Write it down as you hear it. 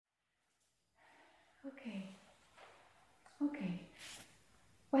Okay. Okay.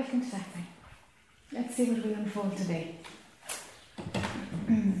 Welcome to Saturday. Let's see what will unfold today.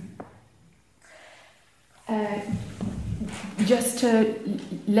 Just to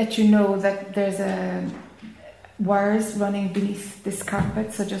let you know that there's wires running beneath this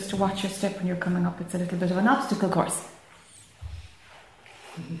carpet, so just to watch your step when you're coming up. It's a little bit of an obstacle course.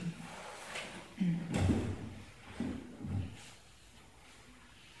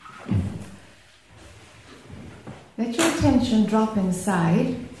 Let your attention drop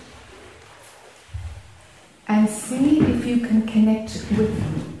inside and see if you can connect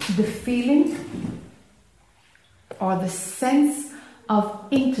with the feeling or the sense of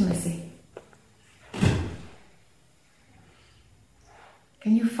intimacy.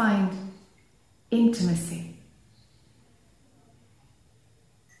 Can you find intimacy?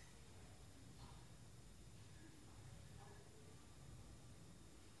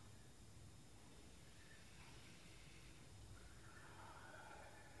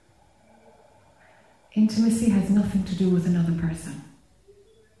 Intimacy has nothing to do with another person.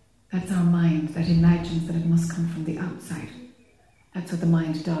 That's our mind that imagines that it must come from the outside. That's what the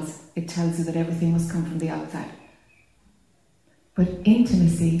mind does. It tells you that everything must come from the outside. But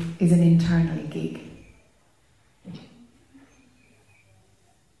intimacy is an internal gig.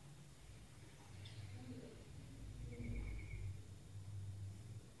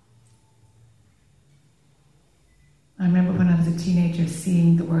 I remember when I was a teenager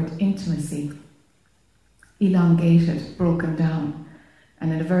seeing the word intimacy elongated, broken down,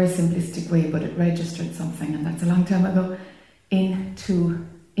 and in a very simplistic way, but it registered something, and that's a long time ago.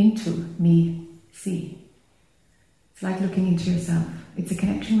 Into me, see. It's like looking into yourself. It's a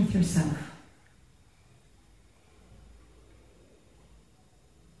connection with yourself.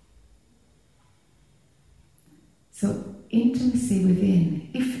 So intimacy within,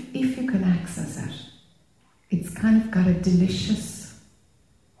 if you can access it, it's kind of got a delicious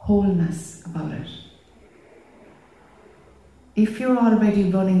wholeness about it. If you're already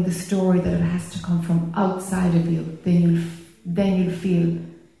running the story that it has to come from outside of you, then you'll feel,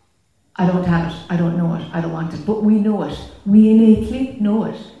 I don't have it, I don't know it, I don't want it. But we know it. We innately know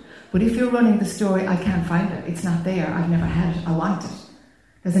it. But if you're running the story, I can't find it, it's not there, I've never had it, I want it.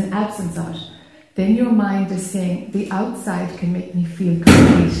 There's an absence of it. Then your mind is saying, the outside can make me feel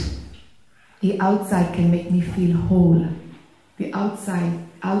complete. The outside can make me feel whole. The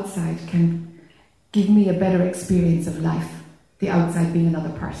outside can give me a better experience of life. The outside being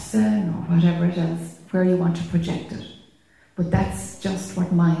another person or whatever it is, where you want to project it. But that's just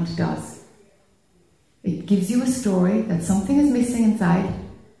what mind does. It gives you a story that something is missing inside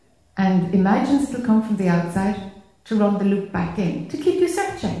and imagines it'll come from the outside to run the loop back in, to keep you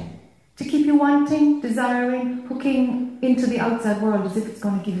searching, to keep you wanting, desiring, hooking into the outside world as if it's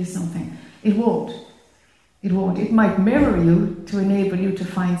going to give you something. It won't. It won't. It might mirror you to enable you to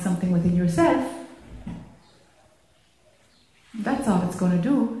find something within yourself. That's all it's going to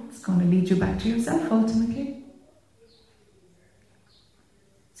do. It's going to lead you back to yourself ultimately.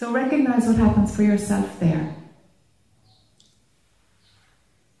 So recognize what happens for yourself there.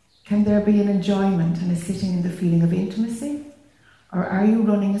 Can there be an enjoyment and a sitting in the feeling of intimacy? Or are you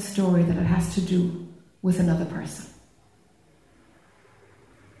running a story that it has to do with another person?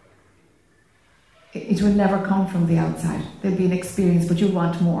 It will never come from the outside. There'll be an experience, but you'll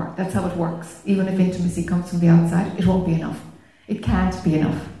want more. That's how it works. Even if intimacy comes from the outside, it won't be enough. It can't be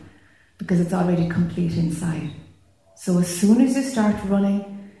enough because it's already complete inside. So as soon as you start running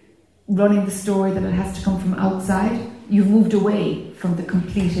the story that it has to come from outside, you've moved away from the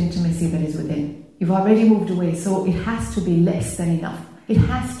complete intimacy that is within. You've already moved away, so it has to be less than enough. It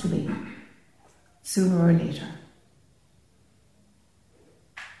has to be, sooner or later.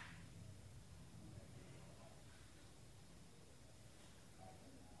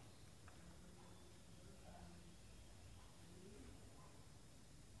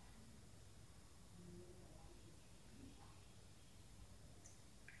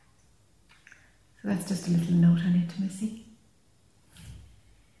 So that's just a little note on intimacy.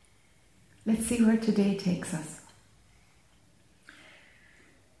 Let's see where today takes us.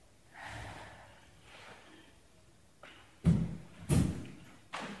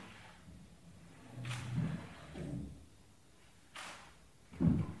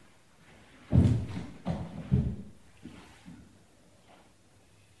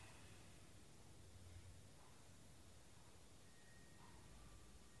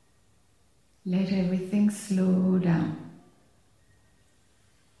 Let everything slow down.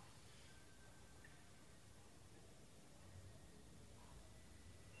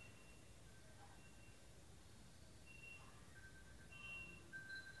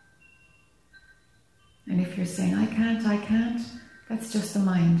 And if you're saying, I can't, that's just the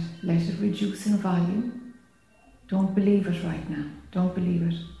mind. Let it reduce in volume. Don't believe it right now. Don't believe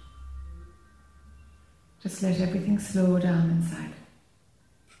it. Just let everything slow down inside.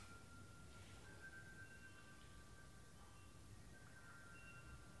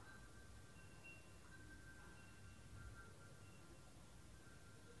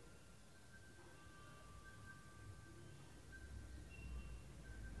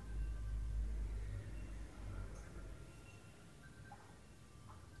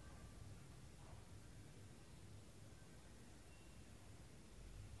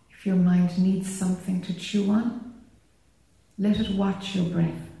 If your mind needs something to chew on, let it watch your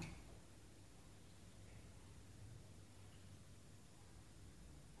breath.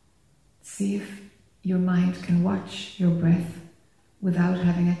 See if your mind can watch your breath without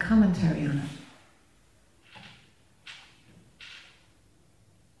having a commentary on it.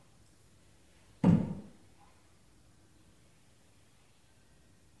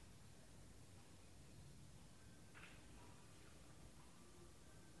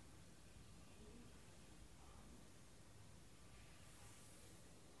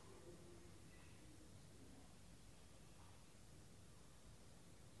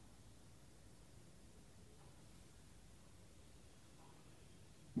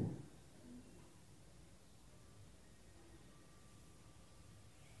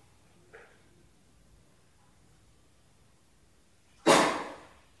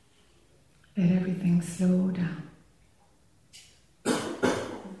 Let everything slow down.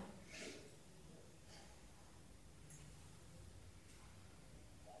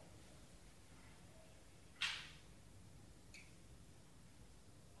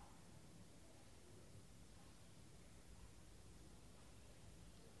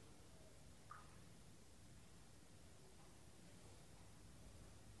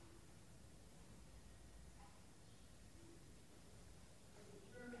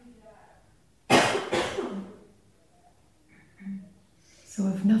 So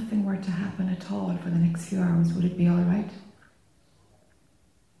if nothing were to happen at all for the next few hours, would it be all right?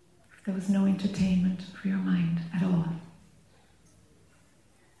 If there was no entertainment for your mind at all,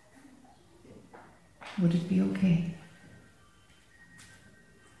 would it be okay?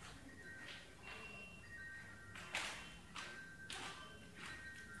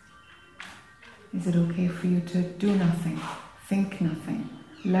 Is it okay for you to do nothing, think nothing,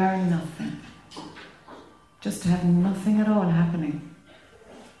 learn nothing, just to have nothing at all happening?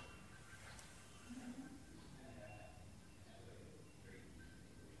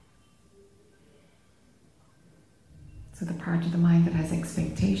 So the part of the mind that has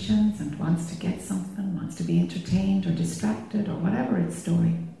expectations and wants to get something, wants to be entertained or distracted or whatever its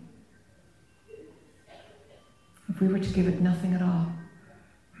story. If we were to give it nothing at all,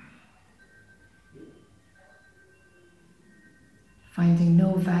 finding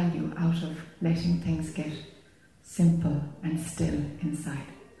no value out of letting things get simple and still inside,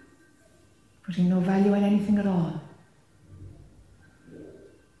 putting no value in anything at all,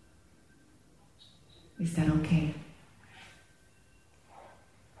 is that okay?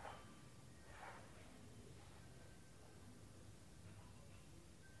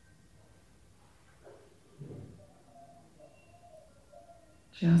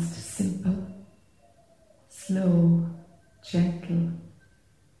 Just simple, slow, gentle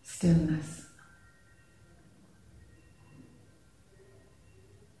stillness.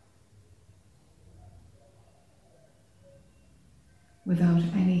 Without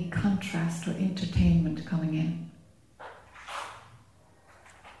any contrast or entertainment coming in.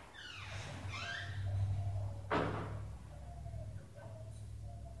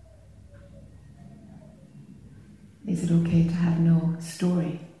 Is it okay to have no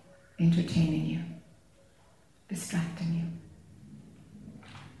story entertaining you, distracting you,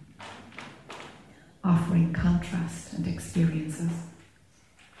 offering contrast and experiences?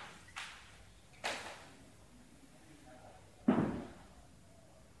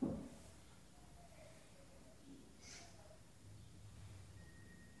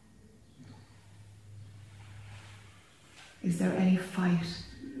 Is there any fight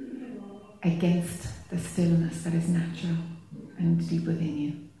against the stillness that is natural and deep within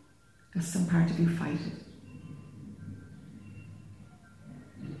you? Does some part of you fight it?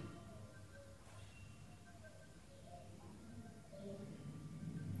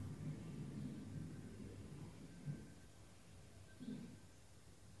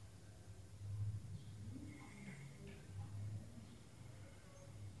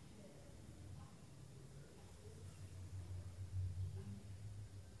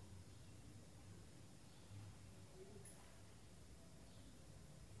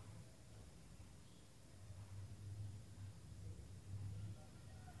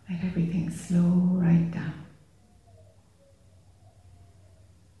 Let everything slow right down.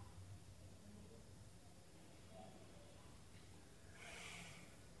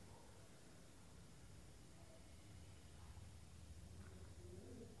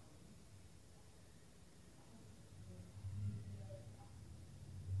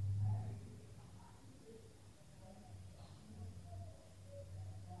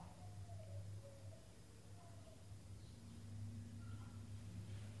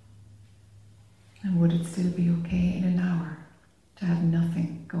 And would it still be okay in an hour to have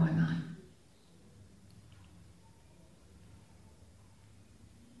nothing going on?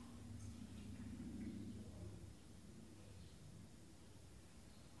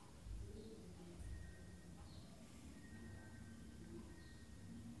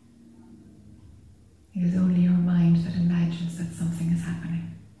 It is only your mind that imagines that something is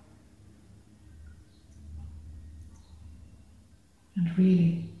happening. And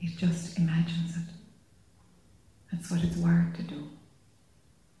really, it just imagines it. That's what it's wired to do.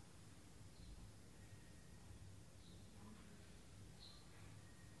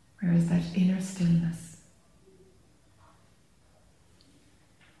 Whereas that inner stillness,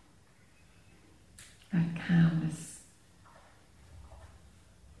 that calmness,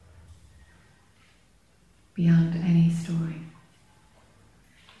 beyond any story.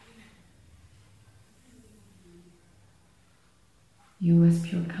 You as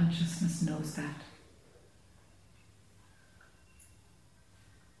pure consciousness knows that.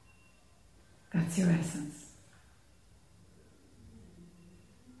 That's your essence.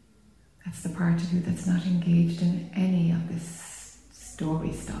 That's the part of you that's not engaged in any of this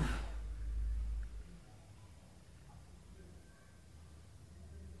story stuff.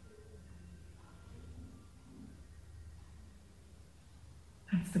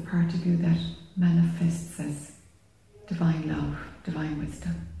 That's the part of you that manifests as divine love, divine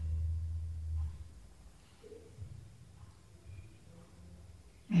wisdom.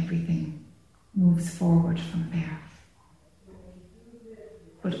 Everything moves forward from there.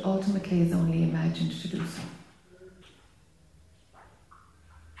 But ultimately is only imagined to do so.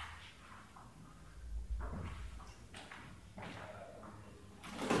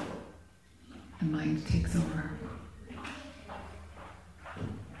 The mind takes over.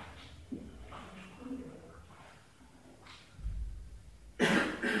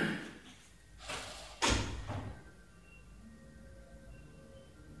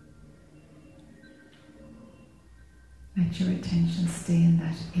 Let your attention stay in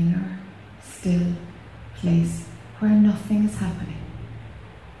that inner, still place where nothing is happening.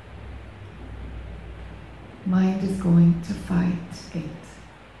 Mind is going to fight it.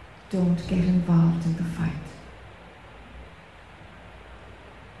 Don't get involved in the fight.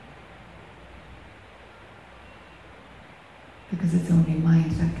 Because it's only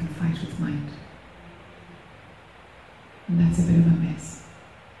mind that can fight with mind. And that's a bit of a mess.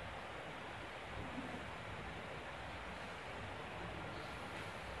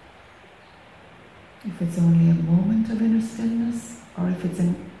 If it's only a moment of inner stillness, or if it's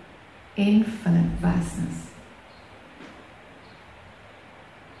an infinite vastness,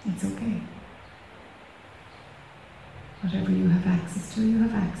 it's okay. Whatever you have access to, you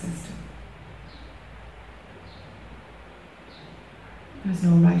have access to. There's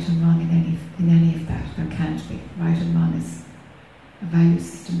no right and wrong in any of that. There can't be. Right and wrong is a value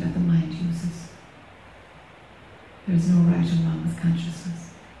system that the mind uses. There's no right and wrong with consciousness.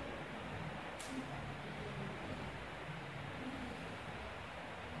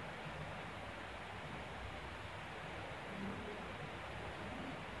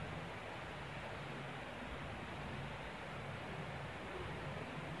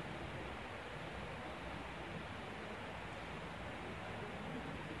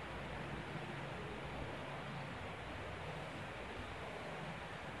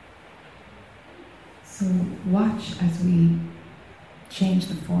 So watch as we change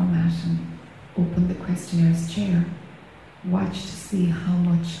the format and open the questionnaire's chair. Watch to see how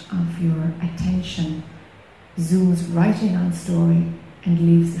much of your attention zooms right in on story and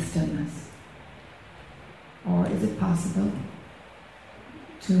leaves the stillness. Or is it possible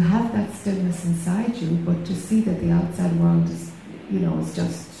to have that stillness inside you, but to see that the outside world is, is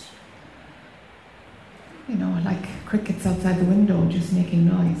just, like crickets outside the window just making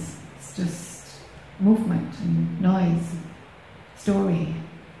noise. It's just movement and noise, and story,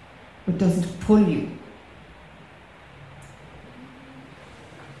 but doesn't pull you.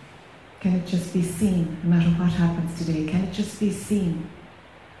 Can it just be seen, no matter what happens today? Can it just be seen,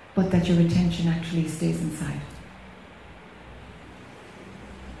 but that your attention actually stays inside?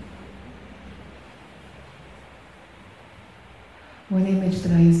 one image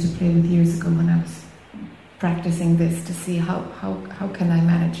that I used to play with years ago when I was practicing this to see how can I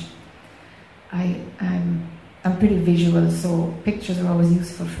manage. I'm pretty visual, so pictures are always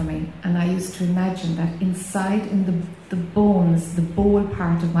useful for me. And I used to imagine that inside, in the bones, the bowl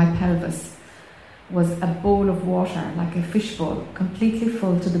part of my pelvis, was a bowl of water, like a fish bowl, completely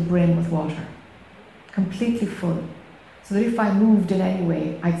full to the brim with water. Completely full. So that if I moved in any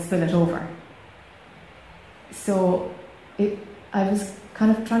way, I'd spill it over. So I was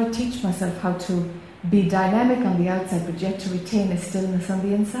kind of trying to teach myself how to be dynamic on the outside, but yet to retain a stillness on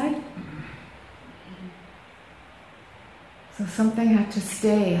the inside. So something had to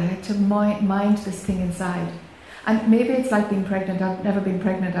stay. I had to mind this thing inside. And maybe it's like being pregnant. I've never been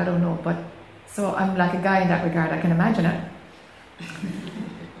pregnant, I don't know. But so I'm like a guy in that regard. I can imagine it.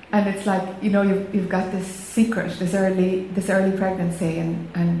 And it's like, you've got this secret, this early pregnancy,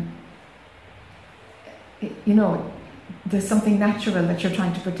 and there's something natural that you're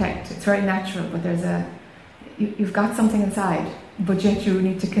trying to protect. It's very natural, but you've got something inside, but yet you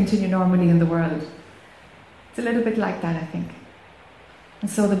need to continue normally in the world. It's a little bit like that, I think. And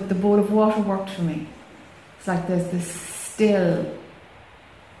so the bowl of water worked for me. It's like there's this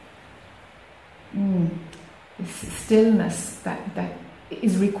stillness that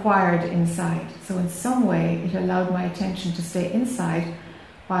is required inside. So in some way, it allowed my attention to stay inside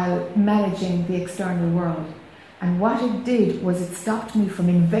while managing the external world. And what it did was it stopped me from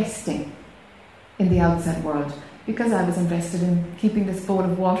investing in the outside world, because I was invested in keeping this bowl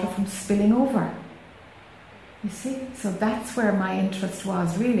of water from spilling over. You see? So that's where my interest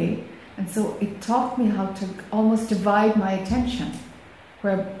was, really. And so it taught me how to almost divide my attention.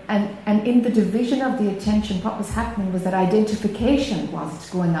 And in the division of the attention, what was happening was that identification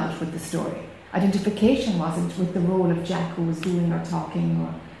wasn't going out with the story. Identification wasn't with the role of Jack, who was doing or talking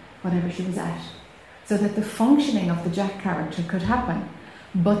or whatever she was at. So that the functioning of the Jack character could happen,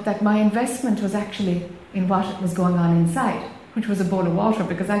 but that my investment was actually in what was going on inside, which was a bowl of water,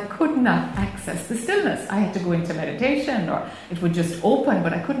 because I could not access the stillness. I had to go into meditation, or it would just open,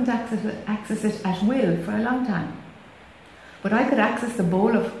 but I couldn't access it at will for a long time. But I could access the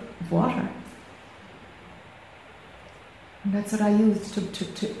bowl of water. And that's what I used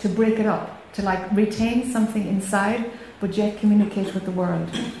to break it up, to like retain something inside, but yet communicate with the world.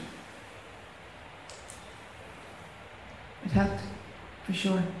 It helped, for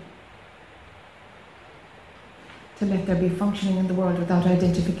sure. To let there be functioning in the world without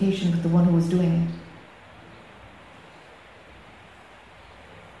identification with the one who was doing it.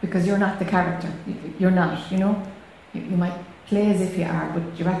 Because you're not the character. You're not, You might play as if you are, but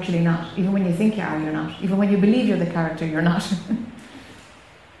you're actually not. Even when you think you are, you're not. Even when you believe you're the character, you're not.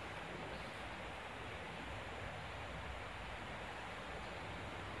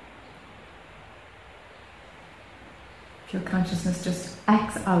 Pure consciousness just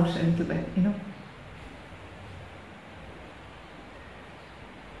acts out a little bit,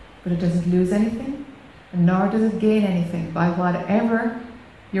 But it doesn't lose anything, nor does it gain anything by whatever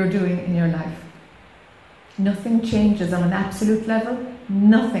you're doing in your life. Nothing changes on an absolute level.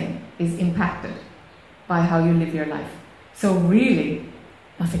 Nothing is impacted by how you live your life. So really,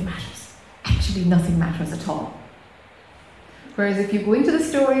 nothing matters. Actually, nothing matters at all. Whereas if you go into the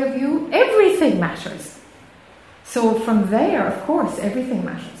story of you, everything matters. So from there, of course, everything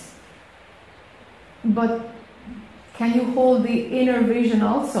matters. But can you hold the inner vision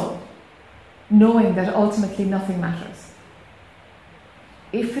also, knowing that ultimately nothing matters?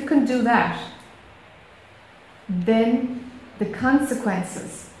 If you can do that, then the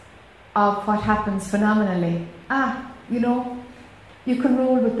consequences of what happens phenomenally, you can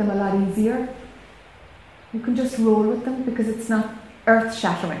roll with them a lot easier. You can just roll with them because it's not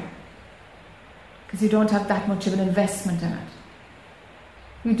earth-shattering. Because you don't have that much of an investment in it.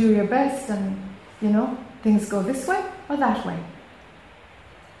 You do your best and, things go this way or that way.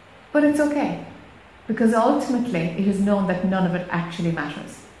 But it's okay. Because ultimately it is known that none of it actually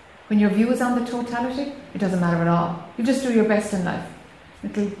matters. When your view is on the totality, it doesn't matter at all. You just do your best in life.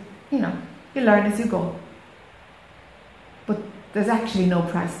 You learn as you go. But there's actually no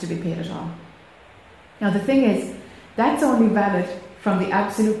price to be paid at all. Now the thing is, that's only valid from the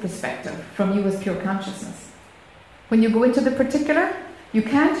absolute perspective, from you as pure consciousness. When you go into the particular, you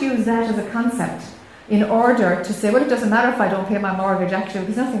can't use that as a concept in order to say, well, it doesn't matter if I don't pay my mortgage actually,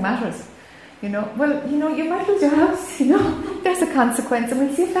 because nothing matters. You might lose your house, there's a consequence, and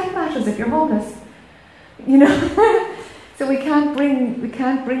we'll see if that matters if you're homeless. So we can't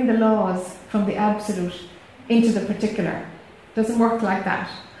bring the laws from the absolute into the particular. It doesn't work like that.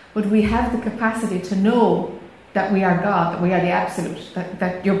 But we have the capacity to know that we are God, that we are the absolute,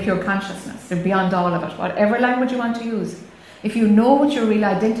 that you're pure consciousness, you're beyond all of it, whatever language you want to use. if you know what your real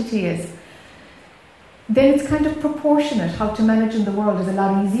identity is, then it's kind of proportionate. How to manage in the world is a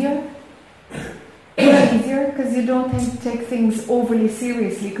lot easier. Because you don't take things overly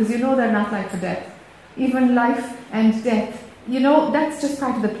seriously, because you know they're not life or death. Even life and death, that's just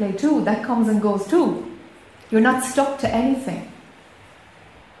part of the play too. That comes and goes too. You're not stuck to anything.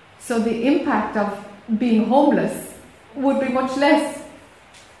 So the impact of being homeless would be much less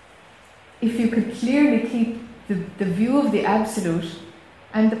if you could clearly keep the view of the absolute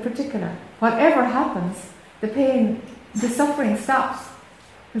and the particular. Whatever happens, the pain, the suffering stops.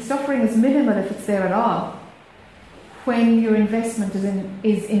 The suffering is minimal if it's there at all, when your investment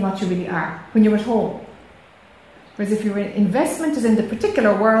is in what you really are, when you're at home. Whereas if your investment is in the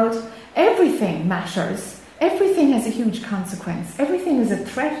particular world, everything matters. Everything has a huge consequence. Everything is a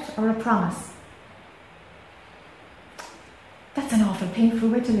threat or a promise. That's an awful painful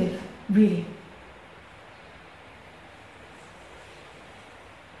way to live, really.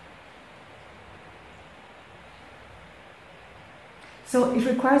 So it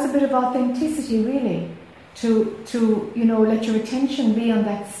requires a bit of authenticity, really, to let your attention be on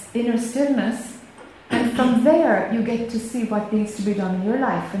that inner stillness, and from there you get to see what needs to be done in your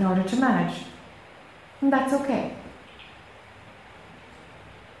life in order to manage. And that's okay.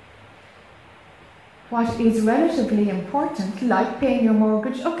 What is relatively important, like paying your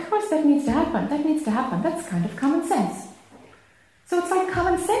mortgage, of course that needs to happen. That needs to happen. That's kind of common sense. So it's like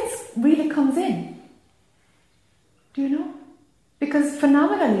common sense really comes in. Do you know? Because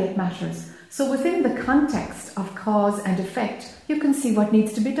phenomenally it matters. So within the context of cause and effect, you can see what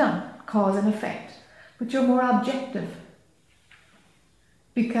needs to be done, cause and effect. But you're more objective.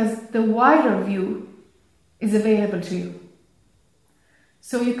 Because the wider view is available to you.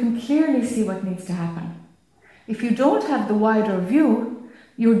 So you can clearly see what needs to happen. If you don't have the wider view,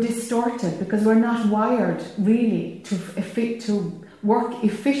 you're distorted, because we're not wired really to work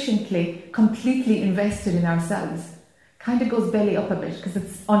efficiently, completely invested in ourselves. Kind of goes belly up a bit because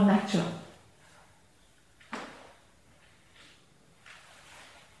it's unnatural.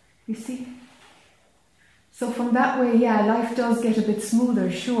 You see? So from that way, life does get a bit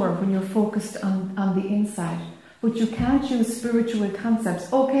smoother, sure, when you're focused on the inside. But you can't use spiritual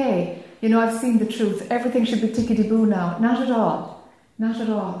concepts. Okay, I've seen the truth. Everything should be tickety-boo now. Not at all. Not at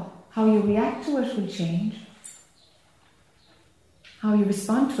all. How you react to it will change. How you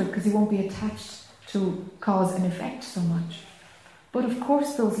respond to it, because you won't be attached to cause and effect so much. But of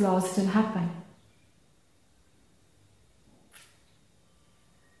course those laws still happen.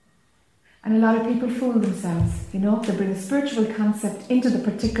 And a lot of people fool themselves, they bring a spiritual concept into the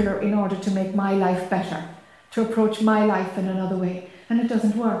particular in order to make my life better, to approach my life in another way. And it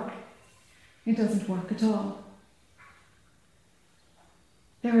doesn't work. It doesn't work at all.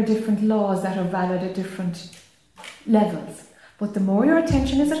 There are different laws that are valid at different levels. But the more your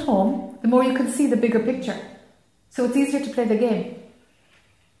attention is at home, the more you can see the bigger picture. So it's easier to play the game.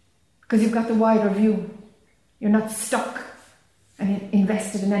 Because you've got the wider view. You're not stuck and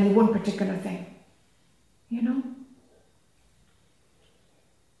invested in any one particular thing.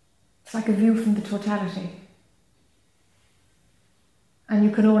 It's like a view from the totality. And you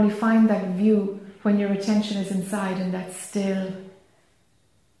can only find that view when your attention is inside in that still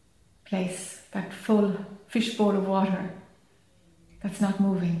place, that full fishbowl of water. That's not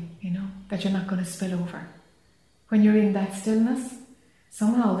moving, that you're not going to spill over. When you're in that stillness,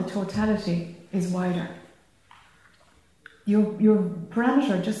 somehow the totality is wider. Your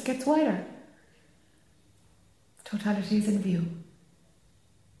parameter just gets wider. Totality is in view.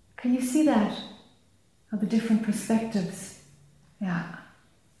 Can you see that? Of the different perspectives? Yeah.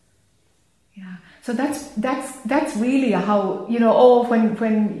 So that's really how,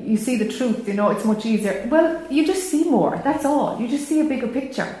 when you see the truth, it's much easier. Well, you just see more, that's all. You just see a bigger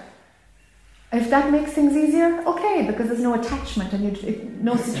picture. If that makes things easier, okay, because there's no attachment and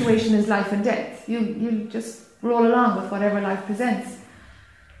no situation is life and death. You just roll along with whatever life presents.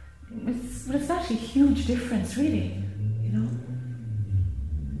 But it's not a huge difference, really,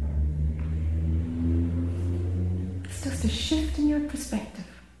 It's just a shift in your perspective.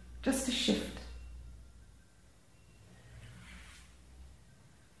 Just a shift.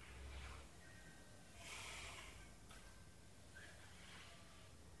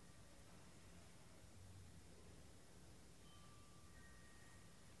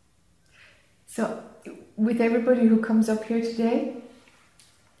 So, with everybody who comes up here today,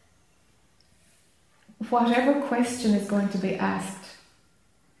 whatever question is going to be asked,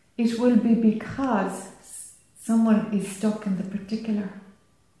 it will be because someone is stuck in the particular.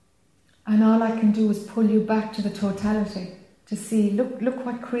 And all I can do is pull you back to the totality, to see, look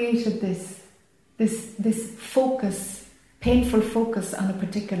what created this focus painful focus on a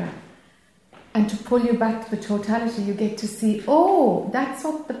particular, and to pull you back to the totality, you get to see, oh, that's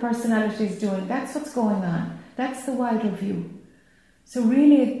what the personality is doing, that's what's going on, that's the wider view. So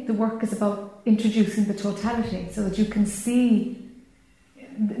really the work is about introducing the totality so that you can see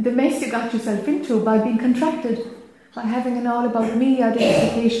the mess you got yourself into by being contracted, by having an all about me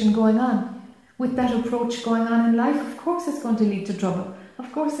identification going on. With that approach going on in life, of course it's going to lead to trouble.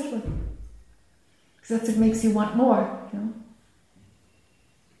 Of course it will. Because that's what makes you want more, you know.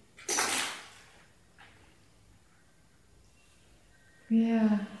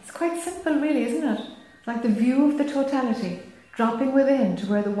 Yeah, it's quite simple really, isn't it? It's like the view of the totality, dropping within to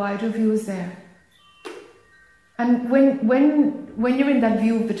where the wider view is there. And when you're in that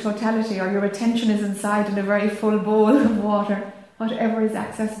view of the totality, or your attention is inside in a very full bowl of water, whatever is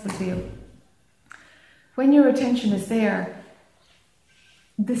accessible to you, when your attention is there,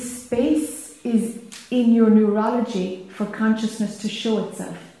 the space is in your neurology for consciousness to show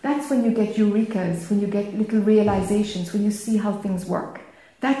itself. That's when you get eurekas, when you get little realizations, when you see how things work.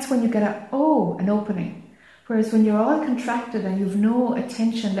 That's when you get an opening. Whereas when you're all contracted and you've no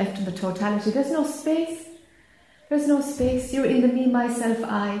attention left in the totality, there's no space. There's no space. You're in the me, myself,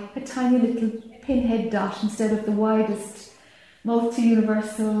 I, a tiny little pinhead dot instead of the widest,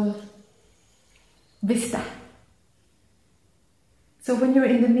 multi-universal vista. So when you're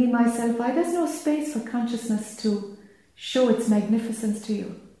in the me, myself, I, there's no space for consciousness to show its magnificence to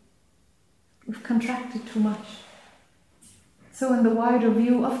you. You've contracted too much. So in the wider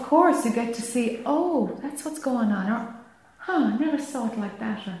view, of course, you get to see, oh, that's what's going on, or, I never saw it like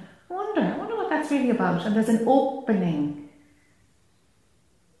that, or, I wonder what that's really about. And there's an opening.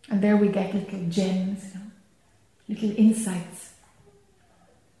 And there we get little gems, you know, little insights.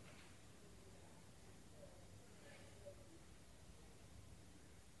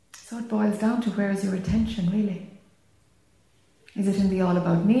 So it boils down to, where is your attention, really? Is it in the all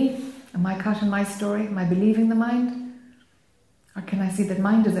about me? Am I caught in my story? Am I believing the mind? Or can I see that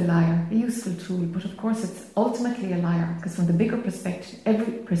mind is a liar, a useful tool, but of course it's ultimately a liar, because from the bigger perspective,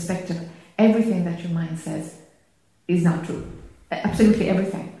 everything that your mind says is not true. Absolutely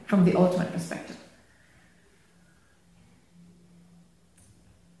everything, from the ultimate perspective.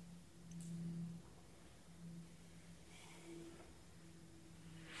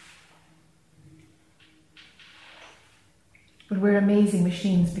 But we're amazing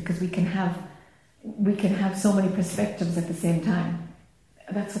machines because we can have so many perspectives at the same time.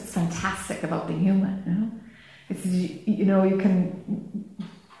 That's what's fantastic about being human, you know. It's, you can,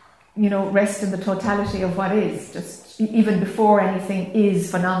 rest in the totality of what is, just even before anything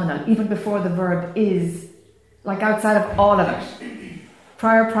is phenomenal, even before the verb is, like outside of all of it,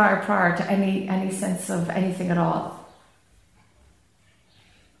 prior to any sense of anything at all.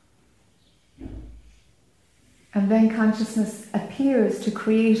 And then consciousness appears to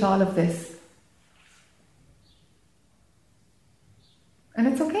create all of this. And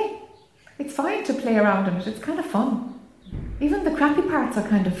it's okay. It's fine to play around in it. It's kind of fun. Even the crappy parts are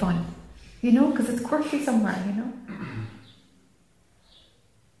kind of fun, because it's quirky somewhere,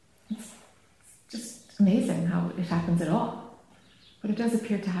 It's just amazing how it happens at all. But it does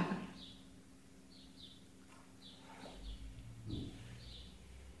appear to happen.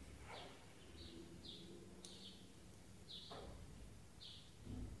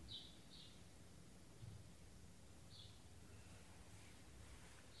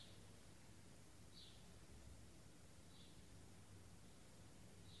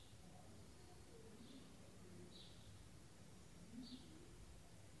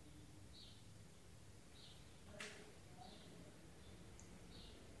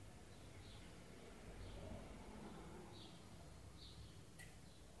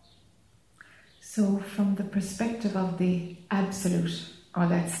 So from the perspective of the Absolute, or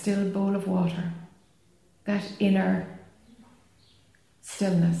that still bowl of water, that inner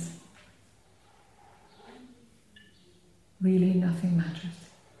stillness, really nothing matters.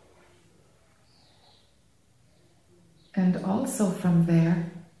 And also from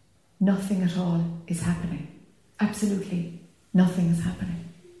there, nothing at all is happening. Absolutely nothing is happening.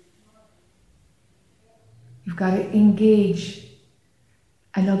 You've got to engage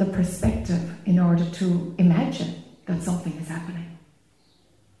another perspective in order to imagine that something is happening.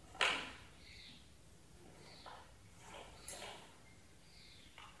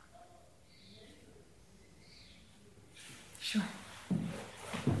 Sure.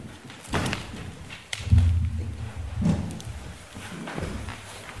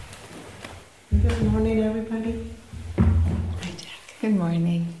 Good morning, everybody. Hi, Jack. Good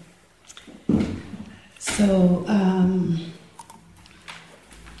morning. So,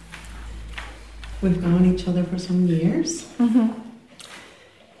 we've known each other for some years. Mm-hmm.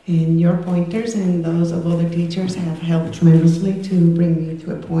 And your pointers and those of other teachers have helped tremendously to bring me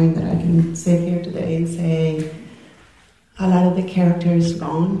to a point that I can sit here today and say a lot of the character is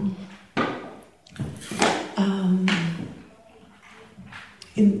gone.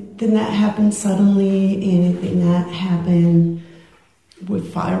 It did not happen suddenly, and it did not happen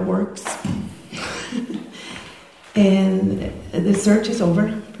with fireworks. And the search is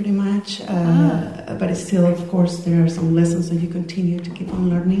over, pretty much. But it's still, of course, there are some lessons that you continue to keep on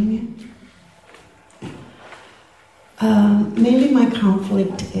learning. Maybe my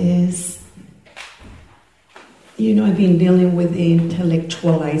conflict is, I've been dealing with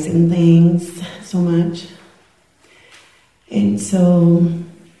intellectualizing things so much. And so,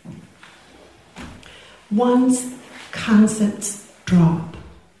 once concepts drop,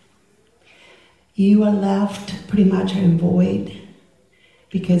 you are left pretty much at a void,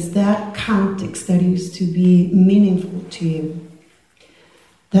 because that context that used to be meaningful to you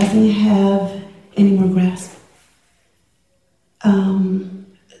doesn't have any more grasp.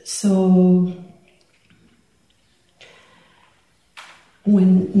 So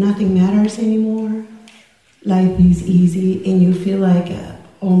when nothing matters anymore, life is easy, and you feel like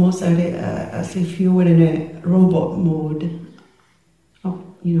almost as if you were in a robot mode.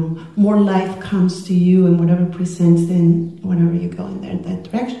 More life comes to you, and whatever presents, then whatever you go in that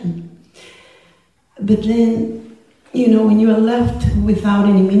direction. But then, when you are left without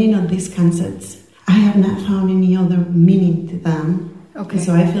any meaning of these concepts, I have not found any other meaning to them. Okay.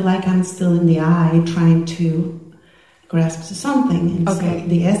 So I feel like I'm still in the eye trying to grasp to something, and so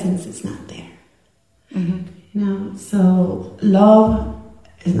the essence is not there. Mm-hmm. So love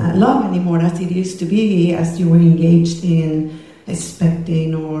is not love anymore as it used to be, as you were engaged in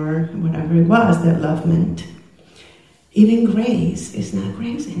expecting or whatever it was that love meant. Even grace is not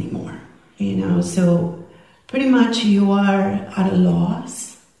grace anymore, so pretty much you are at a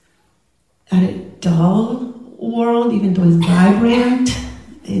loss, at a dull world, even though it's vibrant,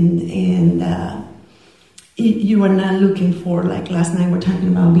 and you are not looking for, like last night we're talking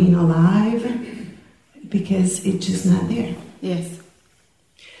about being alive, because it's just not there. Yes.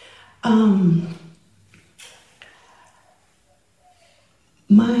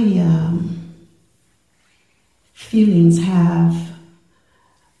 My feelings have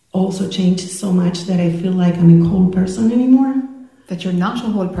also changed so much that I feel like I'm a cold person anymore. That you're not a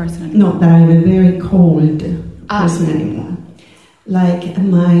whole person anymore? No, that I'm a very cold person anymore. Like,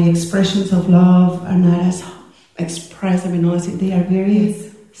 my expressions of love are not as expressive and all that. They are very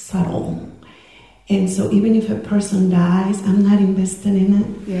subtle. And so even if a person dies, I'm not invested in it.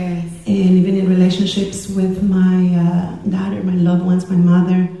 Yes. And even in relationships with my daughter, my loved ones, my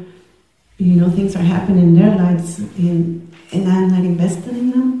mother, things are happening in their lives, and I'm not invested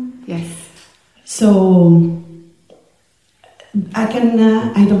in them. Yes. So I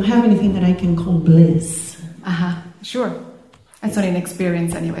don't have anything that I can call bliss. Sure. It's only an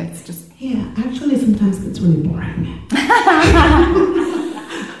experience anyway. It's just... Yeah, actually sometimes it's really boring.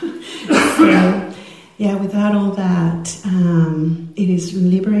 So, yeah, without all that, it is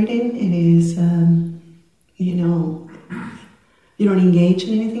liberating. It is, you don't engage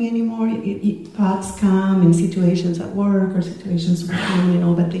in anything anymore. Thoughts come in situations at work or situations at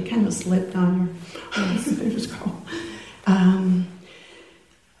home, but they kind of slip down your fingers go.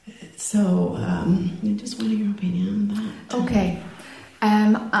 So I just wanted your opinion on that. Okay.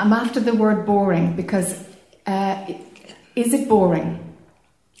 I'm after the word boring, because is it boring?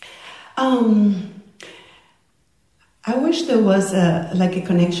 I wish there was a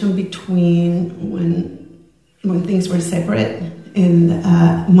connection between when things were separate and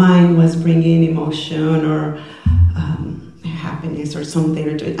mine was bringing emotion or happiness or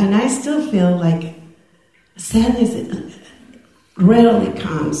something, and I still feel like sadness readily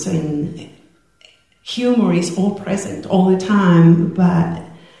comes, and humor is all present all the time, but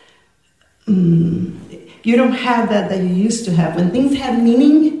you don't have that you used to have. When things have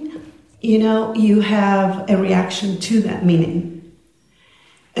meaning, you have a reaction to that meaning.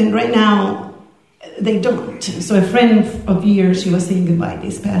 And right now, they don't. So a friend of yours, she was saying goodbye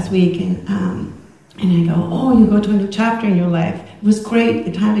this past week, and I go, oh, you go to a new chapter in your life. It was great,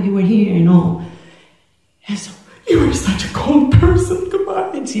 the time that you were here and all. And so, you were such a cold person,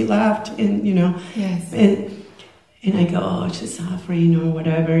 goodbye. And she laughed, and, Yes. And I go, oh, she's suffering or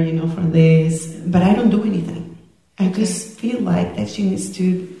whatever, for this. But I don't do anything. I just feel like that she needs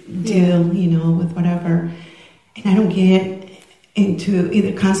to deal, with whatever. And I don't get into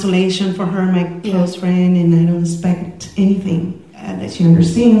either consolation for her, my close friend, and I don't expect anything that she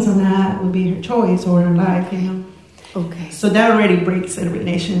understands or not will be her choice or her life, Okay. So that already breaks a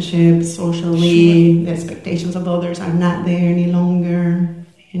relationship socially. The expectations of others are not there any longer.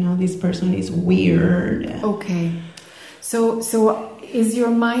 This person is weird. Okay. So is your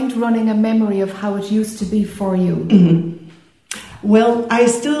mind running a memory of how it used to be for you? Mm-hmm. Well, I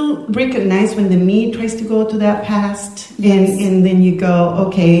still recognize when the me tries to go to that past, and then you go,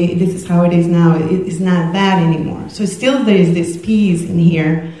 okay, this is how it is now. It's not that anymore. So still there is this piece in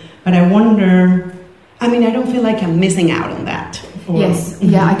here, but I wonder, I don't feel like I'm missing out on that. Yes,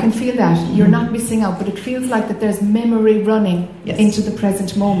 yeah, I can feel that. You're not missing out, but it feels like that there's memory running into the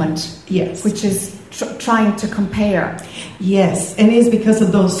present moment. Yes. Which is trying to compare. Yes, and it's because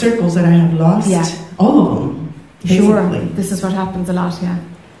of those circles that I have lost. Yeah. All of them. Basically. Sure, this is what happens a lot, yeah.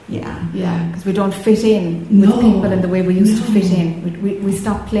 Yeah, because we don't fit in with people in the way we used to fit in. We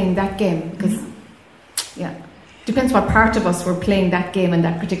stop playing that game because, depends what part of us were playing that game in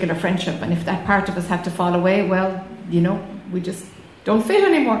that particular friendship. And if that part of us had to fall away, well, we just don't fit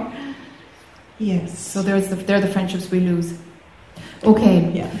anymore. Yes. So they're the friendships we lose. Okay.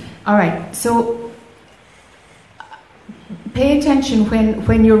 Yeah. All right. So pay attention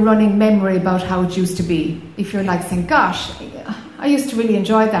when you're running memory about how it used to be. If you're like saying, gosh, I used to really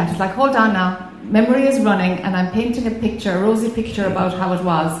enjoy that. It's like, hold on now. Memory is running and I'm painting a picture, a rosy picture about how it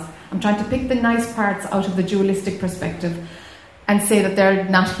was. I'm trying to pick the nice parts out of the dualistic perspective and say that they're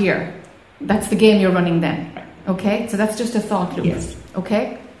not here. That's the game you're running then. Okay? So that's just a thought loop. Yes.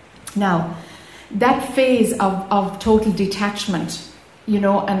 Okay? Now, that phase of total detachment,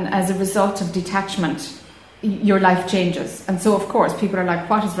 and as a result of detachment, your life changes. And so, of course, people are like,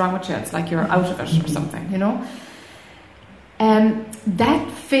 what is wrong with you? It's like you're out of it or something,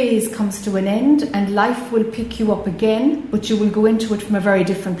 That phase comes to an end and life will pick you up again, but you will go into it from a very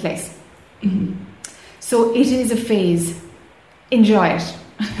different place. Mm-hmm. So it is a phase. Enjoy it.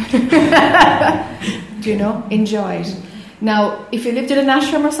 Enjoy it. Now, if you lived in an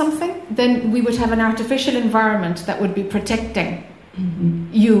ashram or something, then we would have an artificial environment that would be protecting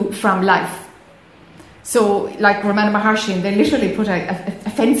you from life. So, like Ramana Maharshi, and they literally put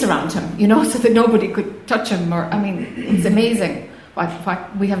a fence around him, so that nobody could touch him. It's amazing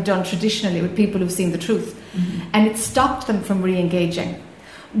what we have done traditionally with people who've seen the truth. Mm-hmm. And it stopped them from re-engaging.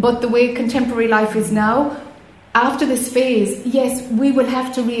 But the way contemporary life is now, after this phase, yes, we will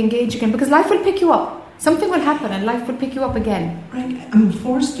have to re-engage again because life will pick you up. Something will happen and life will pick you up again. Right. I'm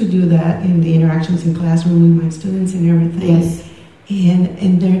forced to do that in the interactions in classroom with my students and everything. Yes.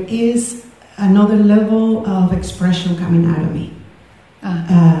 And there is another level of expression coming out of me.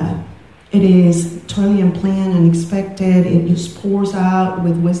 It is totally unplanned, unexpected. It just pours out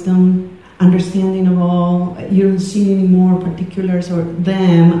with wisdom, understanding of all. You don't see any more particulars or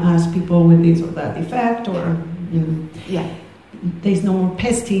them as people with this or that defect or, Yeah. There's no more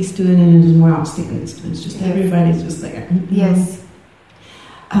pesty student and there's more outstanding students. Just everybody's just there. Yes.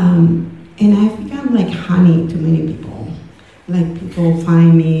 And I've become like honey to many people. Like people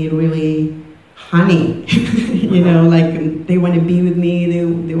find me really honey, like they want to be with me,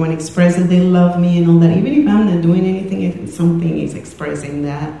 they want to express that they love me and all that. Even if I'm not doing anything, if something is expressing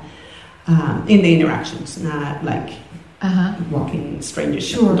that in the interactions, not like walking strangers.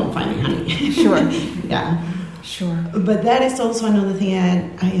 Sure. Don't find me honey. Sure. Yeah. Sure. But that is also another thing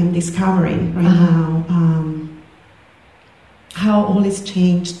I am discovering right now, how all is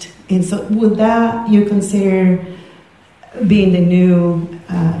changed. And so would that you consider being the new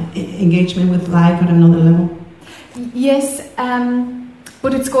engagement with life at another level? Yes,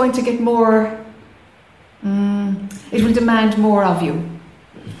 but it's going to get more, it will demand more of you.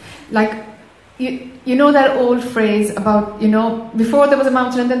 Like, you know that old phrase about, before there was a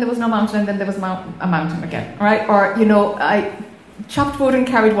mountain and then there was no mountain and then there was a mountain again, right? Or, I chopped wood and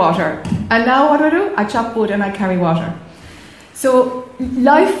carried water. And now what do? I chop wood and I carry water. So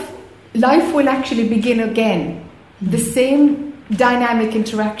life will actually begin again. The same dynamic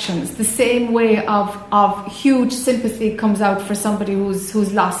interactions, the same way of huge sympathy comes out for somebody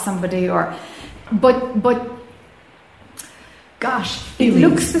who's lost somebody, but gosh, it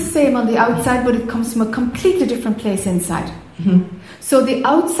looks the same on the outside, but it comes from a completely different place inside. Mm-hmm. So the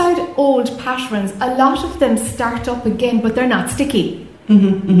outside old patterns, a lot of them start up again, but they're not sticky. Mm-hmm.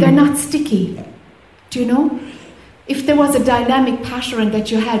 Mm-hmm. They're not sticky. Do you know? If there was a dynamic pattern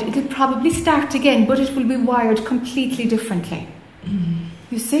that you had, it'll probably start again, but it will be wired completely differently. Mm-hmm.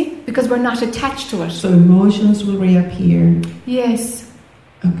 You see? Because we're not attached to it. So emotions will reappear. Yes.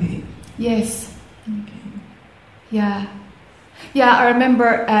 Okay. Yes. Okay. Yeah. Yeah, I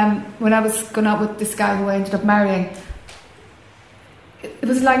remember when I was going out with this guy who I ended up marrying, it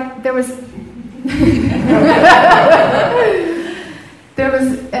was like there was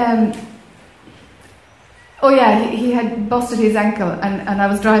Oh yeah, he had busted his ankle, and I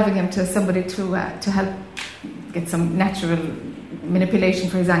was driving him to somebody to help get some natural manipulation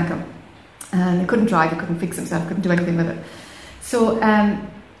for his ankle, and he couldn't drive, he couldn't fix himself, couldn't do anything with it. So I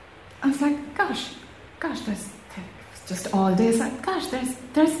was like, gosh, there's just all day. It's like, gosh,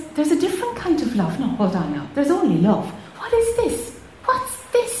 there's a different kind of love. No, hold on now. There's only love. What is this? What's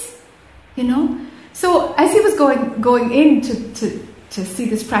this? You know. So as he was going in to see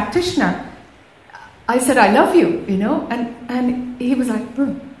this practitioner, I said, I love you, you know, and he was like,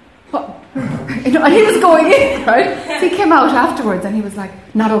 what? You know, and he was going in, right? So he came out afterwards and he was like,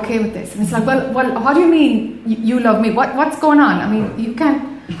 not okay with this. And it's like, well, what do you mean you love me? What's going on? I mean, you can't,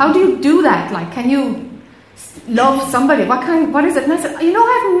 how do you do that? Like, can you love somebody? What is it? And I said, you know,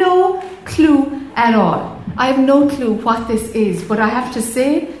 I have no clue at all. I have no clue what this is, but I have to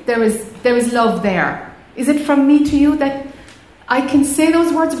say there is love there. Is it from me to you that I can say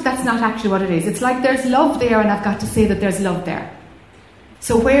those words, but that's not actually what it is. It's like there's love there, and I've got to say that there's love there.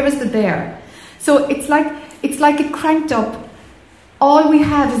 So where is the there? So it's like it cranked up. All we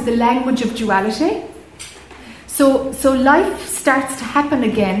have is the language of duality. So life starts to happen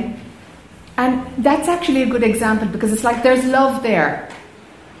again, and that's actually a good example because it's like there's love there,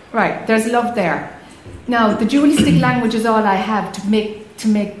 right? There's love there. Now the dualistic language is all I have to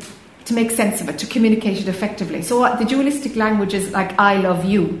make sense of it, to communicate it effectively. So the dualistic language is like I love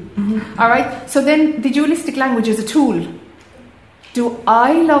you. Mm-hmm. All right. So then the dualistic language is a tool. Do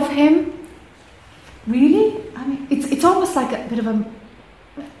I love him? Really? I mean, it's almost like a bit of a.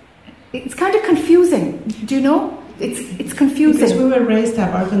 It's kind of confusing. Do you know? It's confusing because we were raised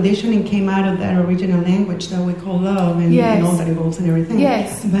up. Our conditioning came out of that original language that we call love, and, yes. and all that evolves and everything.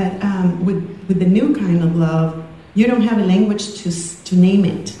 Yes. But with the new kind of love, you don't have a language to name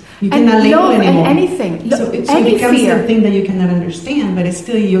it. You cannot label anymore. And anything. So it becomes a thing that you cannot understand, but it's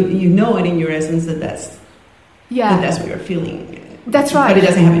still you know it in your essence that's what you're feeling. That's right. But it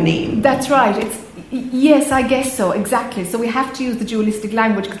doesn't have a name. That's right. Yes, I guess so. Exactly. So we have to use the dualistic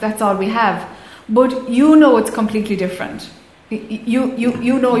language because that's all we have. But you know it's completely different.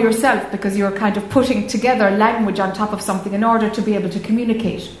 You know yourself because you're kind of putting together language on top of something in order to be able to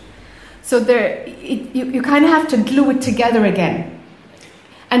communicate. So you kind of have to glue it together again.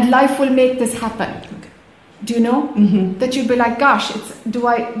 And life will make this happen. Okay. Do you know? Mm-hmm. That you'd be like, gosh,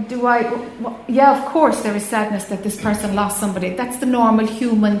 yeah, of course there is sadness that this person lost somebody. That's the normal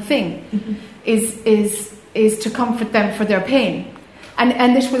human thing, mm-hmm. is to comfort them for their pain.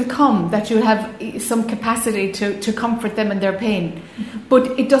 And it will come that you'll have some capacity to comfort them in their pain. Mm-hmm.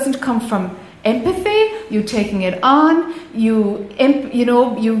 But it doesn't come from empathy, you taking it on, you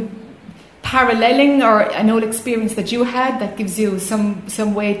paralleling or an old experience that you had that gives you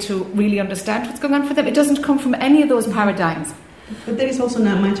some way to really understand what's going on for them. It doesn't come from any of those paradigms. But there is also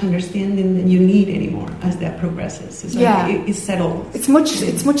not much understanding that you need anymore as that progresses. It's like it's settled. It's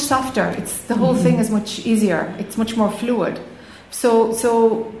much softer. The whole thing is much easier. It's much more fluid.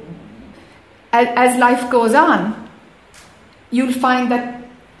 So as life goes on, you'll find that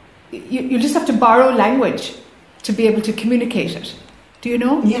you just have to borrow language to be able to communicate it. Do you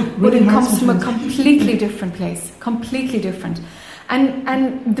know? Yeah. But it comes from a completely different place. Completely different.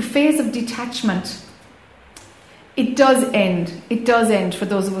 And the phase of detachment, it does end. It does end for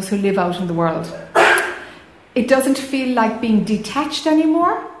those of us who live out in the world. It doesn't feel like being detached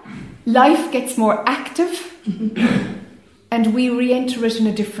anymore. Life gets more active and we re-enter it in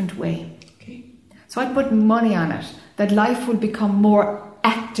a different way. Okay. So I'd put money on it, that life will become more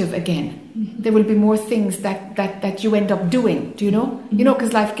active again. Mm-hmm. There will be more things that you end up doing. Do you know? Mm-hmm. You know,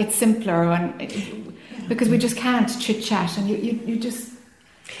 because life gets simpler because we just can't chit chat and you just.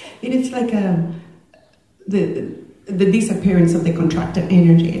 And it's like the disappearance of the contracted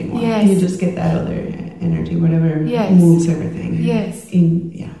energy anymore. Yes. You just get that other energy, whatever moves everything. Yes.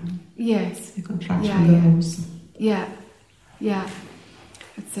 Yes. The contraction goes. Yeah.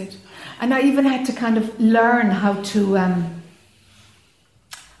 That's it. And I even had to kind of learn how to.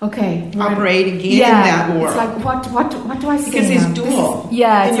 Operate again in that world. It's like what do I say? Because it's dual.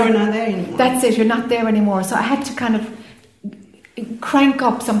 And you're not there anymore. That's it. You're not there anymore. So I had to kind of crank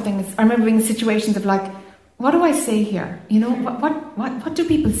up something. I remember being in situations of like, what do I say here? You know, what do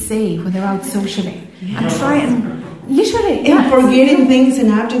people say when they're out socially? And try and literally forgetting things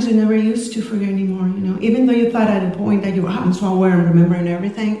and objects you never used to forget anymore. You know, even though you thought at a point that you were I'm so aware and remembering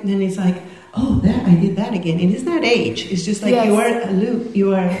everything, then it's like. Oh, I did that again. And it's not age. It's just like you are a loop.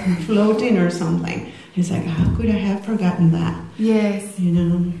 You are floating or something. It's like, how could I have forgotten that? Yes. You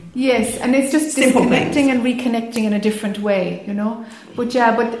know? Yes, and it's just Simple disconnecting things. and reconnecting in a different way, you know. But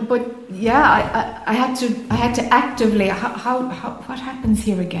I had to actively. What happens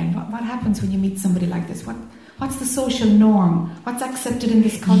here again? What happens when you meet somebody like this? What's the social norm? What's accepted in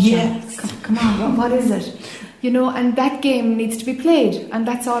this culture? Yes. Come on, what is it? You know, and that game needs to be played, and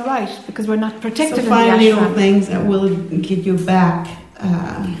that's all right because we're not protected in the find little ashram. things that will get you back.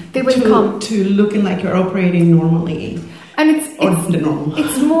 They will come to looking like you're operating normally. And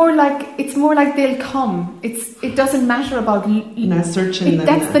it's more like they'll come. It doesn't matter about not searching.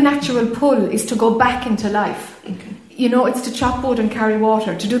 That's the natural pull, is to go back into life. Okay. You know, it's to chop wood and carry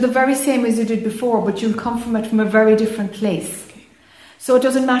water, to do the very same as you did before, but you'll come from it from a very different place. Okay. So it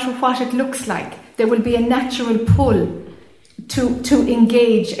doesn't matter what it looks like. There will be a natural pull to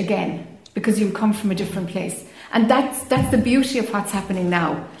engage again because you'll come from a different place. And that's the beauty of what's happening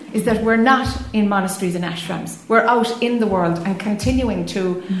now, is that we're not in monasteries and ashrams. We're out in the world and continuing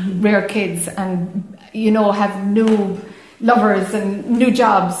to rear kids and, you know, have new lovers and new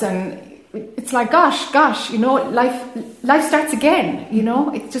jobs. And it's like, gosh, you know, life starts again, you know.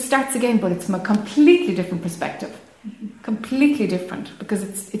 It just starts again, but it's from a completely different perspective. Completely different, because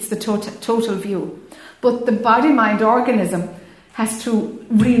it's the total view. But the body-mind organism has to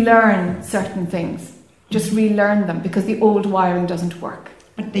relearn certain things. Just relearn them, because the old wiring doesn't work.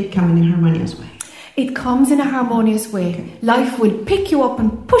 But they come in a harmonious way. It comes in a harmonious way. Okay. Life will pick you up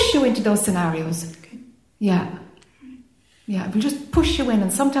and push you into those scenarios. Okay. Yeah, it will just push you in,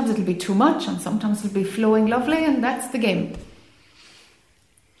 and sometimes it'll be too much, and sometimes it'll be flowing lovely, and that's the game.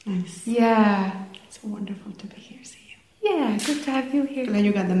 Nice. Yeah. It's wonderful to be here. See you. Yeah, good to have you here. Glad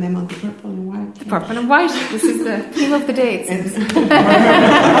you got the memo, the purple and white. The purple and white. This is the theme of the day, it seems.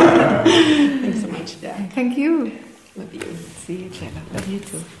 Thanks so much. Yeah. Thank you. Love you. See you, Jenna. Love you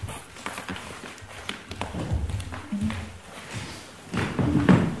too.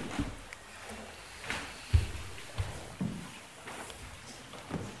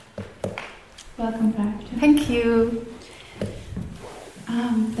 Welcome back. Thank you.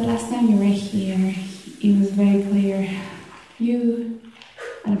 The last time you were here, it was very clear. You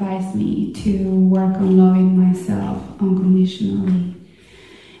advised me to work on loving myself unconditionally.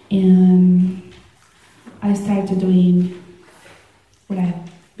 And I started doing what I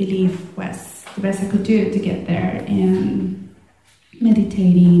believe was the best I could do to get there, and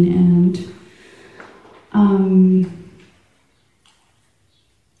meditating, and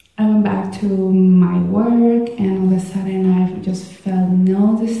I went back to my work, and all of a sudden I just felt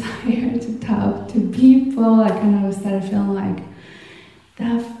no desire to talk to people. I kind of started feeling like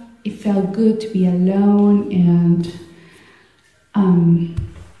that. It felt good to be alone, and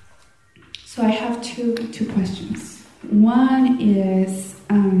so I have two questions. One is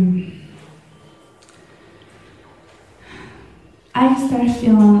I started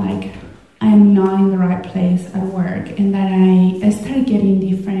feeling like I'm not in the right place at work, and that I started getting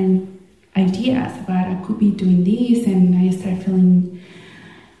different ideas about I could be doing this, and I started feeling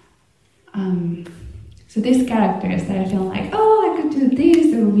so these characters that I feel like, oh, I could do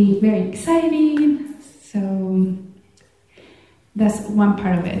this, it would be very exciting. So that's one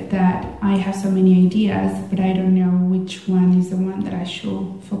part of it, that I have so many ideas, but I don't know which one is the one that I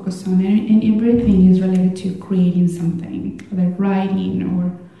should focus on, and everything is related to creating something, whether writing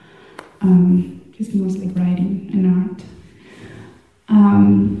or just mostly writing and art.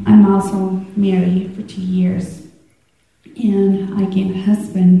 I'm also married for 2 years, and I gained a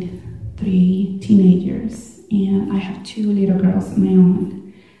husband, 3 teenagers, and I have 2 little girls of my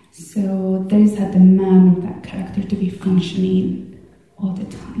own. So there is a demand of that character to be functioning all the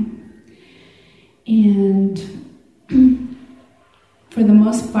time. And for the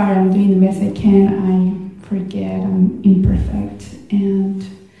most part, I'm doing the best I can. I forget I'm imperfect, and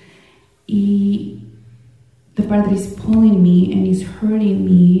the part that is pulling me and is hurting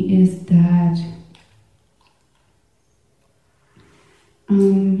me is that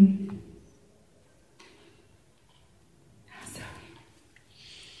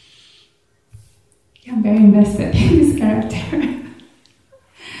I'm very invested in this character.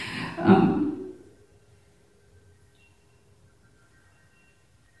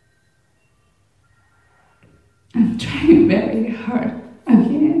 I'm trying very hard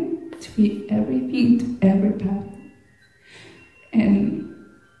again to be everything to everybody, and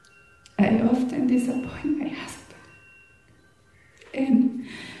I often disappoint my husband, and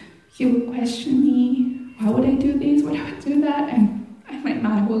he will question me, why would I do this, why would I do that, and my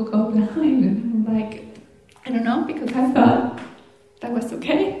mind will go behind, and I'm like, I don't know, because I thought that was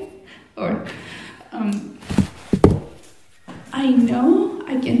okay, or I know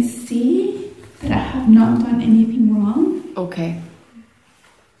I can see that I have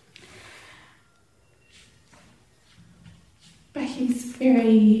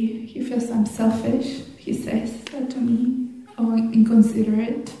he feels I'm selfish. He says that to me, or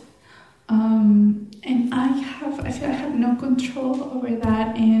inconsiderate. And I feel I have no control over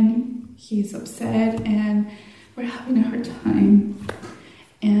that, and he's upset, and we're having a hard time.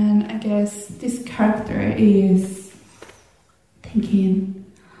 And I guess this character is thinking,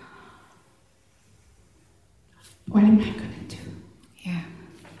 what am I gonna do? Yeah.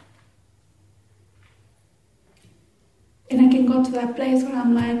 And I can go to that place where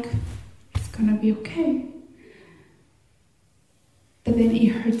I'm like, it's gonna be okay. But then it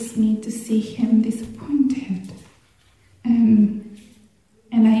hurts me to see him disappointed.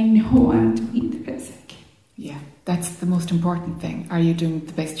 And I know I'm doing the best I can. Yeah, that's the most important thing. Are you doing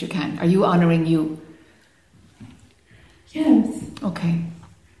the best you can? Are you honouring you? Yes. Okay.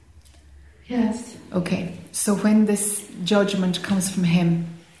 Yes. Okay. So when this judgment comes from him,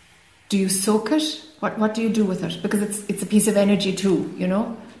 do you soak it? What do you do with it? Because it's a piece of energy too, you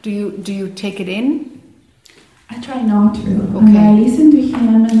know? Do you take it in? I try not to. Okay. And I listen to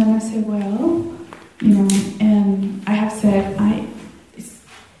him and then I say, well, you know, and I have said,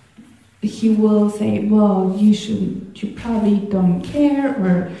 he will say, well, you probably don't care,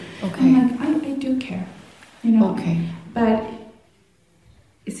 or Okay. I'm like, I do care, you know. Okay. But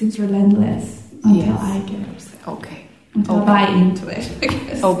it seems relentless until Yes. I get upset. Okay. Until I buy into it, I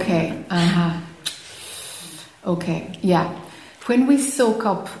guess. Okay. Okay. Yeah. When we soak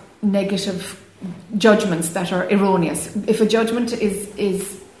up negative judgments that are erroneous, if a judgment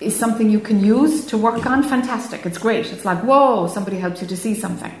is something you can use to work on, fantastic. It's great. It's like, whoa, somebody helps you to see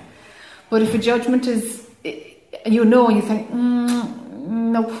something. But if a judgment is, you know, and you think,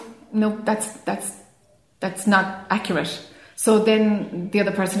 no, that's not accurate. So then the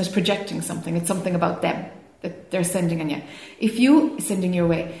other person is projecting something. It's something about them that they're sending on you. Sending your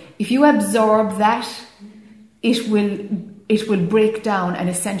way. If you absorb that, it will break down an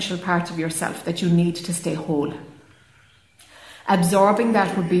essential part of yourself that you need to stay whole. Absorbing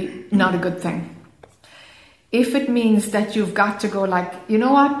that would be not a good thing. If it means that you've got to go like, you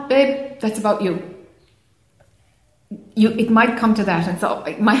know what, babe, that's about you. It might come to that, and so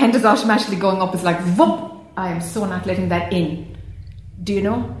my hand is automatically going up. It's like, whoop, I am so not letting that in. Do you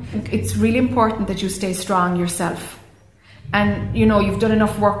know? Okay. It's really important that you stay strong yourself. And, you know, you've done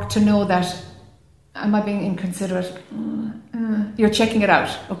enough work to know that, am I being inconsiderate? You're checking it out.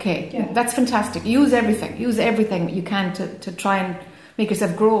 Okay, Yeah. That's fantastic. Use everything you can to try and make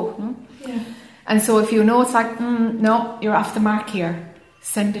yourself grow. Yeah. And so if you know it's like, no, you're off the mark here,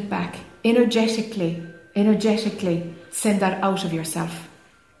 send it back. Energetically, send that out of yourself.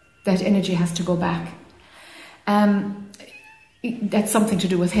 That energy has to go back. That's something to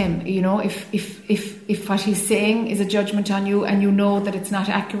do with him, you know. If what he's saying is a judgment on you and you know that it's not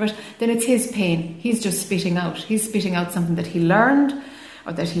accurate, then it's his pain. He's just spitting out. He's spitting out something that he learned,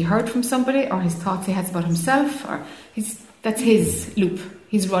 or that he heard from somebody, or his thoughts he has about himself, or that's his loop.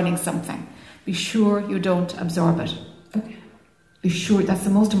 He's running something. Be sure you don't absorb it. Okay. Be sure, that's the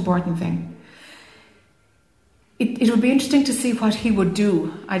most important thing. It would be interesting to see what he would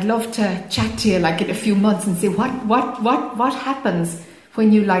do. I'd love to chat to you like in a few months and see what happens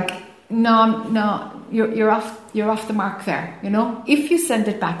when you like, no, you're off the mark there, you know? If you send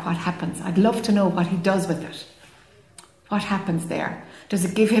it back, what happens? I'd love to know what he does with it. What happens there? Does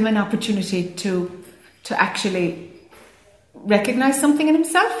it give him an opportunity to actually recognize something in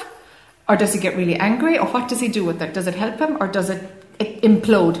himself? Or does he get really angry? Or what does he do with it? Does it help him, or does it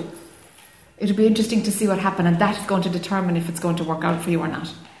implode? It'll be interesting to see what happens, and that's going to determine if it's going to work out for you or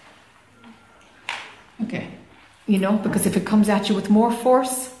not. Okay. You know, because if it comes at you with more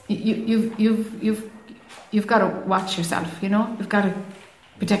force, you've got to watch yourself. You know, you've got to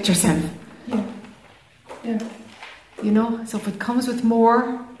protect yourself. Yeah. You know, so if it comes with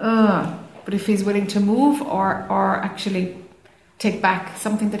more, but if he's willing to move or actually take back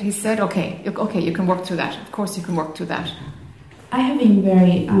something that he said, okay, you can work through that. Of course, you can work through that. I have been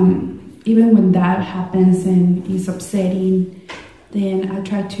very, even when that happens and it's upsetting, then I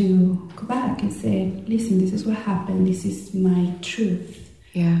try to go back and say, listen, this is what happened. This is my truth.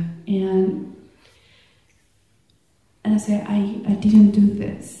 Yeah. And I say, I didn't do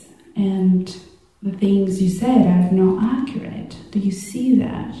this. And the things you said are not accurate. Do you see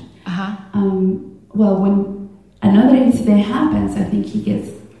that? Uh-huh. Well, when another incident happens, I think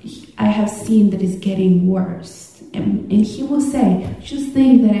I have seen that it's getting worse. And he will say, just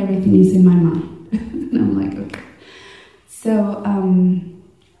think that everything is in my mind. And I'm like, okay. So,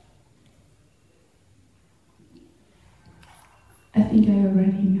 I think I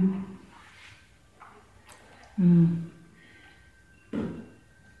already know.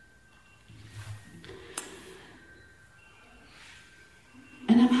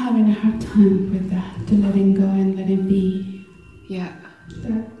 time with that, to let him go and let him be. Yeah.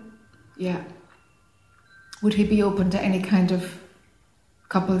 That. Yeah. Would he be open to any kind of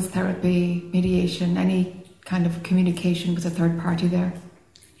couples therapy, mediation, any kind of communication with a third party there?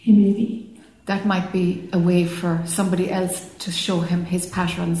 He may be. That might be a way for somebody else to show him his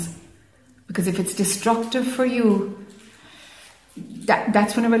patterns. Because if it's destructive for you,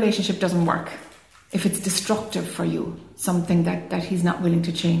 that's when a relationship doesn't work. If it's destructive for you, something that he's not willing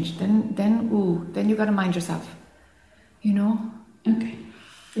to change, then you got to mind yourself. You know? Okay.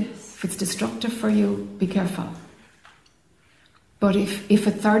 Yes. If it's destructive for you, be careful. But if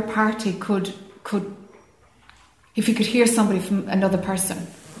a third party could, if you could hear somebody from another person.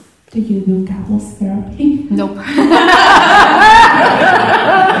 Do you do couples therapy? Nope.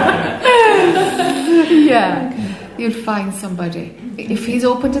 Yeah. Okay. You'd find somebody. If he's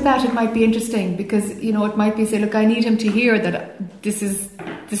open to that, it might be interesting because, you know, it might be say, look, I need him to hear that this is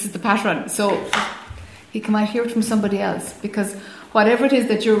the pattern. So he might hear it from somebody else because whatever it is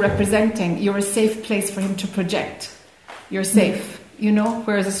that you're representing, you're a safe place for him to project. You're safe, you know,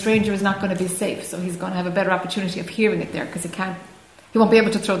 whereas a stranger is not going to be safe. So he's going to have a better opportunity of hearing it there because he won't be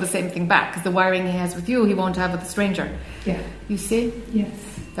able to throw the same thing back because the wiring he has with you, he won't have with the stranger. Yeah. You see? Yes.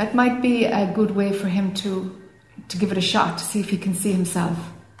 That might be a good way for him to give it a shot, to see if he can see himself.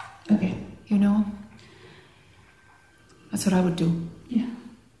 Okay. You know? That's what I would do. Yeah.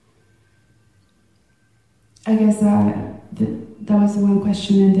 I guess that was one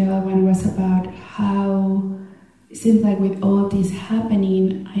question, and the other one was about how it seems like with all of this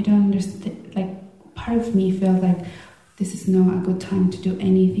happening, I don't understand, like part of me feels like this is not a good time to do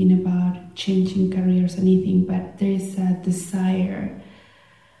anything about changing careers or anything, but there is a desire.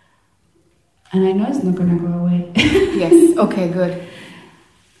 And I know it's not going to go away. Yes, okay, good.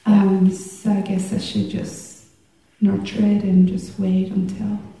 Yeah. So I guess I should just nurture it and just wait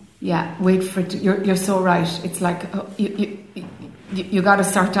until... Yeah, wait for it. You're so right. It's like you got to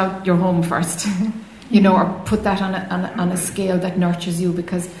sort out your home first, you know, or put that on a scale that nurtures you.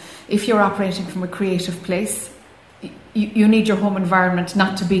 Because if you're operating from a creative place, you need your home environment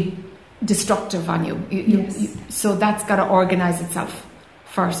not to be destructive on you. Yes. So that's got to organise itself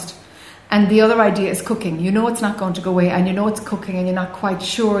first. And the other idea is cooking. You know it's not going to go away, and you know it's cooking, and you're not quite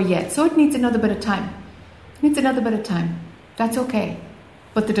sure yet. So it needs another bit of time. That's okay.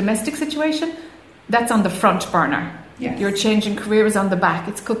 But the domestic situation, that's on the front burner. Yes. Your changing career is on the back.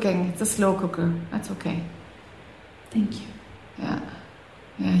 It's cooking. It's a slow cooker. That's okay. Thank you. Yeah.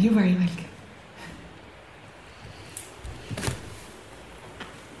 Yeah, you're very welcome.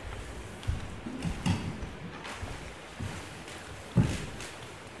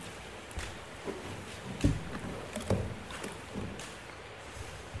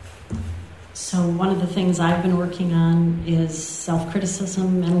 So one of the things I've been working on is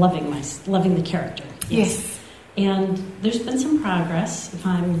self-criticism and loving the character. Yes. And there's been some progress. If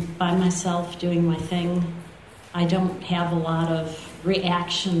I'm by myself doing my thing, I don't have a lot of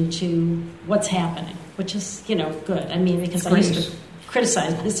reaction to what's happening, which is, you know, good. I mean, because I used to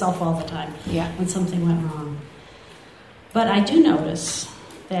criticize myself all the time when something went wrong. But I do notice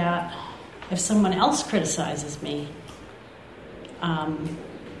that if someone else criticizes me,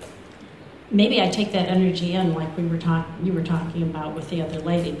 maybe I take that energy in, like you were talking about with the other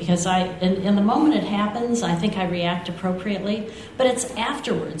lady, because in the moment it happens, I think I react appropriately, but it's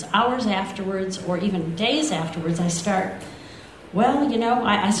afterwards, hours afterwards, or even days afterwards, I start,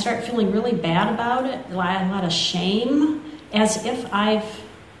 I start feeling really bad about it, a lot of shame, as if I've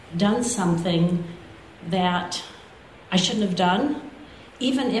done something that I shouldn't have done.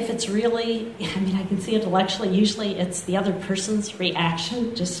 Even if it's really, I can see it intellectually, usually it's the other person's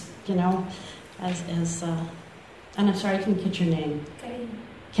reaction, just, and I'm sorry, I didn't get your name. Karina.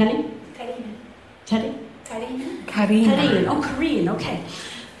 Kenny? Karina. Teddy? Karina. Karina. Oh, Karine, okay.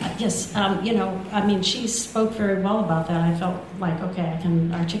 Yes, she spoke very well about that. I felt like, okay, I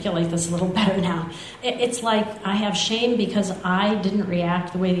can articulate this a little better now. It's like I have shame because I didn't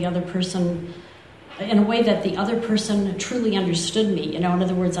react the way the other person, in a way that the other person truly understood me. In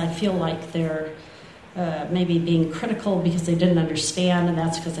other words, I feel like they're maybe being critical because they didn't understand, and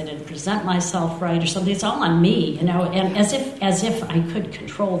that's because I didn't present myself right or something. It's all on me, and as if I could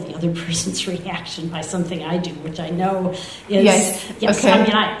control the other person's reaction by something I do, which I know is yes. Okay.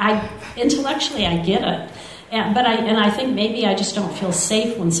 I intellectually I get it, but I think maybe I just don't feel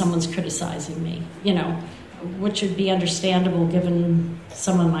safe when someone's criticizing me, which would be understandable given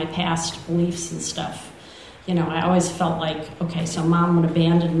some of my past beliefs and stuff. I always felt like, okay, so mom would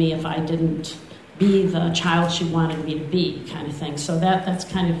abandon me if I didn't be the child she wanted me to be, kind of thing. So that's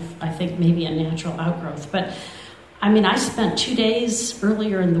kind of, I think, maybe a natural outgrowth. But I mean, I spent 2 days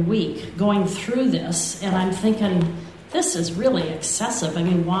earlier in the week going through this, and I'm thinking, this is really excessive. I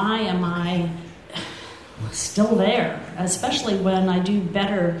mean, why am I still there? Especially when I do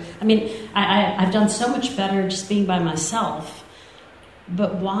better. I mean, I've done so much better just being by myself.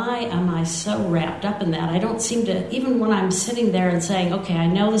 But why am I so wrapped up in that? I don't seem to, even when I'm sitting there and saying, okay, I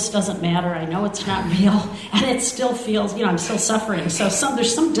know this doesn't matter, I know it's not real, and it still feels, I'm still suffering. So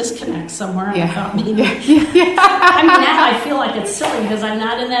there's some disconnect somewhere. Yeah. I thought maybe. I mean, now I feel like it's silly because I'm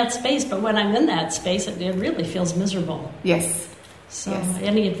not in that space, but when I'm in that space, it really feels miserable. Yes. So Yes.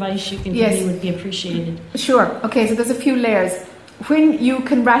 any advice you can Yes. give me would be appreciated. Sure. Okay, so there's a few layers. When you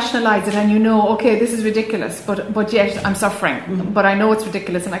can rationalize it and you know, okay, this is ridiculous, but yet I'm suffering, but I know it's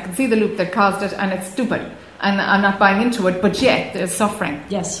ridiculous and I can see the loop that caused it and it's stupid and I'm not buying into it, but yet there's suffering.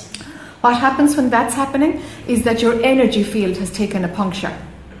 Yes. What happens when that's happening is that your energy field has taken a puncture.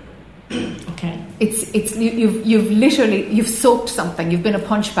 Okay. You've soaked something. You've been a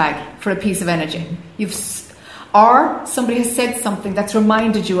punch bag for a piece of energy. Or somebody has said something that's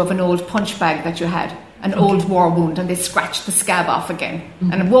reminded you of an old punch bag that you had. An old war wound, and they scratch the scab off again,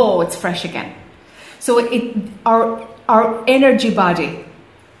 and whoa, it's fresh again. So our energy body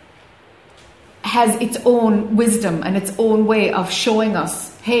has its own wisdom and its own way of showing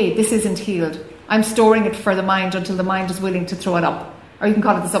us, hey, this isn't healed. I'm storing it for the mind until the mind is willing to throw it up. Or you can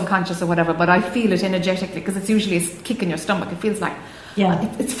call it the subconscious or whatever, but I feel it energetically because it's usually a kick in your stomach. It feels like,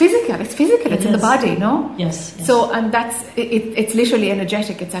 it's physical. It's in the body, no? Yes. So, and that's, it's literally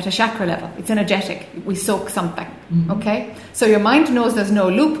energetic. It's at a chakra level. It's energetic. We soak something, okay? So your mind knows there's no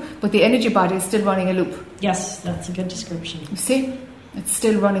loop, but the energy body is still running a loop. Yes, that's a good description. You see? It's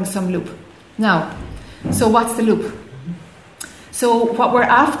still running some loop. Now, so what's the loop? So what we're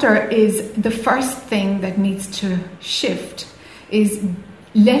after is the first thing that needs to shift is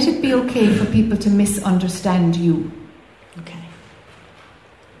let it be okay for people to misunderstand you. Okay.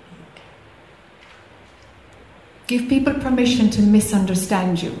 Give people permission to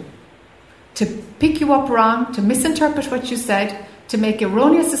misunderstand you, to pick you up wrong, to misinterpret what you said, to make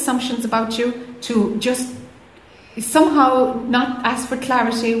erroneous assumptions about you, to just somehow not ask for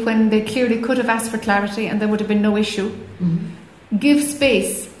clarity when they clearly could have asked for clarity and there would have been no issue. Mm-hmm. Give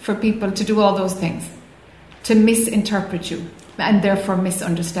space for people to do all those things, to misinterpret you and therefore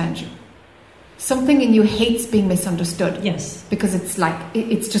misunderstand you. Something in you hates being misunderstood. Yes. Because it's like,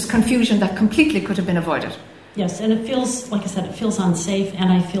 it's just confusion that completely could have been avoided. Yes, and it feels, like I said, it feels unsafe,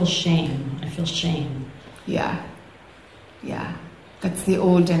 and I feel shame. Yeah. That's the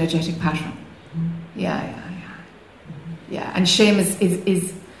old energetic pattern. Mm-hmm. Yeah. And shame is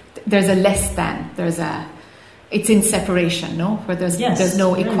there's a less than. It's in separation, no? Where there's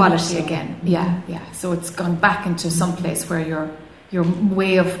no equality again. Mm-hmm. Yeah. So it's gone back into some place where your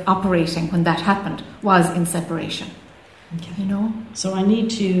way of operating when that happened was in separation. Okay. You know? So I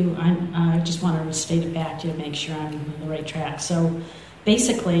just want to state it back to you to make sure I'm on the right track. So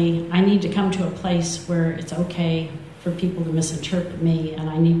basically, I need to come to a place where it's okay for people to misinterpret me, and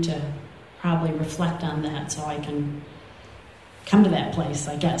I need to probably reflect on that so I can come to that place,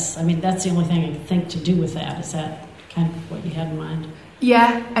 I guess. I mean, that's the only thing I can think to do with that. Is that kind of what you had in mind?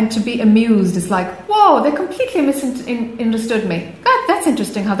 Yeah, and to be amused is like, whoa, they completely misunderstood me. God, that's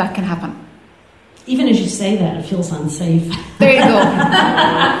interesting how that can happen. Even as you say that, it feels unsafe. There you go.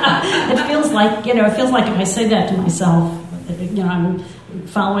 It feels like if I say that to myself, I'm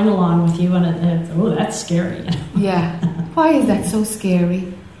following along with you, and that's scary. Yeah. Why is that so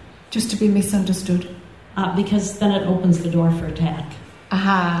scary? Just to be misunderstood? Because then it opens the door for attack.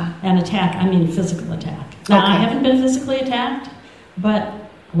 Aha. And attack, I mean physical attack. Now, okay. I haven't been physically attacked, but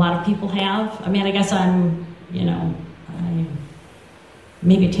a lot of people have. I mean, I guess I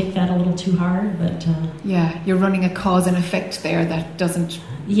maybe take that a little too hard, but... yeah, you're running a cause and effect there that doesn't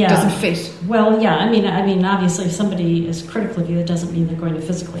fit. Well, yeah, I mean, obviously if somebody is critical of you, that doesn't mean they're going to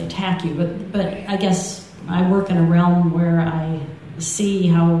physically attack you, but I guess I work in a realm where I see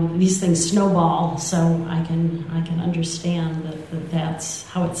how these things snowball, so I can understand that that's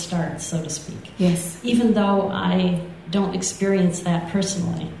how it starts, so to speak. Yes. Even though I don't experience that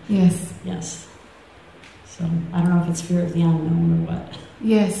personally. Yes. So I don't know if it's fear of the unknown or what.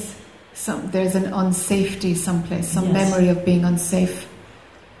 Yes. There's an unsafety someplace, some memory of being unsafe.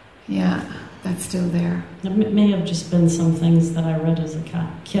 Yeah, that's still there. It may have just been some things that I read as a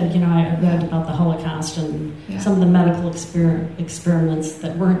kid. I read about the Holocaust and some of the medical experiments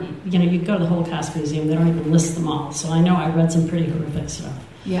that weren't, you go to the Holocaust Museum, they don't even list them all. So I know I read some pretty horrific stuff.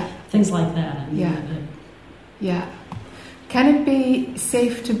 Yeah. Things like that. Yeah. Can it be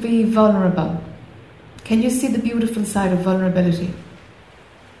safe to be vulnerable? Can you see the beautiful side of vulnerability?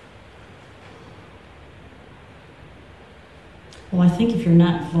 Well, I think if you're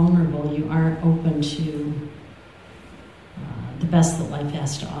not vulnerable, you aren't open to the best that life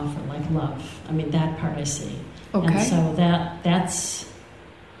has to offer, like love. I mean, that part I see. Okay. And so that's...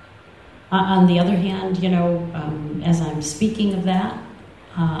 on the other hand, as I'm speaking of that,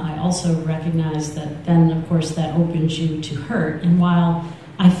 I also recognize that then, of course, that opens you to hurt. And while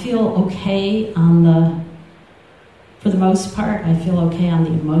I feel okay for the most part, I feel okay on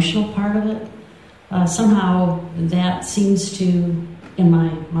the emotional part of it, somehow that seems to, in my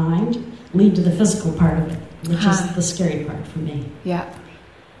mind, lead to the physical part of it, which is the scary part for me. Yeah.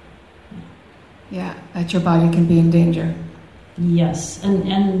 Yeah, that your body can be in danger. Yes,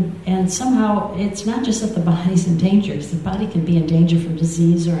 and somehow it's not just that the body's in danger, because the body can be in danger from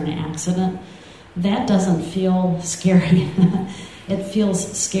disease or an accident. That doesn't feel scary. It feels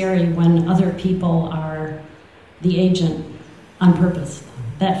scary when other people are the agent on purpose.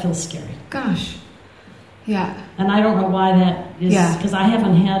 That feels scary. Gosh. Yeah. And I don't know why that is, because I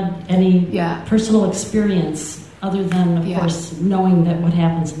haven't had any personal experience other than, of course, knowing that what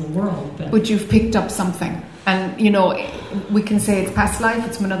happens in the world. But you've picked up something. And, we can say it's past life,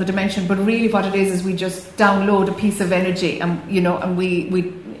 it's from another dimension, but really what it is we just download a piece of energy and, and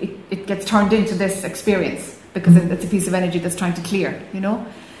it gets turned into this experience because it's a piece of energy that's trying to clear,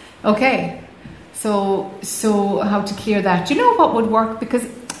 Okay. So how to clear that? Do you know what would work? Because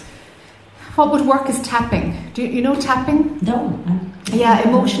what would work is tapping. Do you know tapping? No. Yeah,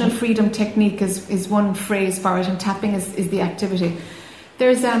 emotional freedom technique is one phrase for it, and tapping is the activity.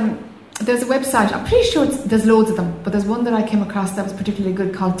 There's a website, I'm pretty sure there's loads of them, but there's one that I came across that was particularly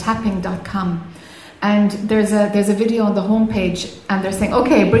good called tapping.com. And there's a video on the homepage, and they're saying,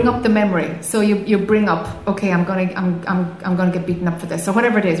 okay, bring up the memory. So you bring up, okay, I'm gonna get beaten up for this, or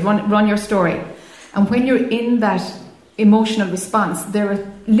whatever it is, run your story. And when you're in that emotional response, there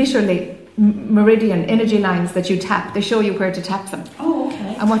are literally meridian energy lines that you tap. They show you where to tap them. Oh,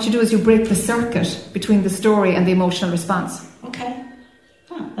 okay. And what you do is you break the circuit between the story and the emotional response. Okay.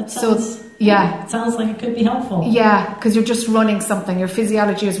 That sounds, it sounds like it could be helpful. Yeah, because you're just running something. Your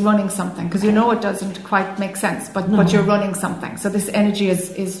physiology is running something, because it doesn't quite make sense, but you're running something. So this energy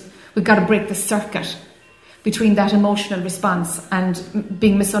is we've got to break the circuit between that emotional response and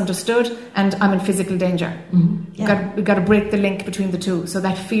being misunderstood and I'm in physical danger. Mm-hmm. Yeah. We've got to break the link between the two. So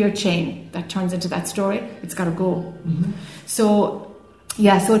that fear chain that turns into that story, it's got to go. Mm-hmm. So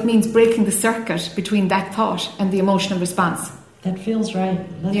it means breaking the circuit between that thought and the emotional response. That feels right.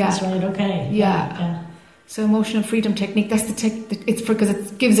 That feels right. Okay. Yeah. So emotional freedom technique. That's it's because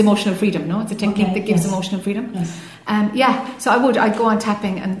it gives emotional freedom. No, it's a technique that gives emotional freedom. Yes. So I'd go on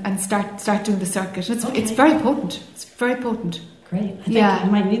tapping and start doing the circuit. It's very potent. It's very potent. Great. I think I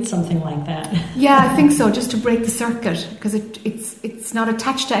might need something like that. Yeah, I think so. Just to break the circuit, because it's not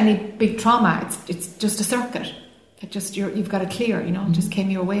attached to any big trauma. It's just a circuit. You've got to clear. It just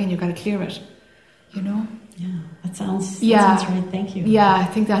came your way and you've got to clear it. Yeah, that sounds right. Thank you. Yeah, I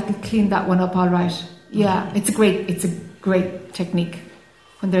think that'll clean that one up all right. Yeah, Okay. it's a great technique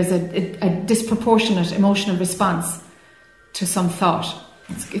when there's a disproportionate emotional response to some thought.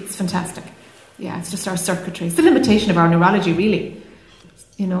 It's fantastic. Yeah, it's just our circuitry. It's the limitation of our neurology, really.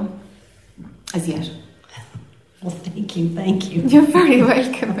 As yet. Well, thank you. You're very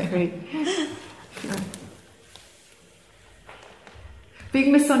welcome, Mary.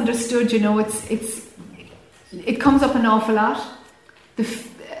 Being misunderstood, it comes up an awful lot.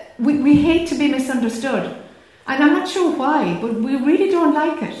 We hate to be misunderstood, and I'm not sure why, but we really don't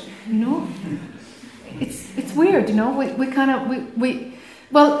like it. It's weird.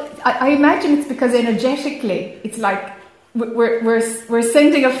 I imagine it's because energetically, it's like we're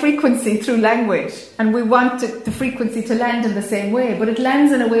sending a frequency through language, and we want the frequency to land in the same way, but it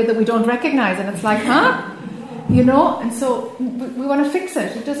lands in a way that we don't recognize, and it's like, huh? And so we want to fix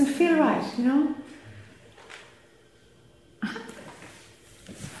it. It doesn't feel right,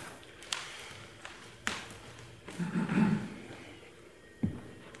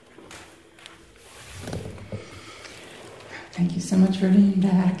 Thank you so much for being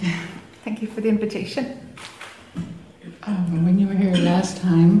back. Thank you for the invitation. When you were here last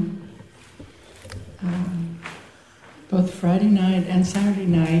time, both Friday night and Saturday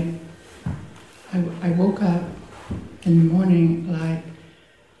night, I woke up in the morning like,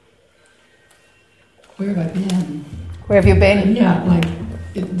 where have I been? Where have you been? Yeah, like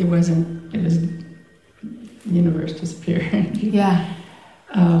it was the universe disappeared. Yeah.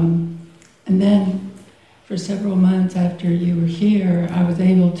 And then for several months after you were here, I was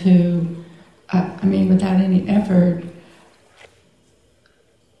able to, without any effort,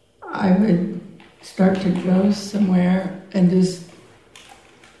 I would start to go somewhere and just,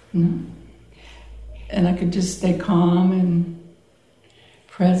 and I could just stay calm and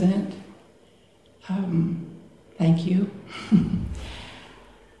present. Thank you.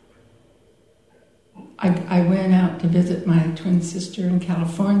 I went out to visit my twin sister in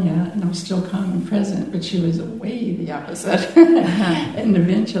California, and I was still calm and present, but she was way the opposite. And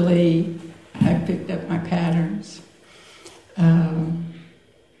eventually, I picked up my patterns. I'm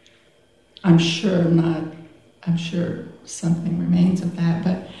sure something remains of that,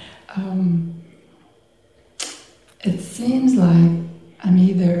 but it seems like I'm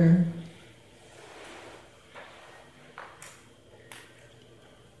either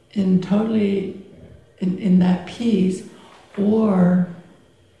in that piece, or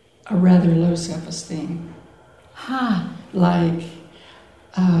a rather low self-esteem. Like,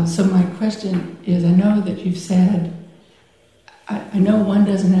 so my question is, I know that you've said, I know one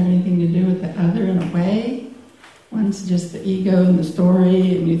doesn't have anything to do with the other in a way. One's just the ego and the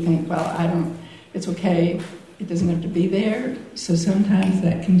story, and you think, well, it's okay, it doesn't have to be there. So sometimes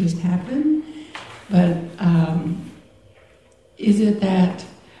that can just happen. But is it that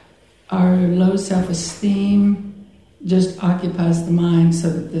our low self-esteem just occupies the mind so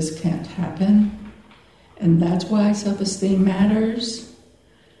that this can't happen? And that's why self-esteem matters?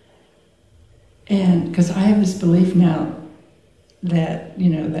 And because I have this belief now that,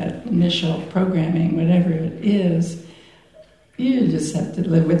 that initial programming, whatever it is, you just have to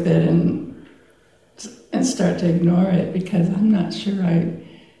live with it and start to ignore it, because I'm not sure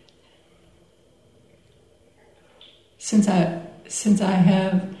since I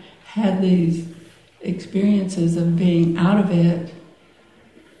have had these experiences of being out of it,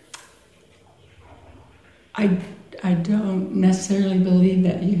 I don't necessarily believe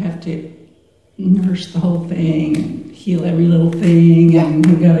that you have to nurse the whole thing and heal every little thing, and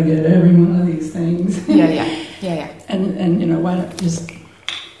you got to get every one of these things. Yeah. And why not just...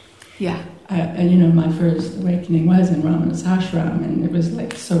 Yeah. My first awakening was in Ramana's ashram, and it was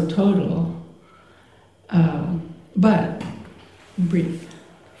like so total, but brief.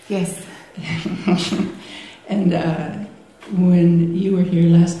 Yes. And when you were here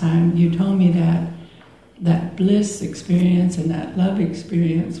last time, you told me that bliss experience and that love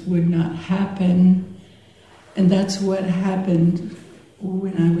experience would not happen. And that's what happened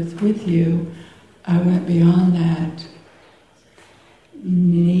when I was with you. I went beyond that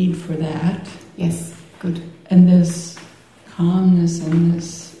need for that. Yes, good. And this calmness and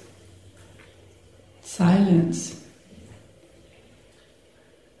this silence.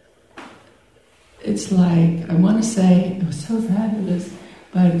 It's like, I want to say, it was so fabulous,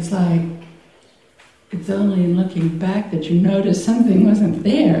 but it's like, it's only in looking back that you notice something wasn't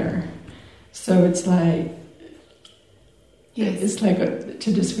there. So it's like, it's like,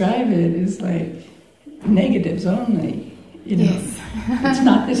 to describe it is like negatives only. Yes. It's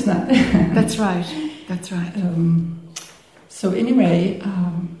not this, not that. That's right. So anyway,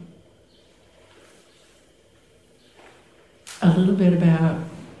 a little bit about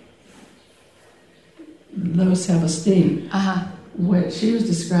low self-esteem. What she was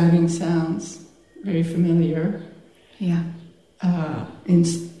describing sounds very familiar. Yeah.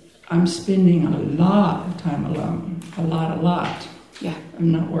 I'm spending a lot of time alone. A lot. Yeah.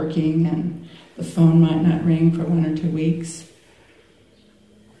 I'm not working, and the phone might not ring for 1 or 2 weeks.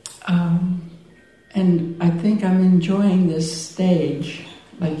 And I think I'm enjoying this stage,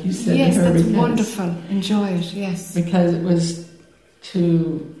 like you said. Yes, to her, that's wonderful. Enjoy it, yes. Because it was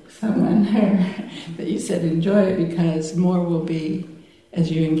to someone there that you said enjoy it, because more will be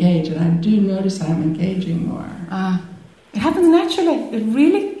as you engage. And I do notice I'm engaging more. It happens naturally. It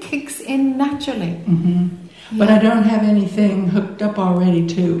really kicks in naturally. Mm-hmm. Yeah. But I don't have anything hooked up already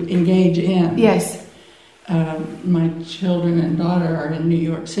to engage in. Yes. My children and daughter are in New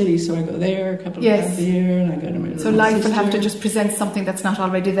York City, so I go there a couple of times a year, and I go to my So life will have to just present something that's not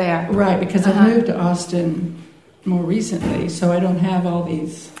already there. Right, because I moved to Austin more recently, so I don't have all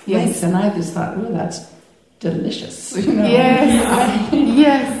these links, and I just thought, well, that's delicious. Yes.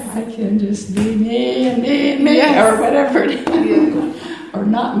 I can just be me and me, or whatever it is. Or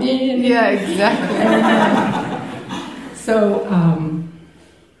not me and Yeah, exactly.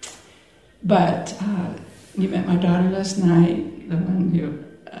 But you met my daughter last night, the one who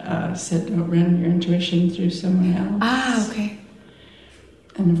said don't run your intuition through someone else. Okay.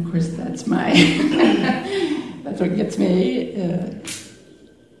 And of course that's that's what gets me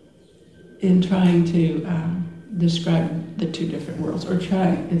in trying to describe the two different worlds, or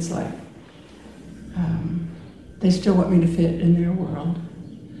trying, it's like they still want me to fit in their world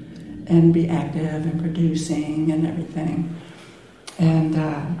and be active and producing and everything. And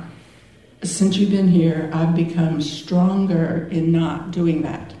since you've been here, I've become stronger in not doing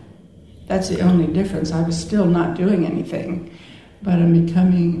that. That's the only difference. I was still not doing anything. but I'm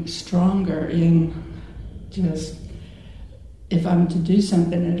becoming stronger in just, if I'm to do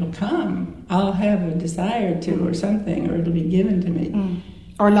something, it'll come. I'll have a desire to or something, or it'll be given to me.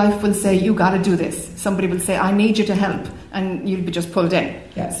 Or life will say, you got to do this. Somebody will say, I need you to help, and you'll be just pulled in.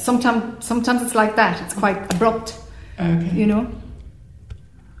 Yes. Sometimes it's like that. It's quite abrupt. Okay. You know?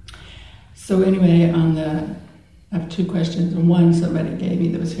 So anyway, I have two questions. One somebody gave me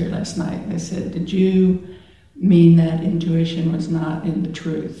that was here last night. They said, did you mean that intuition was not in the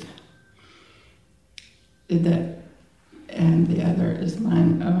truth? Did that? And the other is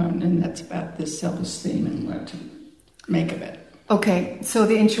mine, and that's about this self-esteem and what to make of it. Okay, so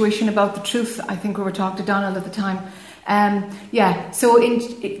the intuition about the truth, I think we were talking to Donald at the time. So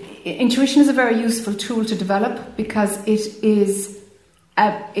intuition is a very useful tool to develop because it is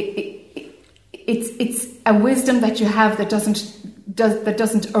it's a wisdom that you have that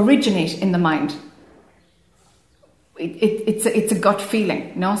doesn't originate in the mind. It's a gut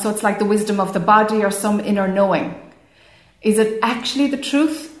feeling, no? So it's like the wisdom of the body or some inner knowing. Is it actually the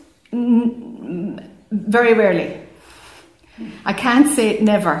truth? Very rarely. I can't say it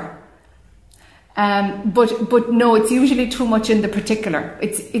never. But no, it's usually too much in the particular.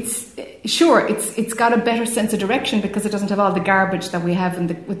 It's got a better sense of direction because it doesn't have all the garbage that we have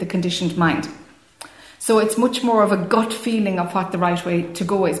with the conditioned mind. So it's much more of a gut feeling of what the right way to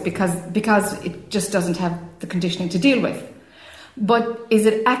go is because it just doesn't have the conditioning to deal with. But is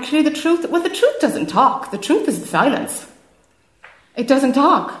it actually the truth? Well, the truth doesn't talk. The truth is silence. It doesn't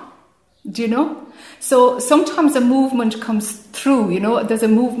talk. Do you know? So sometimes a movement comes through, you know, there's a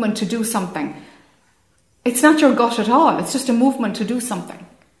movement to do something. It's not your gut at all. It's just a movement to do something.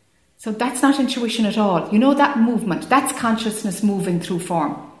 So that's not intuition at all. You know, that movement, that's consciousness moving through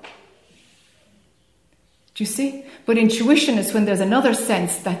form. Do you see? But intuition is when there's another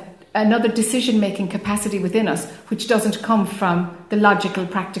sense, that another decision-making capacity within us, which doesn't come from the logical,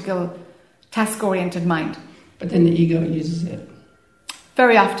 practical, task-oriented mind. But then the ego uses it.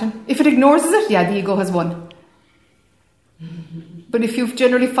 Very often. If it ignores it, the ego has won. But if you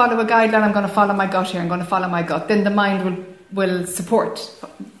generally follow a guideline, I'm going to follow my gut here, I'm going to follow my gut, then the mind will support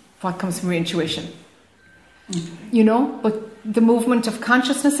what comes from your intuition. Okay. You know, but the movement of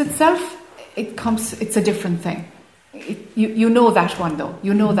consciousness itself, it's a different thing. You know that one though.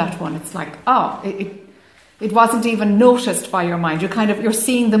 You know that one. It's like, it wasn't even noticed by your mind. You're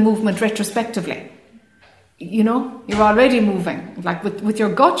seeing the movement retrospectively. You know, you're already moving. Like with your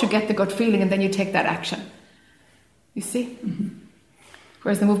gut, you get the gut feeling and then you take that action. You see? Mm-hmm.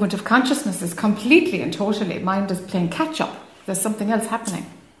 Whereas the movement of consciousness is completely and totally, mind is playing catch up. There's something else happening.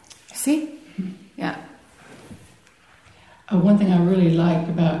 You see? Mm-hmm. Yeah. One thing I really liked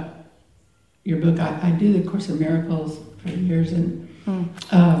about your book, I do the Course in Miracles for years, and I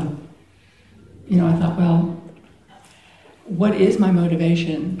thought, well, what is my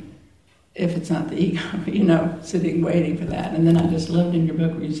motivation if it's not the ego, sitting waiting for that? And then I just loved in your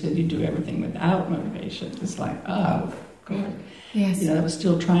book where you said you do everything without motivation. It's like, oh, God. Yes. I was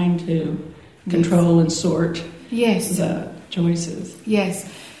still trying to control and sort the choices.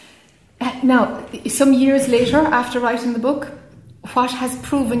 Yes. Now, some years later, after writing the book, what has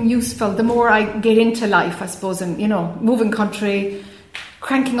proven useful, the more I get into life, I suppose, and, moving country,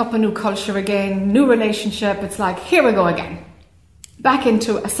 cranking up a new culture again, new relationship, it's like, here we go again. Back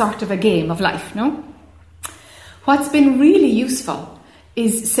into a sort of a game of life, no? What's been really useful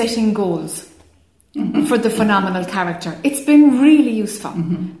is setting goals for the phenomenal character. It's been really useful.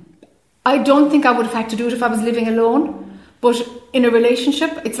 Mm-hmm. I don't think I would have had to do it if I was living alone, but in a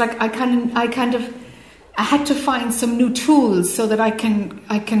relationship, it's like I had to find some new tools so that I can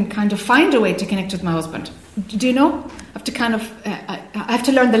kind of find a way to connect with my husband. Do you know? I have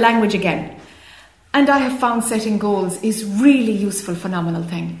to learn the language again. And I have found setting goals is really useful, phenomenal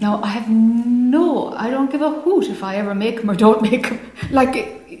thing. Now, I don't give a hoot if I ever make them or don't make them. Like,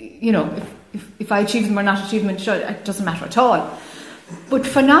 if I achieve them or not achieve them, it doesn't matter at all. But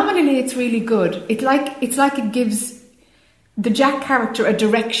phenomenally, it's really good. It's like it gives the Jack character a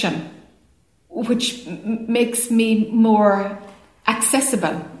direction, which makes me more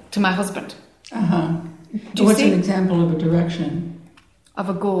accessible to my husband. Uh-huh. What's an example of a direction? Of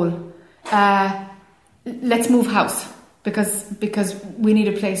a goal? Let's move house because we need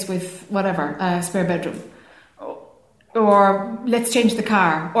a place with whatever, a spare bedroom. Or let's change the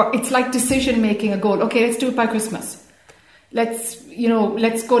car. Or it's like decision making a goal. Okay, let's do it by Christmas. Let's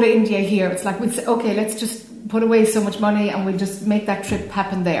go to India here. It's like, let's just put away so much money and we'll just make that trip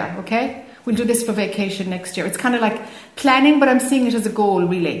happen there, okay? We'll do this for vacation next year. It's kind of like planning, but I'm seeing it as a goal,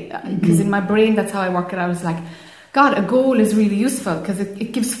 really. Because in my brain, that's how I work it out. I was like, God, a goal is really useful because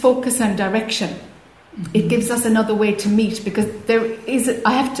it gives focus and direction. It gives us another way to meet, because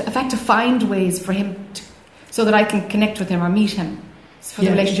I've had to find ways for him so that I can connect with him or meet him, for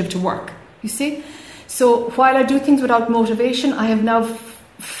the relationship to work. You see? So while I do things without motivation, I have now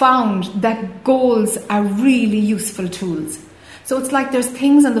found that goals are really useful tools. So it's like there's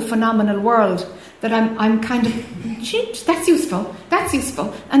things in the phenomenal world that I'm kind of, that's useful,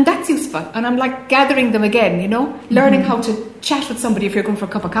 and that's useful. And I'm like gathering them again, learning how to chat with somebody if you're going for a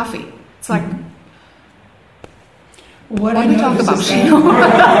cup of coffee. It's like, what do we talk about?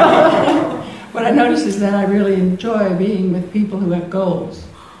 What I notice is that I really enjoy being with people who have goals.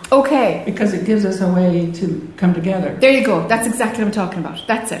 Okay. Because it gives us a way to come together. There you go. That's exactly what I'm talking about.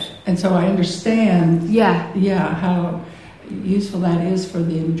 That's it. And so I understand how useful that is for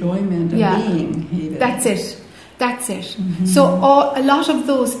the enjoyment of being even. That's it. Mm-hmm. So a lot of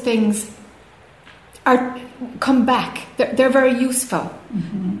those things come back. They're very useful.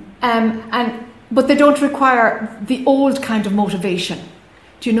 Mm-hmm. But they don't require the old kind of motivation.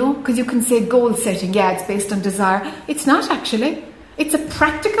 Do you know? Because you can say goal setting, it's based on desire. It's not actually. It's a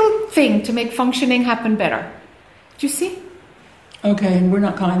practical thing to make functioning happen better. Do you see? Okay, and we're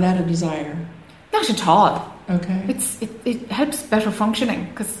not calling that a desire. Not at all. Okay. It helps better functioning,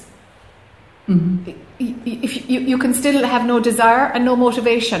 because if you can still have no desire and no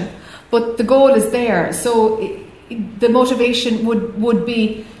motivation, but the goal is there. So the motivation would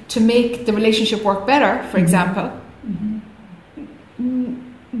be to make the relationship work better, for example.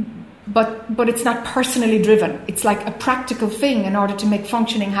 But it's not personally driven. It's like a practical thing in order to make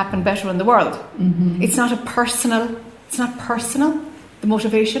functioning happen better in the world. It's not personal, the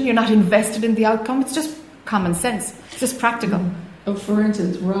motivation. You're not invested in the outcome. It's just common sense. It's just practical. Oh, for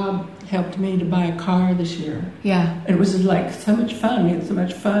instance, Rob helped me to buy a car this year. Yeah. It was like so much fun. We had so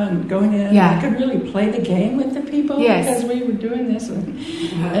much fun going in. Yeah. I could really play the game with the people because we were doing this. And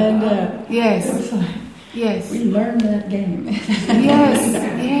yes. It was like, yes. We learned that game.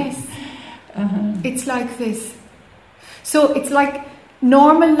 Yes. It's like this. So it's like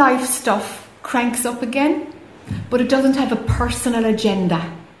normal life stuff cranks up again, but it doesn't have a personal agenda.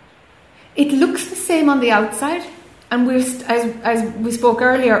 It looks the same on the outside, and as we spoke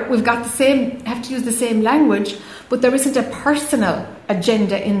earlier, we've got have to use the same language, but there isn't a personal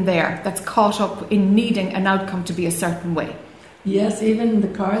agenda in there that's caught up in needing an outcome to be a certain way. Yes, even the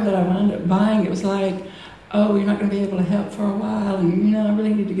car that I wound up buying, it was like, oh, you're not going to be able to help for a while, and I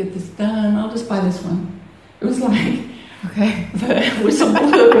really need to get this done. I'll just buy this one. It was like the whistle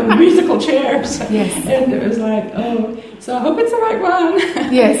blew and musical chairs. Yes. And it was like, oh, so I hope it's the right one.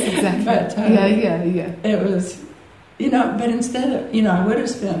 Yes, exactly. But yeah. It was, but instead of, I would have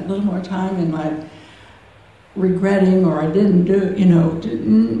spent a little more time in like regretting, or I didn't do,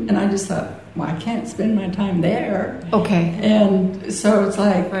 and I just thought, well, I can't spend my time there. Okay. And so it's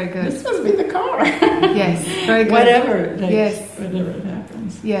like, very good. This must be the car. Yes, very good. Whatever it takes, yes. whatever it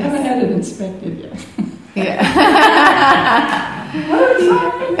happens. Yes. I haven't had it inspected yet. Yeah.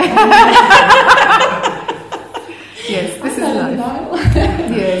 Yes, this is life.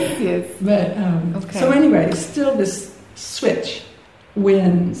 Yes. But, so anyway, still this switch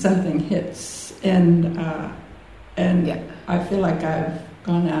when something hits, and I feel like I've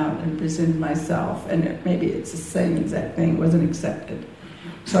gone out and presented myself, and maybe it's the same exact thing, wasn't accepted.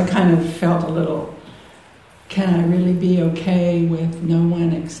 So I kind of felt a little, can I really be okay with no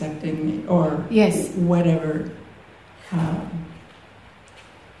one accepting me, or whatever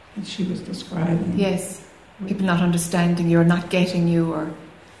she was describing. Yes, people not understanding you or not getting you, or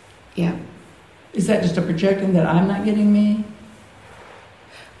Is that just a projecting that I'm not getting me?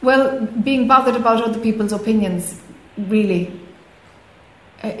 Well, being bothered about other people's opinions, really,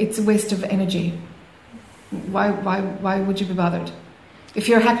 it's a waste of energy. Why would you be bothered? If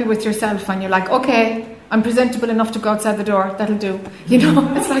you're happy with yourself and you're like, okay, I'm presentable enough to go outside the door, that'll do.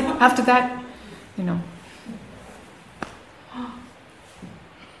 It's like after that,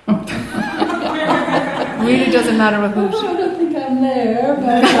 really doesn't matter a hoot. I don't think I'm there,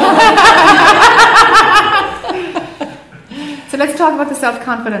 but So let's talk about the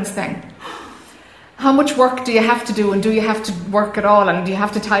self-confidence thing. How much work do you have to do, and do you have to work at all, and do you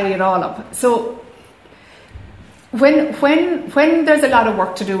have to tidy it all up? So when there's a lot of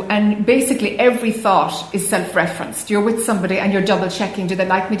work to do, and basically every thought is self-referenced, you're with somebody and you're double-checking, do they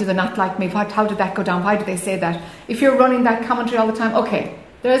like me, do they not like me, how did that go down, why did they say that? If you're running that commentary all the time, okay,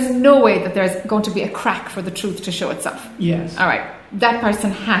 there's no way that there's going to be a crack for the truth to show itself. Yes. All right, that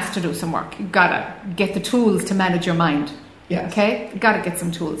person has to do some work. You've got to get the tools to manage your mind. Yes. Okay, you've got to get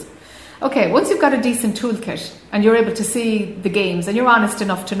some tools. Okay, once you've got a decent toolkit and you're able to see the games and you're honest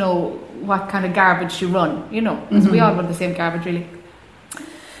enough to know what kind of garbage you run, because we all run the same garbage, really.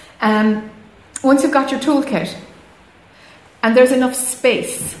 once you've got your toolkit, and there's enough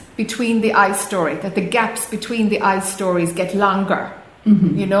space between the I story, that the gaps between the I stories get longer,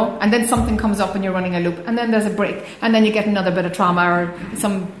 you know, and then something comes up and you're running a loop, and then there's a break, and then you get another bit of trauma or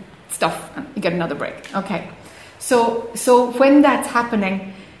some stuff, and you get another break. Okay. So when that's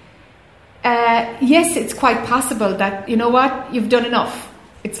happening, yes, it's quite possible that, you know what, you've done enough.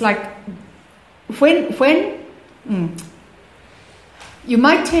 It's like, when you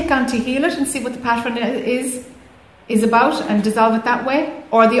might take on to heal it and see what the pattern is about and dissolve it that way,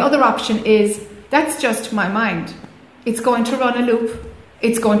 or the other option is, that's just my mind. It's going to run a loop,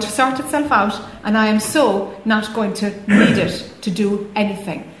 it's going to sort itself out, and I am so not going to need it to do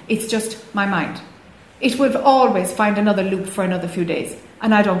anything. It's just my mind. It will always find another loop for another few days,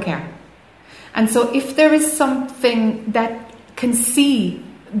 and I don't care. And so if there is something that can see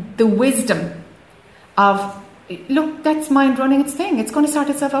the wisdom of, look, that's mind running its thing, it's going to sort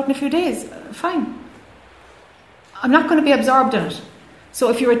itself out in a few days, fine. I'm not going to be absorbed in it.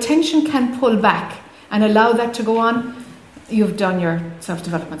 So if your attention can pull back and allow that to go on, you've done your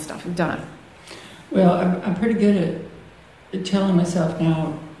self-development stuff, you've done it. Well, I'm pretty good at telling myself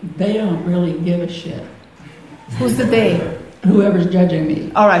now, they don't really give a shit. Who's the they? Whoever's judging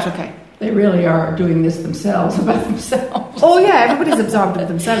me. All right, okay. They really are doing this themselves, about themselves. Oh yeah, everybody's absorbed with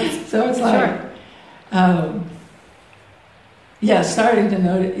themselves. So it's like, starting to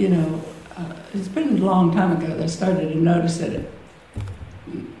notice, you know, it's been a long time ago that I started to notice that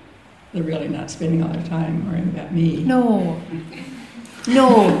they're really not spending all their time worrying about me. No.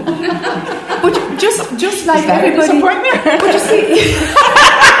 But just like everybody. But you see,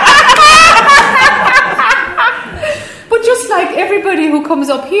 but just like everybody who comes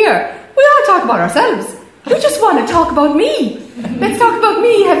up here, we all talk about ourselves. We just want to talk about me. Let's talk about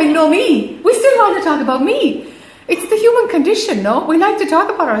me having no me. We still want to talk about me. It's the human condition, no? We like to talk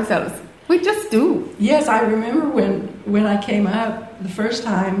about ourselves. We just do. Yes, I remember when I came up the first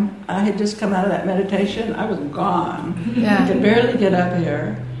time, I had just come out of that meditation. I was gone. Yeah. I could barely get up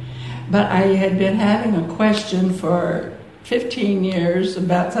here. But I had been having a question for 15 years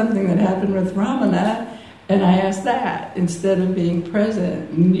about something that happened with Ramana, and I asked that instead of being present.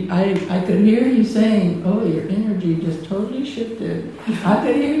 And I could hear you saying, oh, your energy just totally shifted. I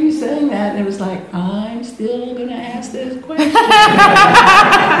could hear you saying that, and it was like, I'm still going to ask this question.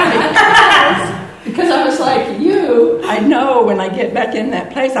 Because I was like I know when I get back in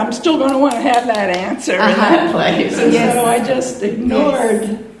that place, I'm still going to want to have that answer in that place. And so I just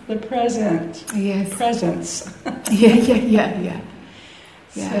ignored the presence. Yeah. So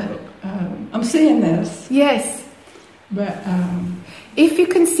I'm seeing this. Yes. But if you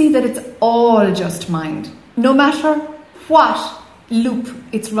can see that it's all just mind, no matter what loop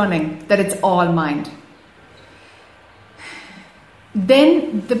it's running, that it's all mind,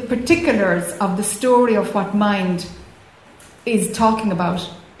 then the particulars of the story of what mind is talking about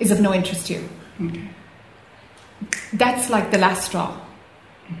is of no interest to you. Okay. That's like the last straw.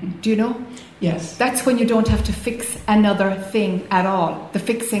 Do you know? Yes. That's when you don't have to fix another thing at all. The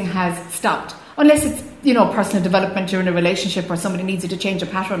fixing has stopped. Unless it's, you know, personal development, you're in a relationship or somebody needs you to change a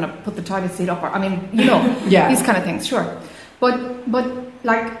pattern or put the toilet seat up, or, I mean, you know, these kind of things, sure. But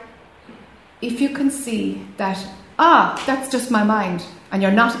like, if you can see that, that's just my mind, and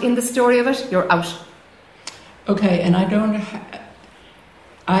you're not in the story of it, you're out. Okay, and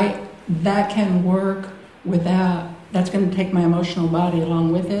that can work without, that's going to take my emotional body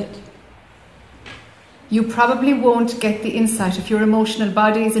along with it? You probably won't get the insight. If your emotional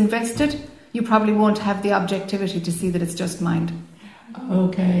body is invested, you probably won't have the objectivity to see that it's just mind.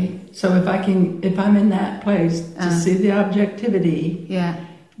 Okay, so if I'm in that place to see the objectivity,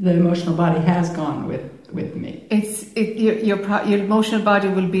 the emotional body has gone with me. Your emotional body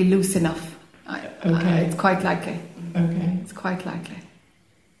will be loose enough. Okay. It's quite likely. Okay. It's quite likely.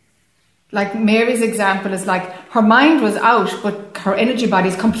 Like Mary's example is like her mind was out, but her energy body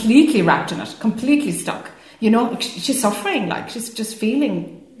is completely wrapped in it, completely stuck. You know, she's suffering. Like she's just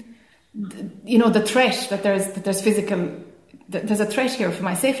feeling, you know, the threat that there's physical. There's a threat here for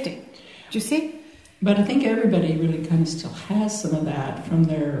my safety. Do you see? But I think everybody really kind of still has some of that from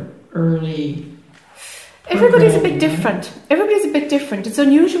their early. Everybody's a bit different. Everybody's a bit different. It's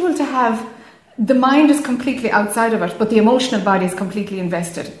unusual to have. The mind is completely outside of it, but the emotional body is completely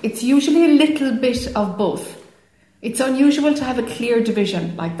invested. It's usually a little bit of both. It's unusual to have a clear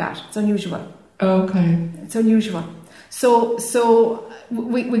division like that. It's unusual. Okay. It's unusual. So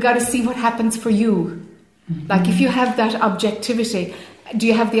we got to see what happens for you. Mm-hmm. Like if you have that objectivity, do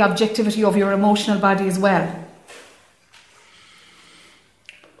you have the objectivity of your emotional body as well?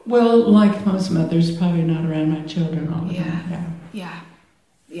 Well, like most mothers, probably not around my children all the time. Yeah.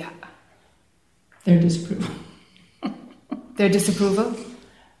 Their disapproval. Their disapproval?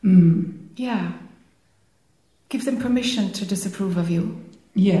 Mm. Yeah. Give them permission to disapprove of you.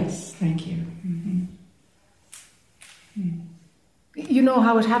 Yes, thank you. Mm-hmm. Mm. You know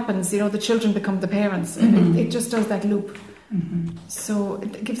how it happens. You know, the children become the parents. And Mm-hmm. it just does that loop. Mm-hmm. So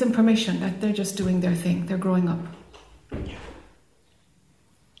give them permission that they're just doing their thing. They're growing up. Yeah.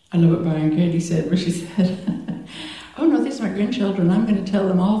 I love what Brian Katie said, where she said, oh no, these are my grandchildren. I'm going to tell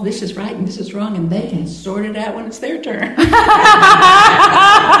them all this is right and this is wrong, and they can sort it out when it's their turn.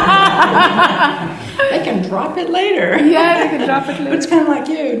 They can drop it later. Yeah, they can drop it later. But it's kind of like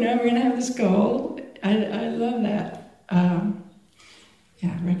you. Now we're going to have this goal. I love that.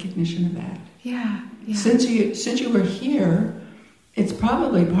 Recognition of that. Yeah. Yeah. Since you were here, it's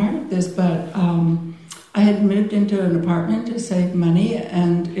probably part of this, but I had moved into an apartment to save money,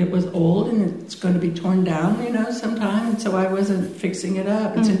 and it was old, and it's going to be torn down, sometime, and so I wasn't fixing it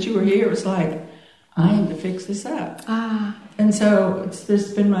up. And since you were here, it was like, I am to fix this up. And so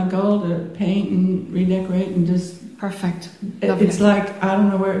it's been my goal to paint and redecorate and just... Perfect. It's like, I don't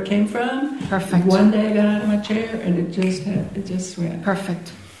know where it came from. Perfect. One day I got out of my chair, and it just went.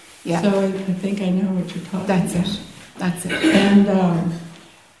 Perfect. Yeah. So I think I know what you're talking about. That's it. And,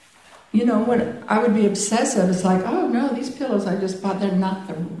 when I would be obsessive, it's like, oh no, these pillows I just bought, they're not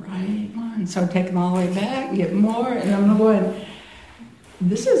the right ones. So I take them all the way back and get more, and I'm going,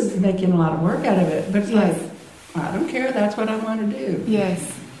 this is making a lot of work out of it. But it's like, I don't care, that's what I want to do.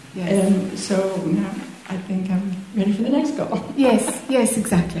 Yes. And so now I think I'm ready for the next goal. Yes,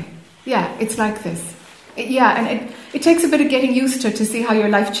 exactly. Yeah, it's like this. Yeah, and it takes a bit of getting used to see how your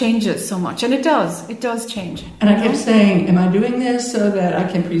life changes so much. And it does change. And I kept saying, am I doing this so that I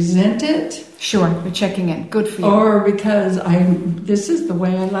can present it? Sure, you're checking in. Good for you. Or because this is the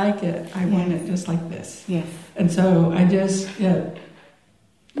way I like it. I want it just like this. Yes. And so I just,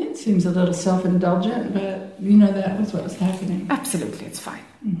 it seems a little self-indulgent, but that was what was happening. Absolutely, it's fine.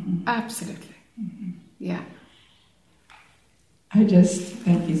 Mm-hmm. Absolutely. Mm-hmm. Yeah. I just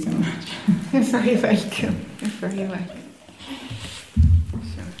thank you so much. You're very welcome. You're very welcome.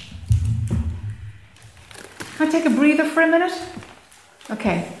 Sure. Can I take a breather for a minute?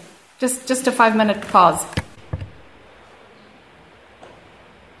 Okay. Just a 5-minute pause.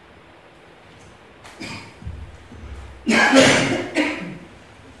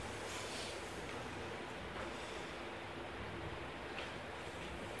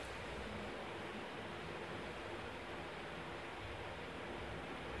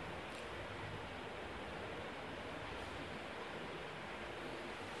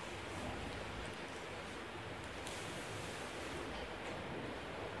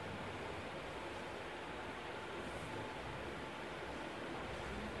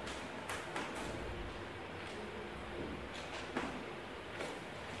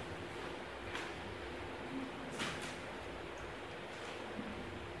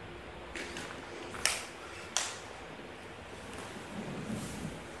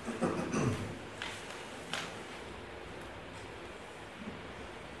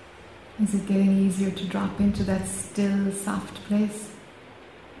 Is it getting easier to drop into that still, soft place?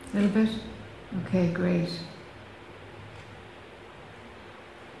 A little bit? Okay, great.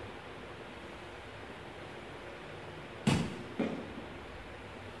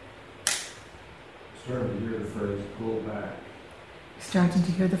 Starting to hear the phrase pull back. Starting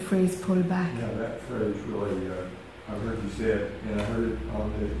to hear the phrase pull back. Yeah, that phrase really, I heard you say it, and I heard it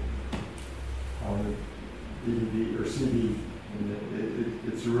on the DVD or CD, and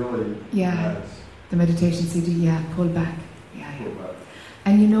it's really nice. The meditation CD, pull back. Pull back.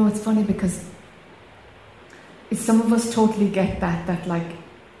 And it's funny because some of us totally get that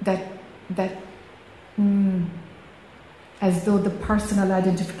as though the personal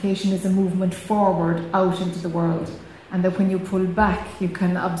identification is a movement forward out into the world, and that when you pull back you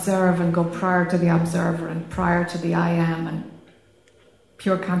can observe and go prior to the observer and prior to the I am and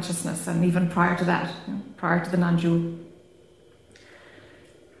pure consciousness, and even prior to that, prior to the non-dual.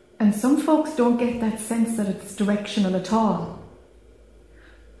 And some folks don't get that sense that it's directional at all.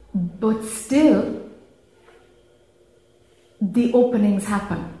 But still, the openings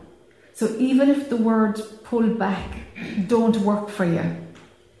happen. So even if the words pull back don't work for you,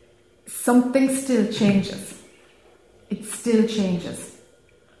 something still changes. It still changes.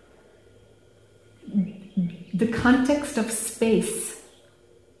 The context of space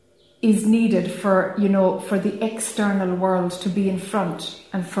is needed for the external world to be in front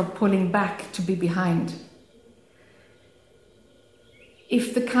and for pulling back to be behind.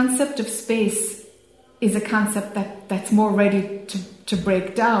 If the concept of space is a concept that's more ready to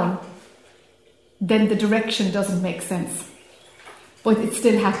break down, then the direction doesn't make sense. But it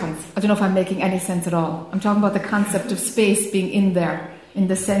still happens. I don't know if I'm making any sense at all. I'm talking about the concept of space being in there, in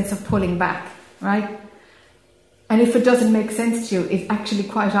the sense of pulling back, right? And if it doesn't make sense to you, it actually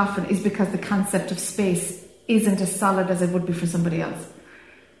quite often is because the concept of space isn't as solid as it would be for somebody else.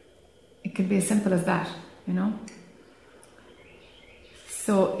 It can be as simple as that, you know?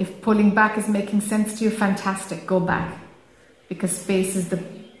 So if pulling back is making sense to you, fantastic, go back. Because space is the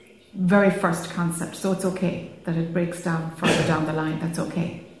very first concept, so it's okay that it breaks down further down the line, that's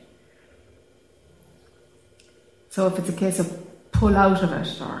okay. So if it's a case of pull out of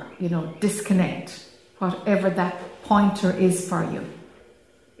it or, you know, disconnect, whatever that pointer is for you,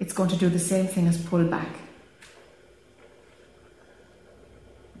 it's going to do the same thing as pull back.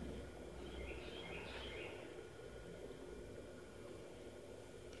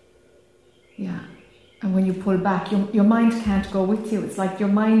 Yeah. And when you pull back, your mind can't go with you. It's like your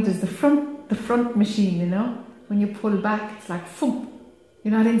mind is the front machine, you know? When you pull back, it's like, thump.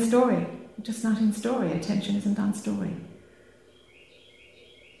 You're not in story. You're just not in story. Attention isn't on story.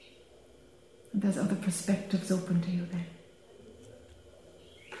 And there's other perspectives open to you then.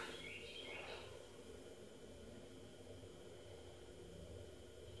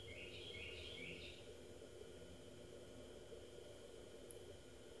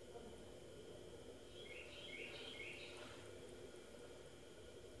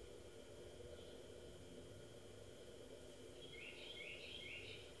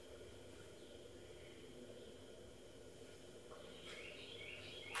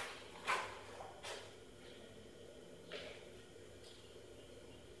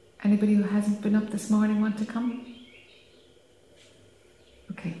 Anybody who hasn't been up this morning want to come?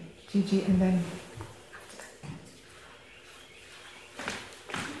 Okay, Gigi, and then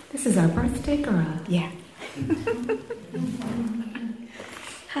this is our birthday girl. Yeah.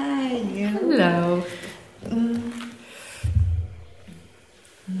 Hi. Hello.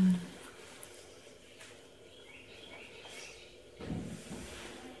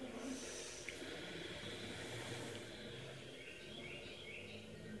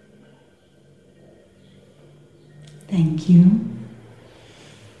 Thank you.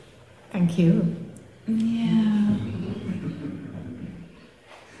 Thank you. Yeah.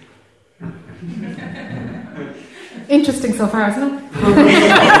 Interesting so far, isn't it?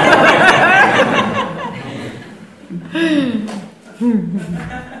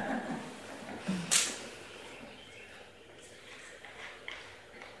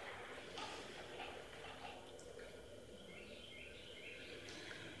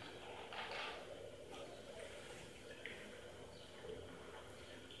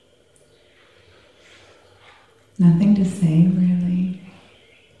 Nothing to say, really.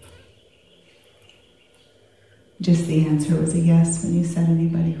 Just the answer was a yes when you said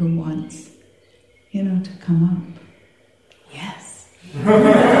anybody who wants, to come up. Yes.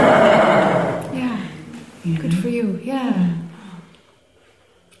 Yeah. Good for you. Yeah.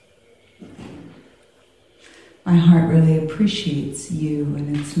 My heart really appreciates you,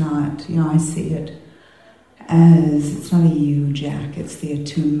 and it's not, I see it as, it's not a you, Jack, it's the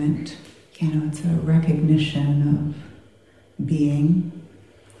attunement. It's a recognition of being.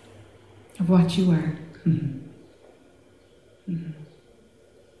 Of what you are. Mm-hmm. Mm-hmm.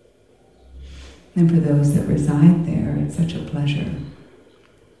 And for those that reside there, it's such a pleasure.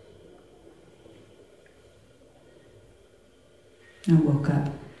 I woke up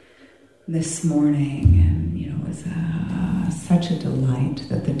this morning and, it was such a delight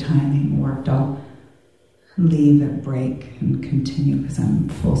that the timing worked. I'll leave at break and continue because I'm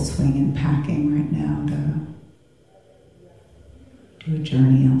full swing in packing right now to do a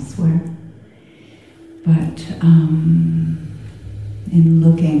journey elsewhere. But in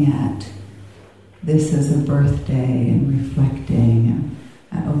looking at this as a birthday and reflecting,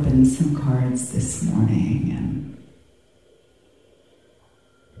 I opened some cards this morning and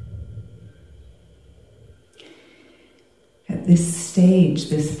at this stage,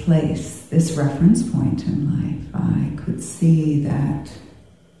 this place, this reference point in life, I could see that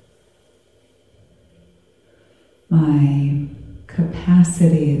my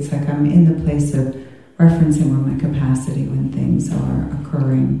capacity, it's like I'm in the place of referencing where my capacity when things are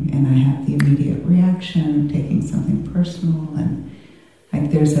occurring and I have the immediate reaction of taking something personal, and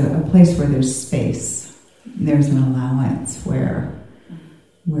like there's a place where there's space, there's an allowance where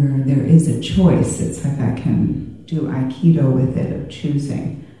there is a choice. It's like I can do Aikido with it, of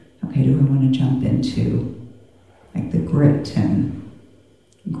choosing, okay, do I want to jump into like the grit and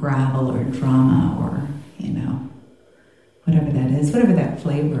gravel or drama or, whatever that is, whatever that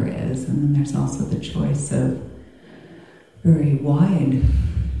flavor is. And then there's also the choice of very wide,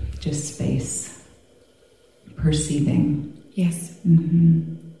 just space, perceiving Yes.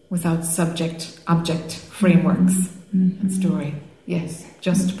 Mm-hmm. Without subject-object frameworks Mm-hmm. and story. Yes,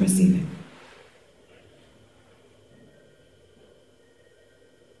 just perceiving.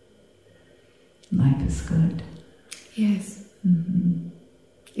 Life is good. Yes. Mm-hmm.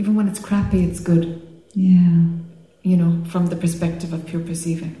 Even when it's crappy, it's good. Yeah. You know, from the perspective of pure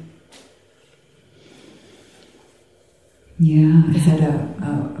perceiving. Yeah, I had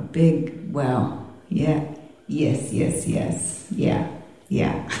a big, well, yeah, yes, yeah.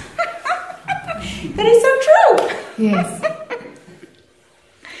 That is so true. Yes.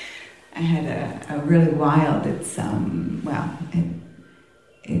 I had a really wild,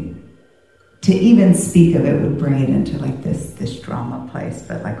 to even speak of it would bring it into like this drama place,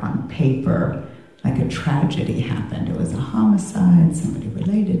 but like on paper, like a tragedy happened. It was a homicide, somebody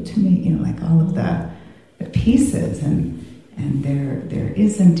related to me, you know, like all of the pieces, and there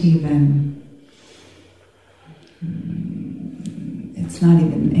isn't even, it's not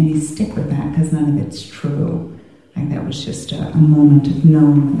even any stick with that because none of it's true. Like that was just a moment of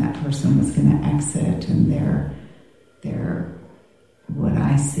knowing when that person was going to exit, and their what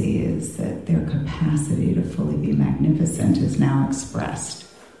I see is that their capacity to fully be magnificent is now expressed,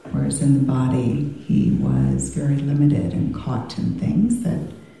 whereas in the body he was very limited and caught in things that,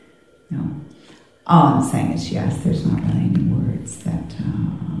 you know, all I'm saying is yes, there's not really any words that,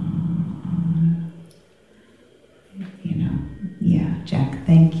 you know, yeah, Jack,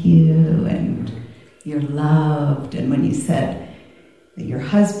 thank you, and you're loved, and when you said that your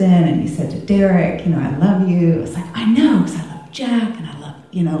husband, and you said to Derek, you know, I love you, it's like, I know, because I love Jack, and I love,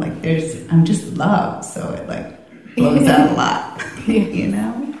 you know, like I'm just loved, so it like blows out a lot, you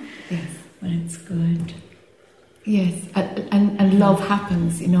know? Yes. But it's good. Yes, and love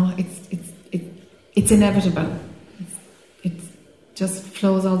happens, you know, it's inevitable. It just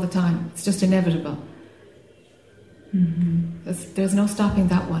flows all the time. It's just inevitable. Mm-hmm. There's no stopping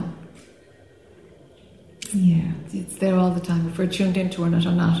that one. Yeah. It's there all the time. If we're tuned into it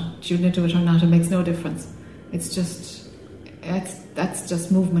or not, it makes no difference. It's just, that's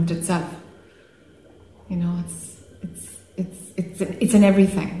just movement itself. You know, it's in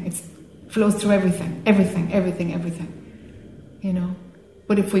everything. It flows through everything. You know,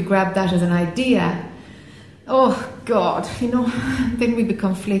 but if we grab that as an idea, oh God, you know, then we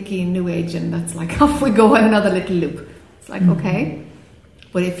become flaky in New Age, and that's like off we go on another little loop. It's like okay,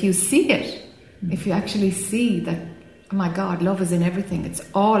 but if you see it. If you actually see that, oh my God, love is in everything. It's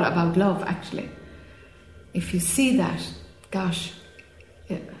all about love, actually. If you see that, gosh,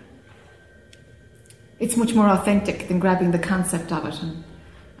 it's much more authentic than grabbing the concept of it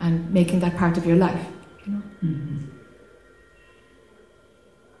and making that part of your life, you know? Mm-hmm.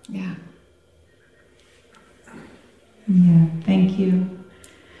 Yeah. Yeah, thank you.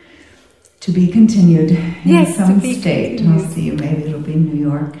 To be continued in some state. Continued. I'll see you. Maybe it'll be New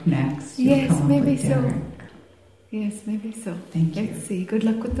York next. Yes, maybe so. Derek. Yes, maybe so. Thank you. Let's see. Good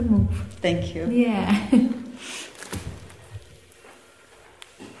luck with the move. Thank you. Yeah.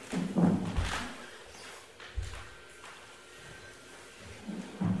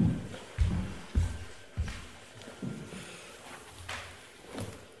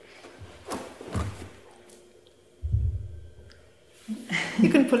 You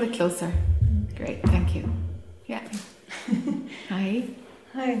can pull it closer. Great, thank you. Yeah. Hi.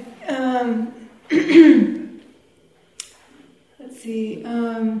 Hi. Let's see.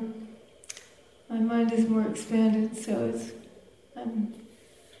 My mind is more expanded, so I'm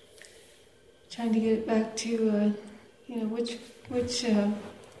trying to get it back to, which point. So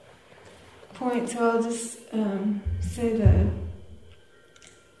I'll just say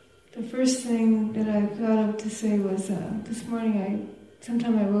the first thing that I thought of to say was this morning.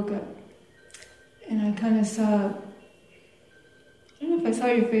 Sometime I woke up and I kind of saw. I don't know if I saw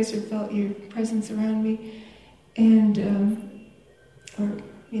your face or felt your presence around me, and I don't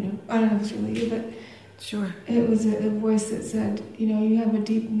know if it's really you, but sure, it was a voice that said, you have a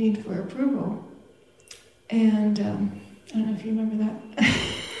deep need for approval, and I don't know if you remember that.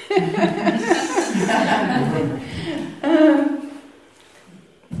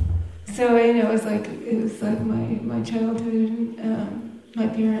 So it was like my childhood and my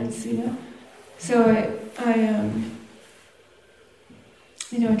parents, So I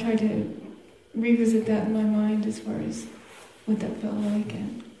tried to revisit that in my mind as far as what that felt like,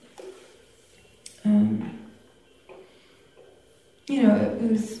 and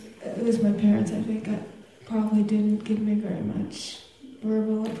it was my parents. I think I probably didn't give me very much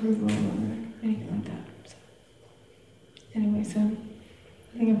verbal approval or anything like that. So anyway, so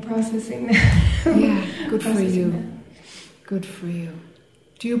I think I'm processing that. Yeah, good for you. Good for you.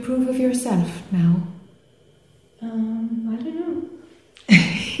 Do you approve of yourself now? I don't know.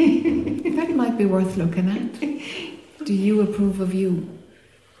 That might be worth looking at. Do you approve of you?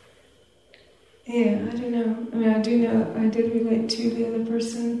 Yeah, I don't know. I mean, I do know, I did relate to the other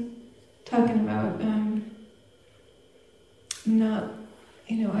person talking about not,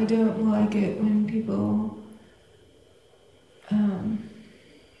 I don't like it when people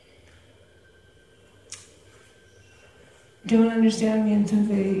don't understand me until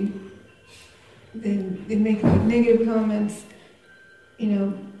they make like negative comments,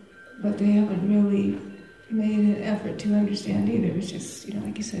 but they haven't really made an effort to understand either. It's just,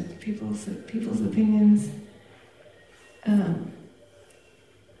 like you said, people's opinions, and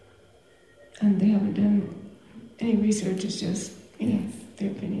they haven't done any research. It's just, their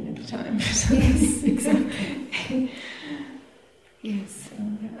opinion at the time. Yes, exactly. Yes. So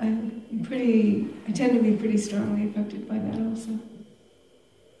I tend to be pretty strongly affected by that also.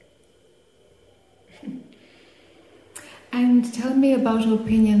 And tell me about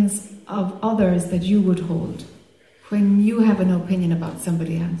opinions of others that you would hold when you have an opinion about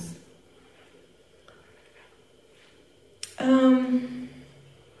somebody else.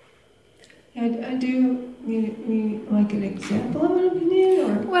 I do. You like an example of an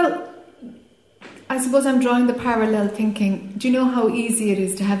opinion, or? Well, I suppose I'm drawing the parallel thinking. Do you know how easy it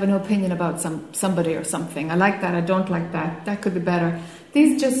is to have an opinion about somebody or something? I like that. I don't like that. That could be better.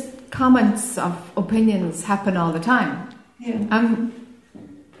 These just comments of opinions happen all the time. Yeah.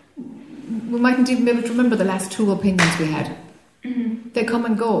 We mightn't even be able to remember the last 2 opinions we had. Mm-hmm. They come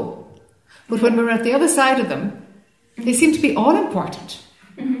and go. But when we're at the other side of them, they seem to be all important.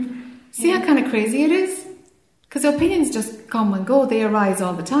 Mm-hmm. See how kind of crazy it is? Because opinions just come and go. They arise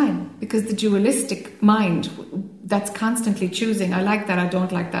all the time. Because the dualistic mind, that's constantly choosing, I like that, I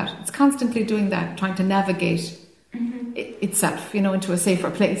don't like that. It's constantly doing that, trying to navigate itself, into a safer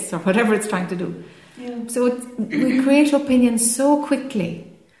place or whatever it's trying to do. Yeah. So we create opinions so quickly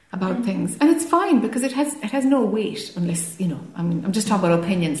about things, and it's fine because it has no weight unless I'm just talking about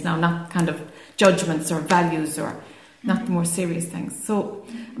opinions now, not kind of judgments or values or not the more serious things. So,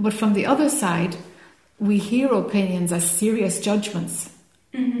 but from the other side, we hear opinions as serious judgments.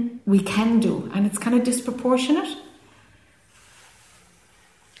 Mm-hmm. We can do, and it's kind of disproportionate.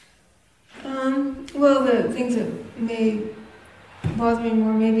 Well, the things that may bother me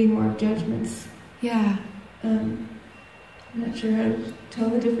more, maybe more judgments. Yeah. I'm not sure how to tell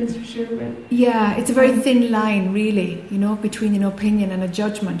the difference for sure, but... Yeah, it's a very thin line, really, between an opinion and a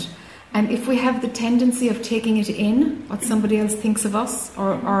judgment. And if we have the tendency of taking it in, what somebody else thinks of us,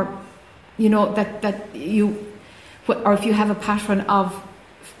 or or if you have a pattern of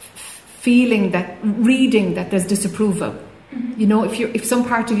reading that there's disapproval, if some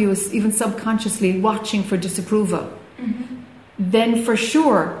part of you is even subconsciously watching for disapproval, then for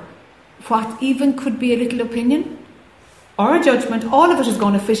sure, what even could be a little opinion or a judgment, all of it is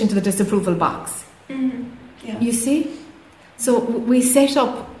going to fit into the disapproval box. Yeah. You see? So we set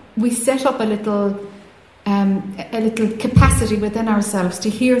up a little capacity within ourselves to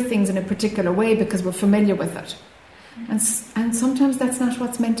hear things in a particular way because we're familiar with it, and sometimes that's not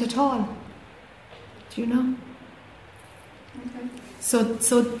what's meant at all. Do you know? Okay. So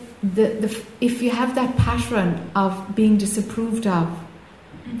if you have that pattern of being disapproved of,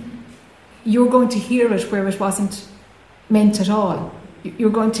 you're going to hear it where it wasn't meant at all.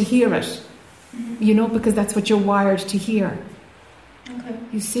 You're going to hear it, because that's what you're wired to hear. Okay.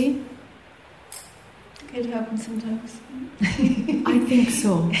 You see? It happens sometimes. I think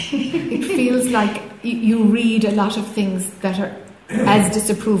so. It feels like you read a lot of things that are as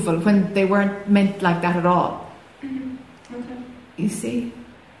disapproval when they weren't meant like that at all. Okay. You see?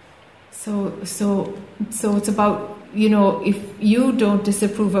 So it's about, if you don't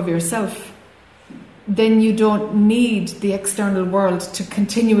disapprove of yourself, then you don't need the external world to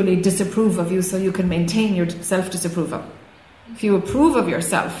continually disapprove of you so you can maintain your self-disapproval. If you approve of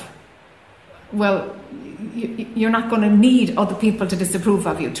yourself, well, you're not going to need other people to disapprove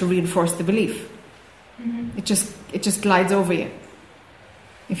of you to reinforce the belief. It just glides over you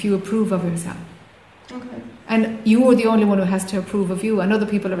if you approve of yourself. Okay. And you are the only one who has to approve of you, and other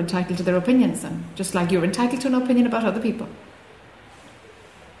people are entitled to their opinions, and just like you're entitled to an opinion about other people.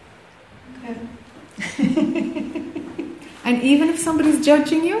 Okay. And even if somebody's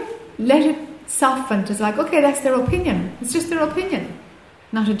judging you, let it soften. It's like, okay, that's their opinion. It's just their opinion,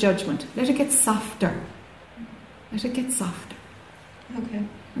 not a judgment. Let it get softer. Let it get softer. Okay.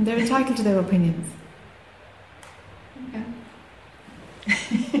 And they're entitled to their opinions. Okay.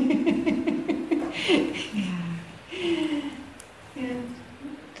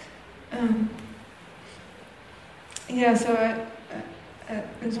 Yeah. So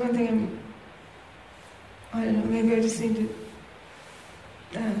there's one thing I don't know.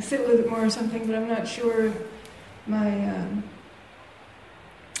 sit with it more or something, but I'm not sure my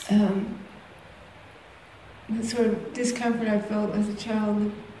the sort of discomfort I felt as a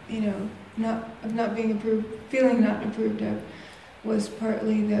child, not being approved, feeling not approved of, was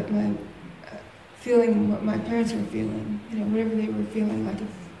partly that my feeling what my parents were feeling, whatever they were feeling, like if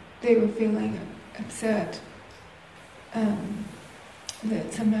they were feeling upset,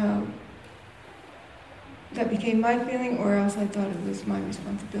 that somehow that became my feeling, or else I thought it was my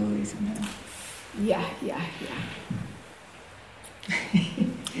responsibility somehow. Yeah.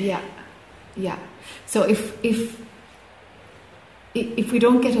 Yeah. So if we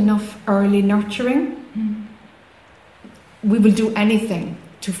don't get enough early nurturing, we will do anything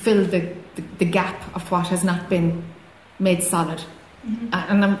to fill the gap of what has not been made solid.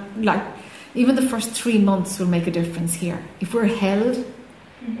 And I'm like, even the first 3 months will make a difference here. If we're held,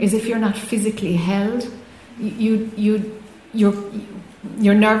 is if you're not physically held, your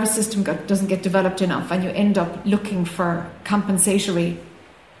nervous system doesn't get developed enough, and you end up looking for compensatory.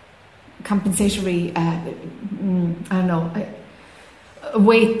 I don't know. A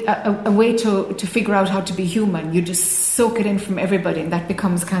way to figure out how to be human. You just soak it in from everybody, and that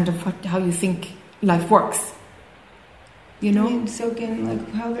becomes kind of how you think life works. You know? You mean soak in like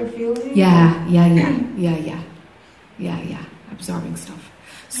how they're feeling? Yeah. Absorbing stuff.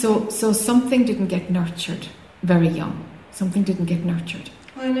 So something didn't get nurtured very young. Something didn't get nurtured.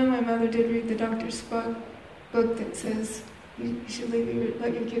 Well, I know my mother did read the Dr. Spock book that says you should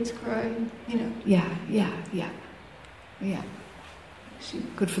let your kids cry. Yeah.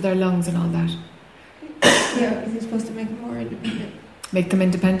 Good for their lungs and all that. Yeah, you're supposed to make them more independent. Make them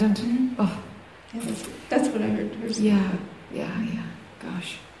independent? Mm-hmm. Oh. Yeah, that's what I heard her say. Yeah.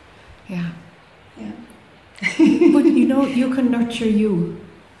 Gosh. Yeah. Yeah. But you can nurture you.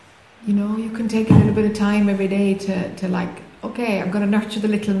 You can take a little bit of time every day to like, okay, I'm going to nurture the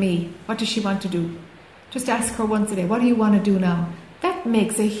little me. What does she want to do? Just ask her once a day, what do you want to do now? That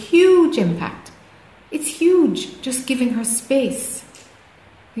makes a huge impact. It's huge, just giving her space.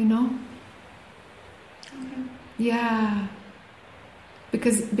 Okay. Yeah.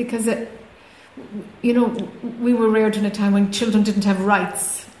 Because we were reared in a time when children didn't have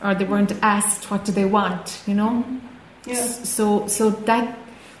rights, or they weren't asked what do they want, Yeah. So that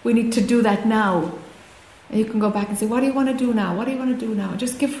we need to do that now. And you can go back and say, what do you want to do now? What do you want to do now?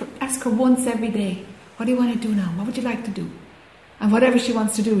 Just ask her once every day, what do you want to do now? What would you like to do? And whatever she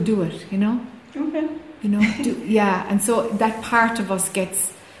wants to do it, Okay. And so that part of us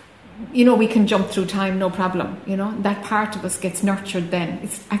gets, we can jump through time, no problem, that part of us gets nurtured then.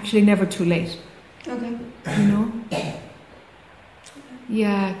 It's actually never too late. Okay.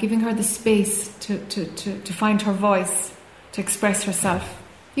 Yeah, giving her the space to find her voice, to express herself.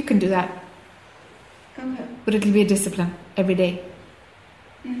 You can do that. Okay. But it'll be a discipline every day.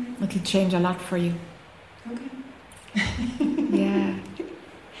 Mm-hmm. It'll change a lot for you. Okay. Yeah.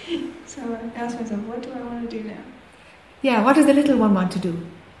 So I ask myself, what do I want to do now? Yeah, what does the little one want to do?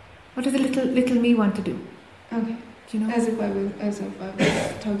 What does the little me want to do? Okay. As if I was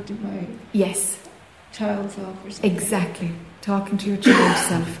talking to my child self or something. Exactly. Talking to your child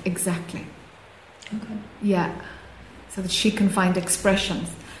self. Exactly. Okay. Yeah. So that she can find expressions.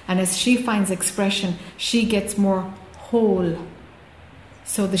 And as she finds expression, she gets more whole.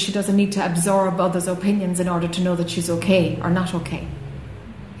 So that she doesn't need to absorb others' opinions in order to know that she's okay or not okay.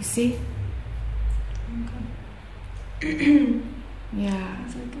 You see? Okay. Yeah.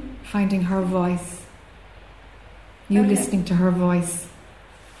 Finding her voice. You listening to her voice.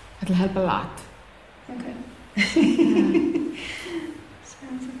 It'll help a lot. Okay. Yeah.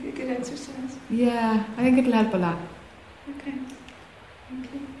 Sounds like a good exercise. Yeah, I think it'll help a lot. Okay.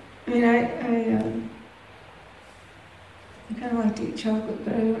 I mean, I kind of like to eat chocolate,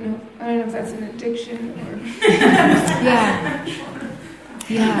 but I don't know if that's an addiction or.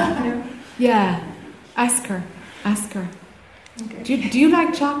 Yeah. Ask her. Okay. Do you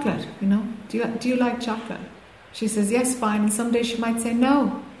like chocolate? Do you like chocolate? She says yes, fine. And someday she might say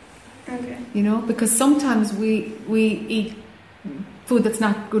no. Okay. Because sometimes we eat food that's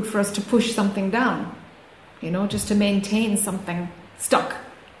not good for us to push something down. Just to maintain something stuck.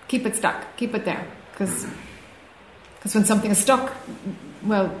 Keep it stuck. Keep it there. Because when something is stuck,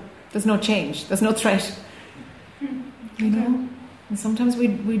 well, there's no change. There's no threat. And sometimes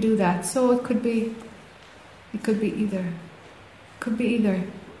we do that. So it could be either. Could be either.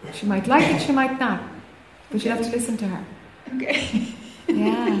 She might like it, she might not. But you have to listen to her. Okay.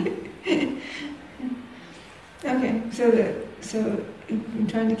 Yeah. Okay. So if I'm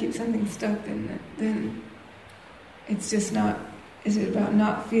trying to keep something stuck, then it's just not. Is it about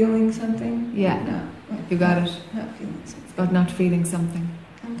not feeling something? Yeah. You got it. Not feeling something. It's about not feeling something.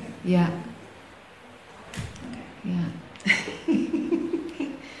 Yeah. Yeah.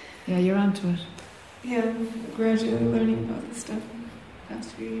 Yeah, you're onto it. Yeah, I'm gradually learning about this stuff in the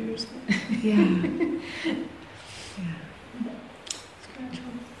past few years. Yeah. Yeah. It's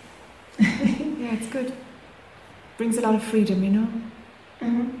gradual. Yeah, it's good. Brings a lot of freedom, you know?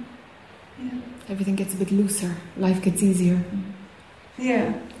 Uh-huh. Yeah. Everything gets a bit looser. Life gets easier.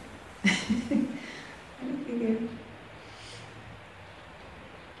 Yeah. I figured.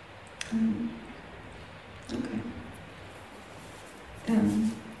 Okay.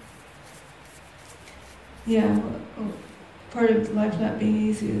 Yeah, well, part of life not being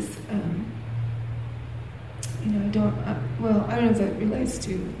easy is, I don't know if that relates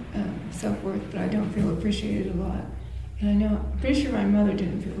to self-worth, but I don't feel appreciated a lot. And I'm pretty sure my mother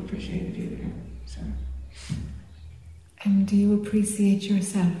didn't feel appreciated either, so. And do you appreciate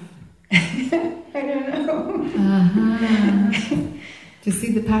yourself? I don't know. Uh-huh. Do you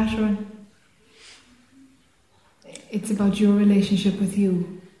see the pattern? It's about your relationship with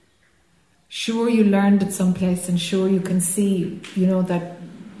you. Sure, you learned it someplace, and sure, you can see, that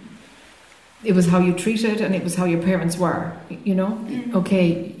it was how you treated and it was how your parents were,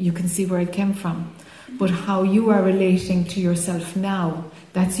 Okay, you can see where it came from. But how you are relating to yourself now,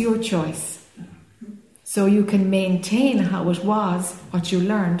 that's your choice. So you can maintain how it was, what you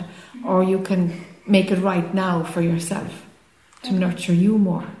learned, or you can make it right now for yourself, to nurture you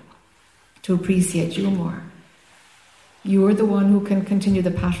more, to appreciate you more. You're the one who can continue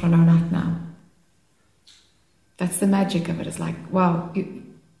the pattern or not now. That's the magic of it. It's like, wow,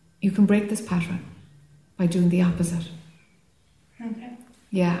 you can break this pattern by doing the opposite. Okay.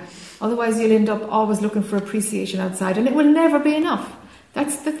 Yeah. Otherwise you'll end up always looking for appreciation outside, and it will never be enough.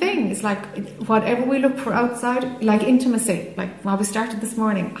 That's the thing. It's like whatever we look for outside, like intimacy, like when we started this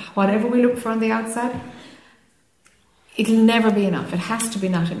morning, whatever we look for on the outside, it'll never be enough. It has to be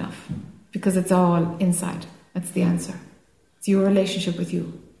not enough, because it's all inside. That's the answer. It's your relationship with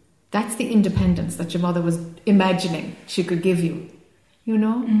you. That's the independence that your mother was imagining she could give you.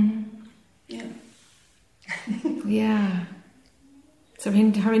 Mm-hmm. Yeah. Yeah. So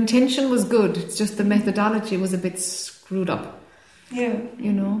her intention was good. It's just the methodology was a bit screwed up. Yeah.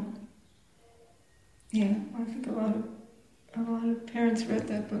 Yeah. I think a lot of parents read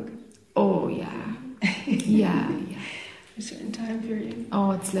that book. Oh yeah. Yeah. A certain time period.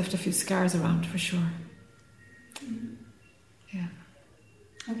 Oh, it's left a few scars around for sure. Mm-hmm. Yeah.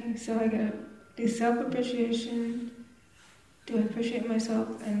 Okay, so I gotta do self-appreciation. Do I appreciate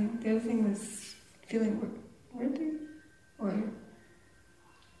myself? And the other thing was feeling worthy, or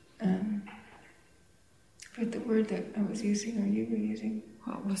with the word that I was using or you were using.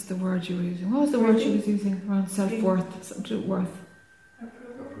 What was the word you were using? What was the word she was using around self-worth? Something to do with worth.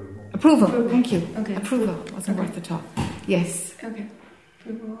 Approval. Thank you. Okay. Approval wasn't worth the talk. Yes. Okay.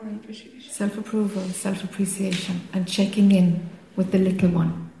 Approval and appreciation. Self-approval, self-appreciation, and checking in with the little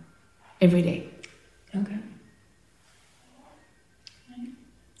one every day. Okay.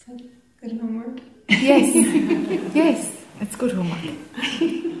 Is that good homework? Yes. Yes. That's good homework.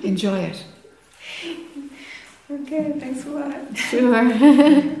 Enjoy it. Okay, thanks a lot. Sure.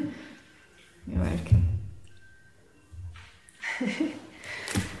 You're welcome.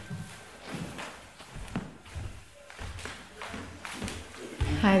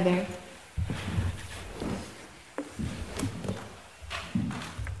 Hi there.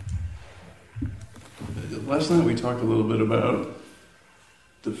 Last night we talked a little bit about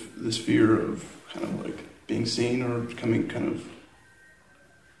this fear of kind of like being seen or becoming kind of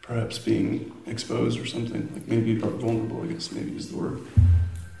perhaps being exposed or something, like maybe vulnerable, I guess maybe is the word.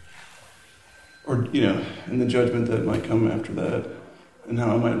 Or, and the judgment that might come after that, and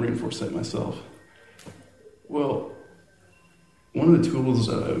how I might reinforce that myself. Well, one of the tools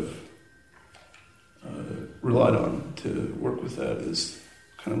that I've relied on to work with that is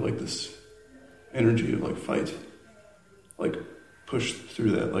kind of like this energy of like fight, like push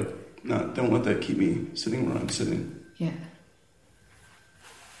through that, like don't let that keep me sitting where I'm sitting. Yeah.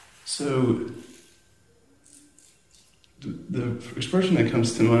 So the expression that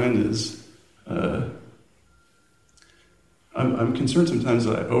comes to mind is I'm concerned sometimes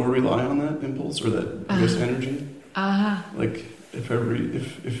that I over-rely on that impulse or that I guess energy. Like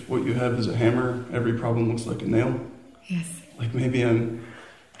if what you have is a hammer, every problem looks like a nail. Yes. Like maybe I'm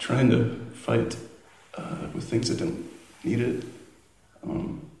trying to fight with things that don't need it.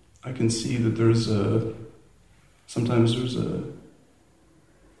 I can see that sometimes there's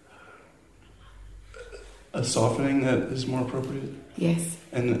a softening that is more appropriate. Yes.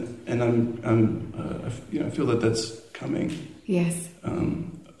 And I feel that that's coming. Yes.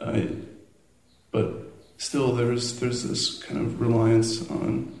 But still, there's this kind of reliance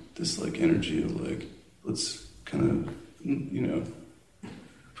on this like energy of like, let's kind of,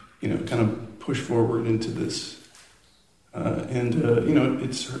 kind of push forward into this.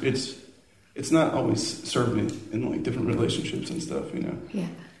 It's not always served me in like different relationships and stuff, Yeah.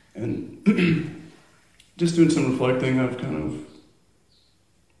 And just doing some reflecting, I've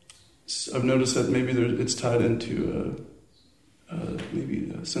noticed that maybe it's tied into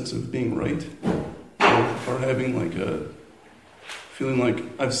maybe a sense of being right, or having like a feeling like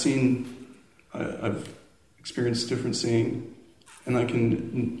I've experienced different seeing, and I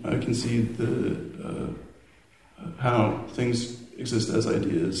can see the how things exist as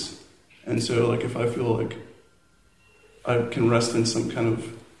ideas, and so like if I feel like I can rest in some kind of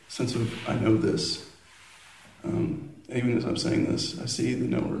sense of I know this. Even as I'm saying this, I see the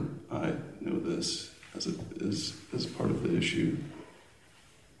knower. I know this as part of the issue.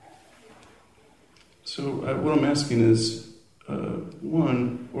 So what I'm asking is,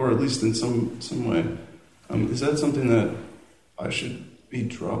 one, or at least in some way, is that something that I should be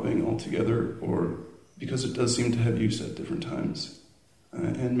dropping altogether, or because it does seem to have use at different times,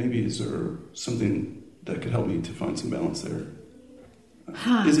 and maybe is there something that could help me to find some balance there?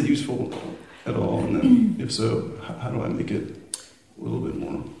 Is it useful at all? And then, if so, how do I make it a little bit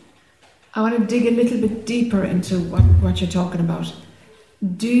more? I want to dig a little bit deeper into what you're talking about.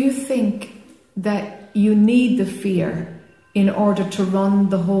 Do you think that you need the fear in order to run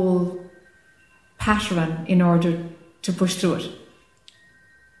the whole pattern in order to push through it?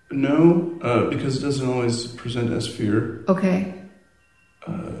 No, because it doesn't always present as fear. Okay.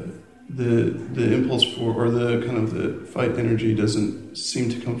 The impulse for, or the kind of the fight energy doesn't seem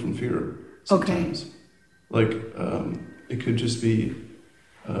to come from fear sometimes. Okay. Like, it could just be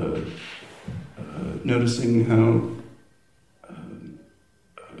noticing how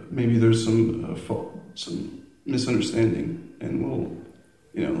maybe there's some misunderstanding, and we'll,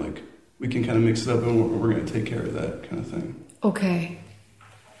 like, we can kind of mix it up, and we're going to take care of that kind of thing. Okay.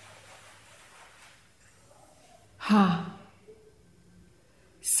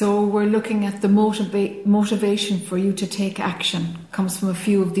 So we're looking at the motivation for you to take action comes from a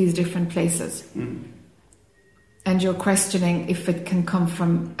few of these different places. Mm. And you're questioning if it can come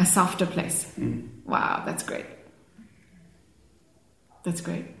from a softer place. Mm. Wow, that's great. That's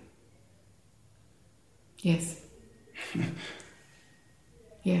great. Yes.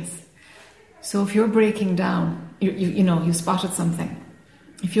 Yes. So if you're breaking down, you spotted something.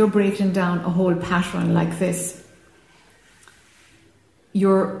 If you're breaking down a whole pattern like this,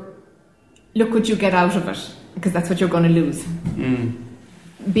 look what you get out of it, because that's what you're going to lose. Mm.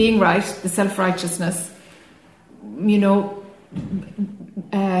 Being right, the self-righteousness,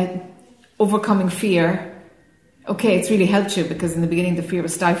 overcoming fear. Okay, it's really helped you, because in the beginning the fear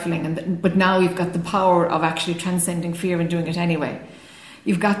was stifling, but now you've got the power of actually transcending fear and doing it anyway.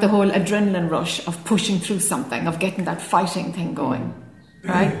 You've got the whole adrenaline rush of pushing through something, of getting that fighting thing going,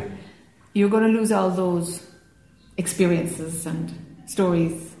 right? You're going to lose all those experiences and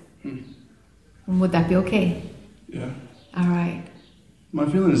stories. And would that be okay? Yeah. All right. My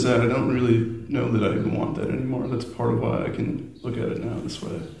feeling is that I don't really know that I even want that anymore. That's part of why I can look at it now this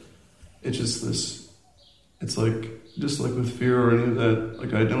way. It's just this, it's like, just like with fear or any of that,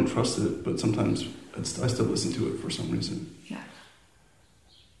 like I don't trust it, but sometimes I still listen to it for some reason. Yeah.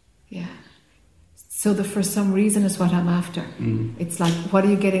 Yeah. So the for some reason is what I'm after. Mm. It's like, what are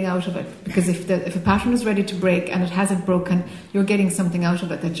you getting out of it? Because if a pattern is ready to break and it hasn't broken, you're getting something out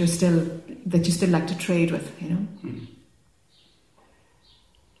of it that you still like to trade with, Mm.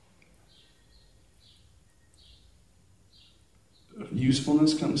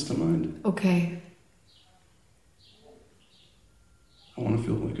 Usefulness comes to mind. Okay. I want to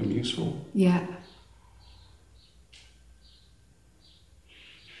feel like I'm useful. Yeah.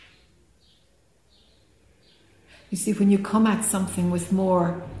 You see, when you come at something with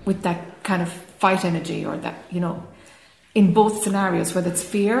that kind of fight energy, or that, in both scenarios, whether it's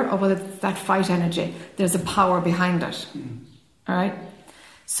fear or whether it's that fight energy, there's a power behind it. Mm. All right?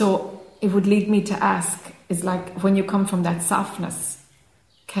 So it would lead me to ask, is like, when you come from that softness,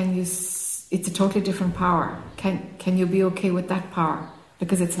 it's a totally different power. Can you be okay with that power?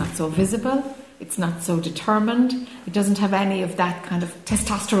 Because it's not so visible, it's not so determined, it doesn't have any of that kind of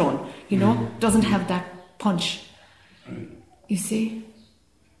testosterone, doesn't have that punch. Right. You see?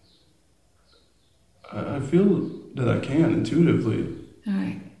 I feel that I can intuitively. All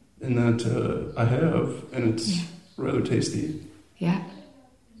right. And that I have, and it's rather tasty. Yeah.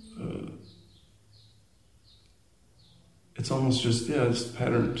 It's almost just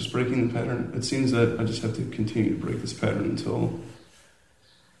pattern, just breaking the pattern. It seems that I just have to continue to break this pattern until,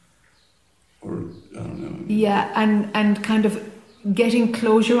 or I don't know. Yeah, and kind of getting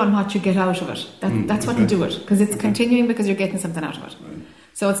closure on what you get out of it. That's what will do it, because it's continuing because you're getting something out of it. Right.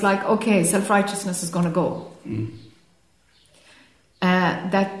 So it's like, okay, self-righteousness is going to go.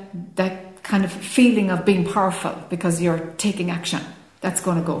 That kind of feeling of being powerful because you're taking action, that's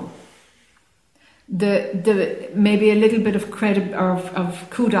going to go. The maybe a little bit of credit or of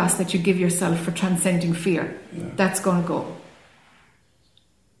kudos that you give yourself for transcending fear, that's going to go.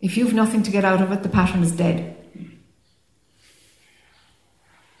 If you've nothing to get out of it, the pattern is dead.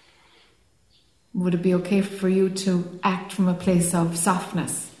 Would it be okay for you to act from a place of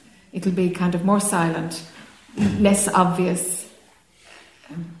softness? It'll be kind of more silent, less obvious,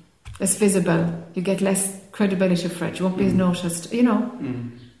 less visible. You get less credibility for it. You won't be as noticed, you know.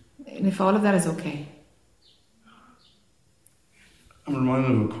 And if all of that is okay. I'm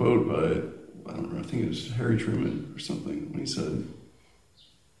reminded of a quote by, I don't know, I think it was Harry Truman or something, when he said,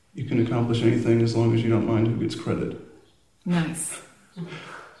 "You can accomplish anything as long as you don't mind who gets credit." Nice.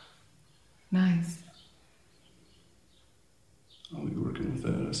 Nice. I'll be working with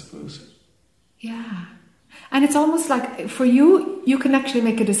that, I suppose. Yeah. And it's almost like, for you, you can actually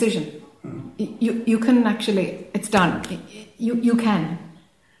make a decision. You can actually, it's done. You can.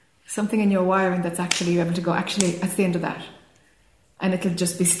 Something in your wiring that's actually you're able to go, actually, that's the end of that. And it'll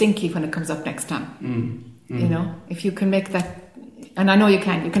just be stinky when it comes up next time. You know, if you can make that, and I know you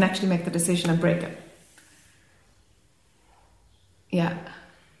can actually make the decision and break it. Yeah.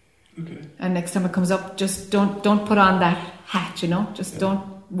 Okay. And next time it comes up, just don't put on that hat, you know, just don't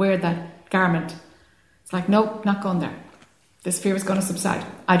wear that garment. It's like, nope, not going there. This fear is going to subside.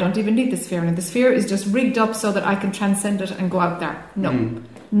 I don't even need this fear, and this fear is just rigged up so that I can transcend it and go out there. No,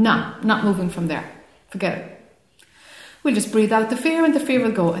 not moving from there. Forget it. We'll just breathe out the fear, and the fear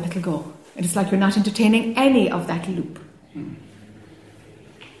will go, and it'll go. And it's like you're not entertaining any of that loop.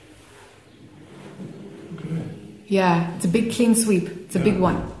 Okay. Yeah, it's a big clean sweep. It's a big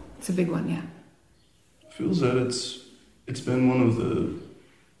one. It's a big one, yeah. Feels that it's been one of the,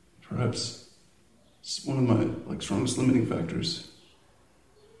 perhaps one of my strongest limiting factors.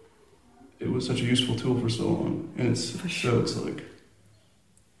 It was such a useful tool for so long, and it's like,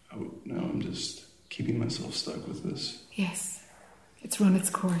 now I'm just keeping myself stuck with this. Yes, it's run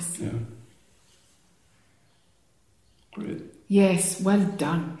its course. Yeah. Great. Yes, well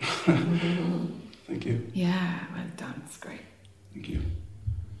done. Thank you. Yeah, well done. It's great. Thank you.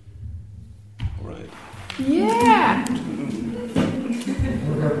 All right. Yeah.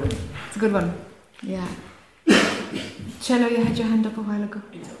 It's a good one. Yeah. Cello, you had your hand up a while ago.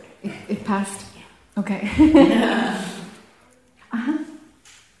 It passed. Okay. Uh-huh.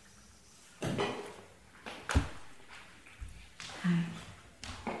 Hi.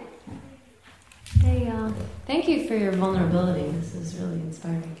 Hey, thank you for your vulnerability. This is really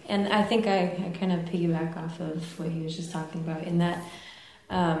inspiring. And I think I kind of piggyback off of what he was just talking about, in that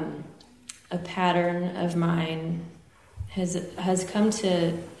a pattern of mine has come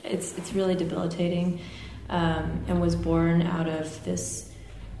to, it's really debilitating, and was born out of this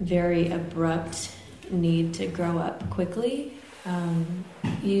very abrupt need to grow up quickly.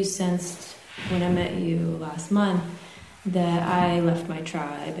 You sensed when I met you last month that I left my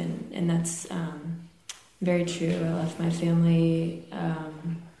tribe, and that's very true. I left my family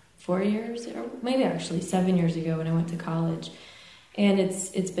 4 years, or maybe actually 7 years ago when I went to college, and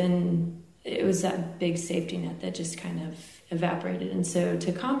it was that big safety net that just kind of evaporated. And so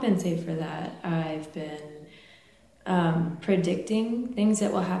to compensate for that, I've been predicting things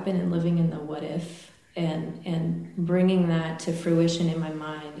that will happen and living in the what if, and bringing that to fruition in my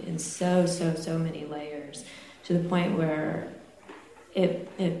mind in so many layers, to the point where it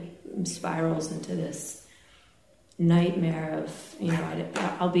spirals into this nightmare of,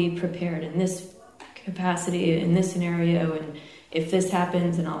 I'll be prepared in this capacity, in this scenario, and if this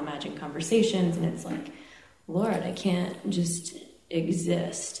happens, and I'll imagine conversations, and it's like, Lord, I can't just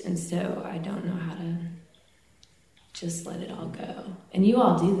exist, and so I don't know how to just let it all go. And you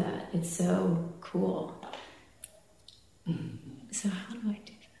all do that. It's so cool. So how do I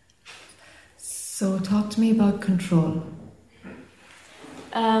do that? So talk to me about control.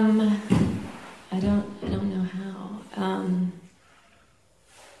 I don't know how.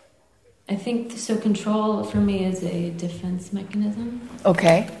 I think so. Control for me is a defense mechanism.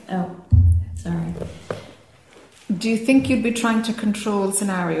 Okay. Oh, sorry. Do you think you'd be trying to control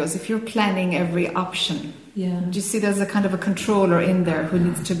scenarios if you're planning every option? Yeah. Do you see there's a kind of a controller in there who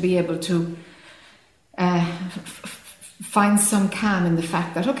needs to be able to find some calm in the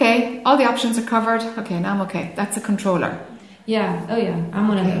fact that, okay, all the options are covered. Okay, now I'm okay. That's a controller. Yeah. Oh, yeah. I'm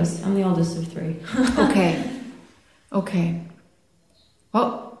one of those. I'm the oldest of three. Okay.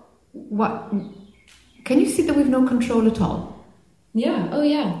 Well, what? Can you see that we've no control at all? Yeah. Oh,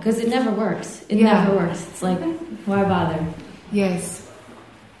 yeah. Because it never works. It Yeah. never works. It's like, why bother? Yes.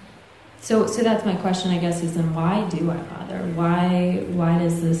 So that's my question, I guess, is then why do I bother? Why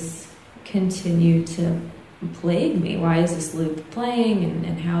does this continue to plague me? Why is this loop playing?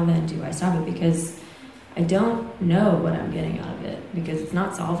 And how then do I stop it? Because I don't know what I'm getting out of it, because it's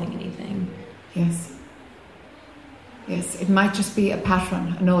not solving anything. Yes. Yes. It might just be a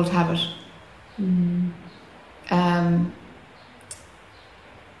pattern, an old habit.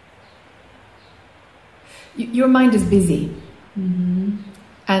 Your mind is busy.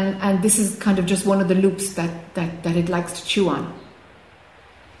 And this is kind of just one of the loops that it likes to chew on.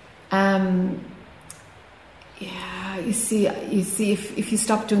 Yeah, you see, if you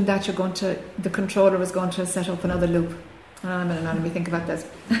stop doing that, the controller is going to set up another loop. Oh, no, let me think about this.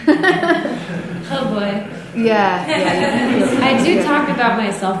 Oh boy. Yeah. I do talk about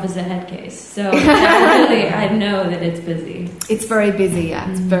myself as a head case, so I know that it's busy. It's very busy, yeah.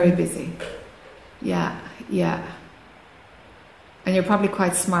 It's very busy. Yeah. And you're probably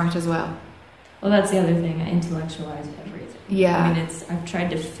quite smart as well. Well, that's the other thing. I intellectualize everything. Yeah. I mean, I've tried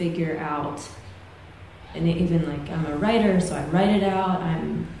to figure out, and even like I'm a writer, so I write it out. I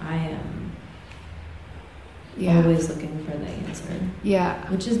am always looking for the answer. Yeah.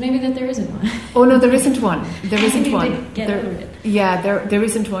 Which is maybe that there isn't one. Oh no, there isn't one. There isn't I one. need to get over it. Yeah, there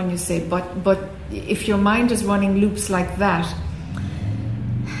isn't one. You say, but if your mind is running loops like that,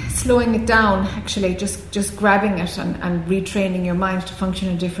 slowing it down, actually, just grabbing it and retraining your mind to function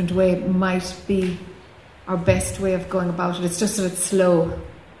in a different way might be our best way of going about it. It's just that it's slow,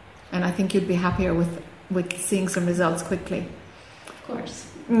 and I think you'd be happier with seeing some results quickly. Of course.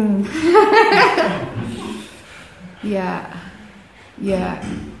 Yeah.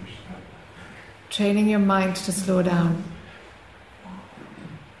 Training your mind to slow down.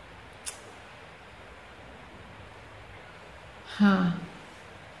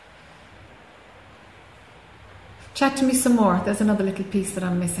 Chat to me some more. There's another little piece that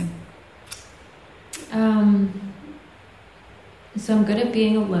I'm missing. So I'm good at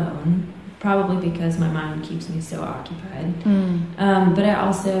being alone, probably because my mind keeps me so occupied. But I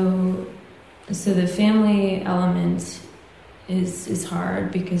also, so the family element is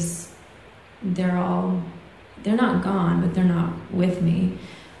hard because they're not gone, but they're not with me.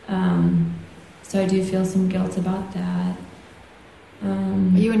 So I do feel some guilt about that.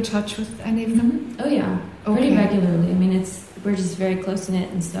 Are you in touch with any of them? Oh yeah, pretty regularly. I mean, we're just very close knit,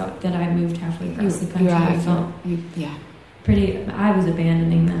 and so that I moved halfway across the country, I felt pretty. I was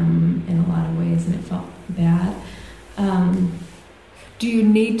abandoning them in a lot of ways, and it felt bad. Do you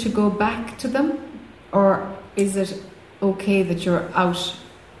need to go back to them, or is it okay that you're out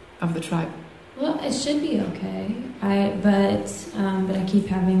of the tribe? Well, it should be okay. But I keep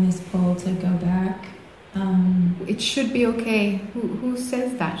having this pull to go back. It should be okay. Who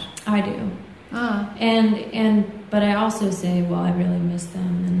says that? I do. But I also say, well, I really miss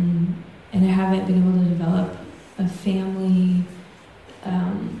them, and I haven't been able to develop a family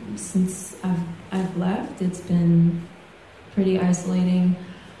since I've left. It's been pretty isolating,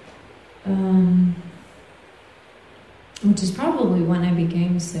 which is probably when I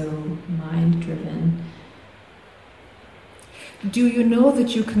became so mind-driven. Do you know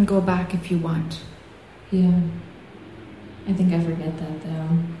that you can go back if you want? Yeah. I think I forget that, though.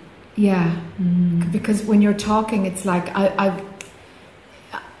 Yeah. Because when you're talking, it's like I've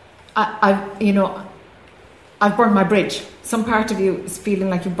burnt my bridge. Some part of you is feeling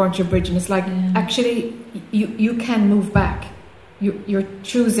like you've burnt your bridge, and it's like, actually, you can move back. You're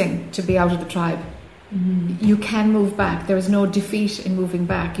choosing to be out of the tribe. You can move back. There is no defeat in moving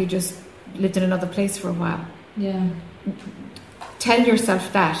back. You just lived in another place for a while. Yeah. Tell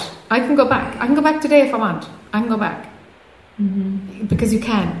yourself that. I can go back. I can go back today if I want. I can go back. Because you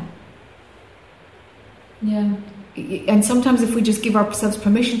can. Yeah. And sometimes if we just give ourselves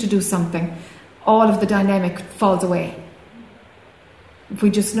permission to do something, all of the dynamic falls away. If we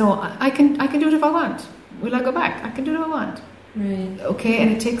just know, I can do it if I want. Will I go back? I can do it if I want. Right. Okay,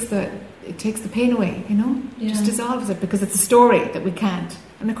 and it takes the pain away, Yeah. Just dissolves it, because it's a story that we can't.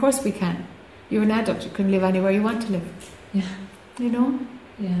 And of course we can. You're an adult, you can live anywhere you want to live. Yeah.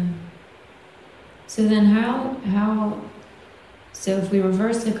 Yeah. So then so if we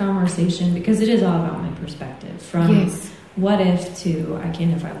reverse the conversation, because it is all about my perspective, from what if to I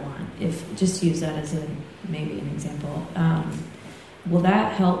can if I want, if just use that as maybe an example, will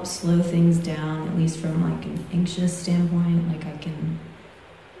that help slow things down, at least from like an anxious standpoint? Like I can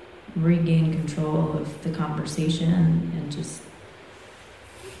regain control of the conversation and just...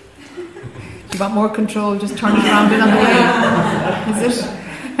 You want more control, just turn it around another way. Is it?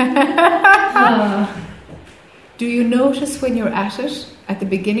 Do you notice when you're at it, at the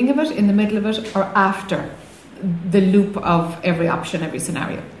beginning of it, in the middle of it, or after the loop of every option, every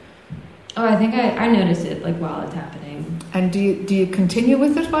scenario? Oh, I think I notice it like while it's happening. And do you continue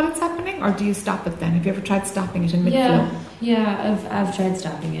with it while it's happening, or do you stop it then? Have you ever tried stopping it in mid-flow? Yeah, I've tried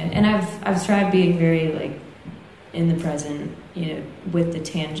stopping it, and I've tried being very like in the present, with the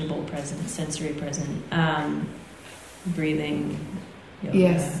tangible present, sensory present, breathing, yoga,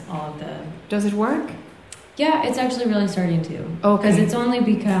 yes, all of the. Does it work? Yeah, it's actually really starting to. Okay. Because it's only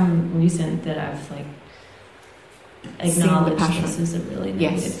become recent that I've like acknowledged this is a really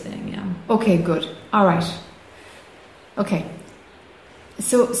negative thing. Yeah. Okay, good. All right. Okay.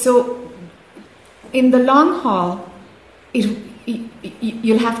 So in the long haul,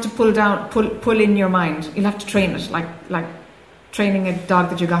 you'll have to pull in your mind. You'll have to train it, like training a dog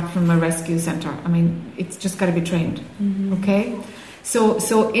that you got from a rescue center. I mean, it's just got to be trained. Mm-hmm. Okay.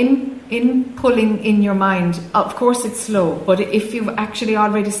 So in pulling in your mind, of course it's slow, but if you've actually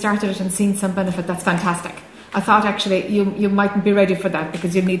already started it and seen some benefit, that's fantastic. I thought actually you mightn't be ready for that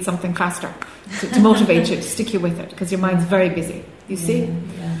because you need something faster to motivate you, to stick you with it, because your mind's very busy. You see?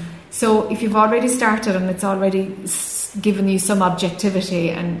 Yeah. So if you've already started and it's already given you some objectivity,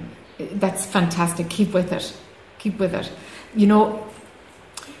 and that's fantastic, keep with it. Keep with it.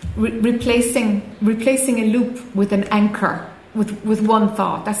 Replacing a loop with an anchor, with one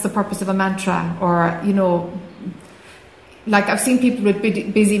thought. That's the purpose of a mantra, or, like I've seen people with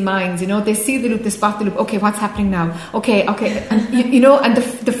busy minds, they see the loop, they spot the loop, okay, what's happening now? Okay, and, and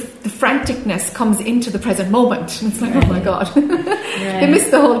the franticness comes into the present moment. And it's like, right. Oh my God. They miss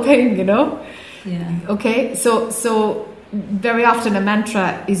the whole thing, Yeah. Okay, so very often a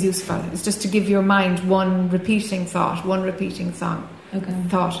mantra is useful. It's just to give your mind one repeating thought, one repeating thought.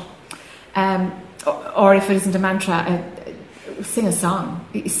 Or if it isn't a mantra, sing a song.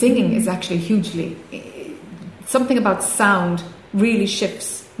 Singing is actually hugely... Something about sound really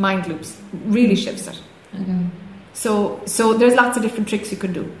shifts mind loops, really shifts it. Okay. So there's lots of different tricks you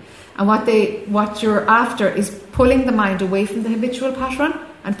can do. And what you're after is pulling the mind away from the habitual pattern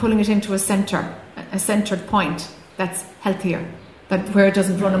and pulling it into a centered point that's healthier, where it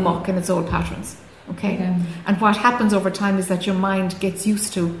doesn't run amok in its old patterns. Okay? And what happens over time is that your mind gets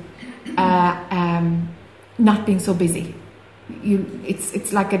used to not being so busy.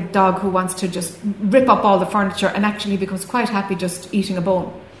 It's like a dog who wants to just rip up all the furniture and actually becomes quite happy just eating a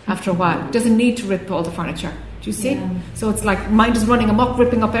bone after a while. Doesn't need to rip all the furniture. Do you see? Yeah. So it's like mind is running amok,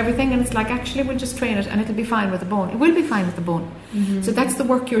 ripping up everything, and it's like actually we'll just train it and it'll be fine with the bone. It will be fine with the bone. Mm-hmm. So that's the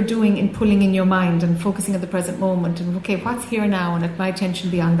work you're doing in pulling in your mind and focusing on the present moment and okay, what's here now, and let my attention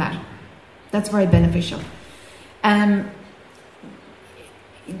be on that. That's very beneficial.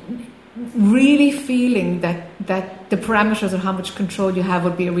 Really feeling that the parameters of how much control you have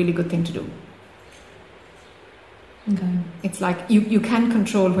would be a really good thing to do. Okay. It's like you can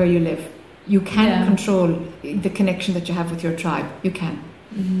control where you live. You can control the connection that you have with your tribe. You can.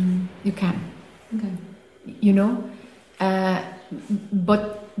 Mm-hmm. You can. Okay.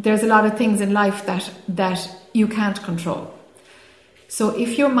 But there's a lot of things in life that you can't control. So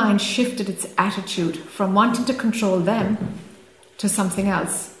if your mind shifted its attitude from wanting to control them to something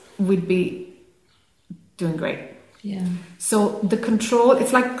else, we'd be doing great. Yeah. So the control,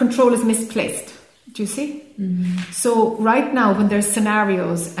 it's like control is misplaced. Do you see? Mm-hmm. So right now when there's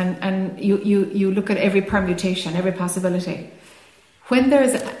scenarios and you look at every permutation, every possibility, when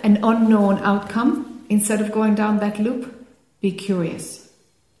there's an unknown outcome, instead of going down that loop, be curious.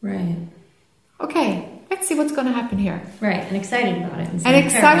 Right. Okay, let's see what's going to happen here. Right, and excited about it. And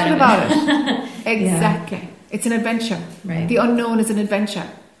excited about it. Exactly. Yeah. It's an adventure. Right. The unknown is an adventure.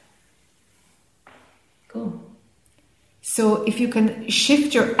 Cool. So if you can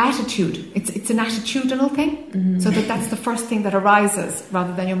shift your attitude, it's an attitudinal thing, mm-hmm. so that's the first thing that arises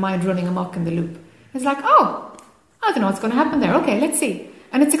rather than your mind running amok in the loop. It's like, oh, I don't know what's going to happen there. Okay, let's see.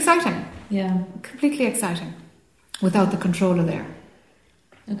 And it's exciting. Yeah. Completely exciting. Without the controller there.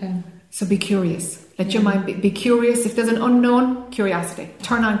 Okay. So be curious. Let your mind be curious. If there's an unknown, curiosity.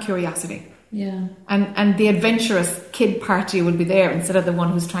 Turn on curiosity. Yeah. And the adventurous kid party will be there instead of the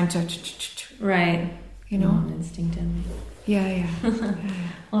one who's trying to... Right. Instinctively. Yeah.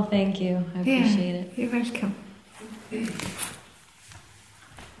 Well, thank you. I appreciate it. You're welcome.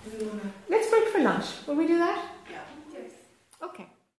 Let's break for lunch. Will we do that?